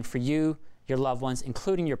plan for you, your loved ones,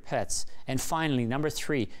 including your pets. And finally, number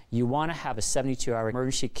 3, you want to have a 72-hour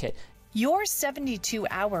emergency kit. Your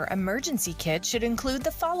 72-hour emergency kit should include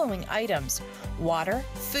the following items: water,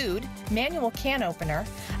 food, manual can opener,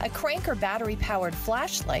 a crank or battery-powered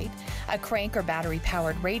flashlight, a crank or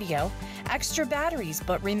battery-powered radio, extra batteries,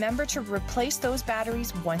 but remember to replace those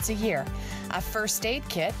batteries once a year, a first aid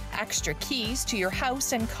kit, extra keys to your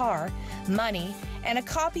house and car, money, and a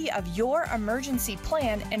copy of your emergency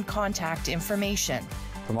plan and contact information.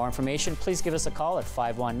 For more information, please give us a call at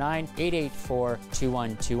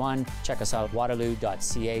 519-884-2121. Check us out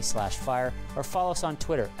waterloo.ca/fire or follow us on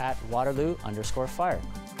Twitter at Waterloo_fire.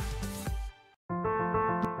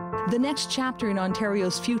 The next chapter in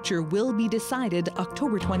Ontario's future will be decided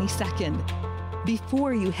October 22nd.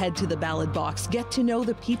 Before you head to the ballot box, get to know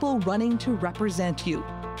the people running to represent you.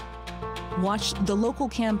 Watch the local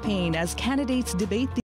campaign as candidates debate the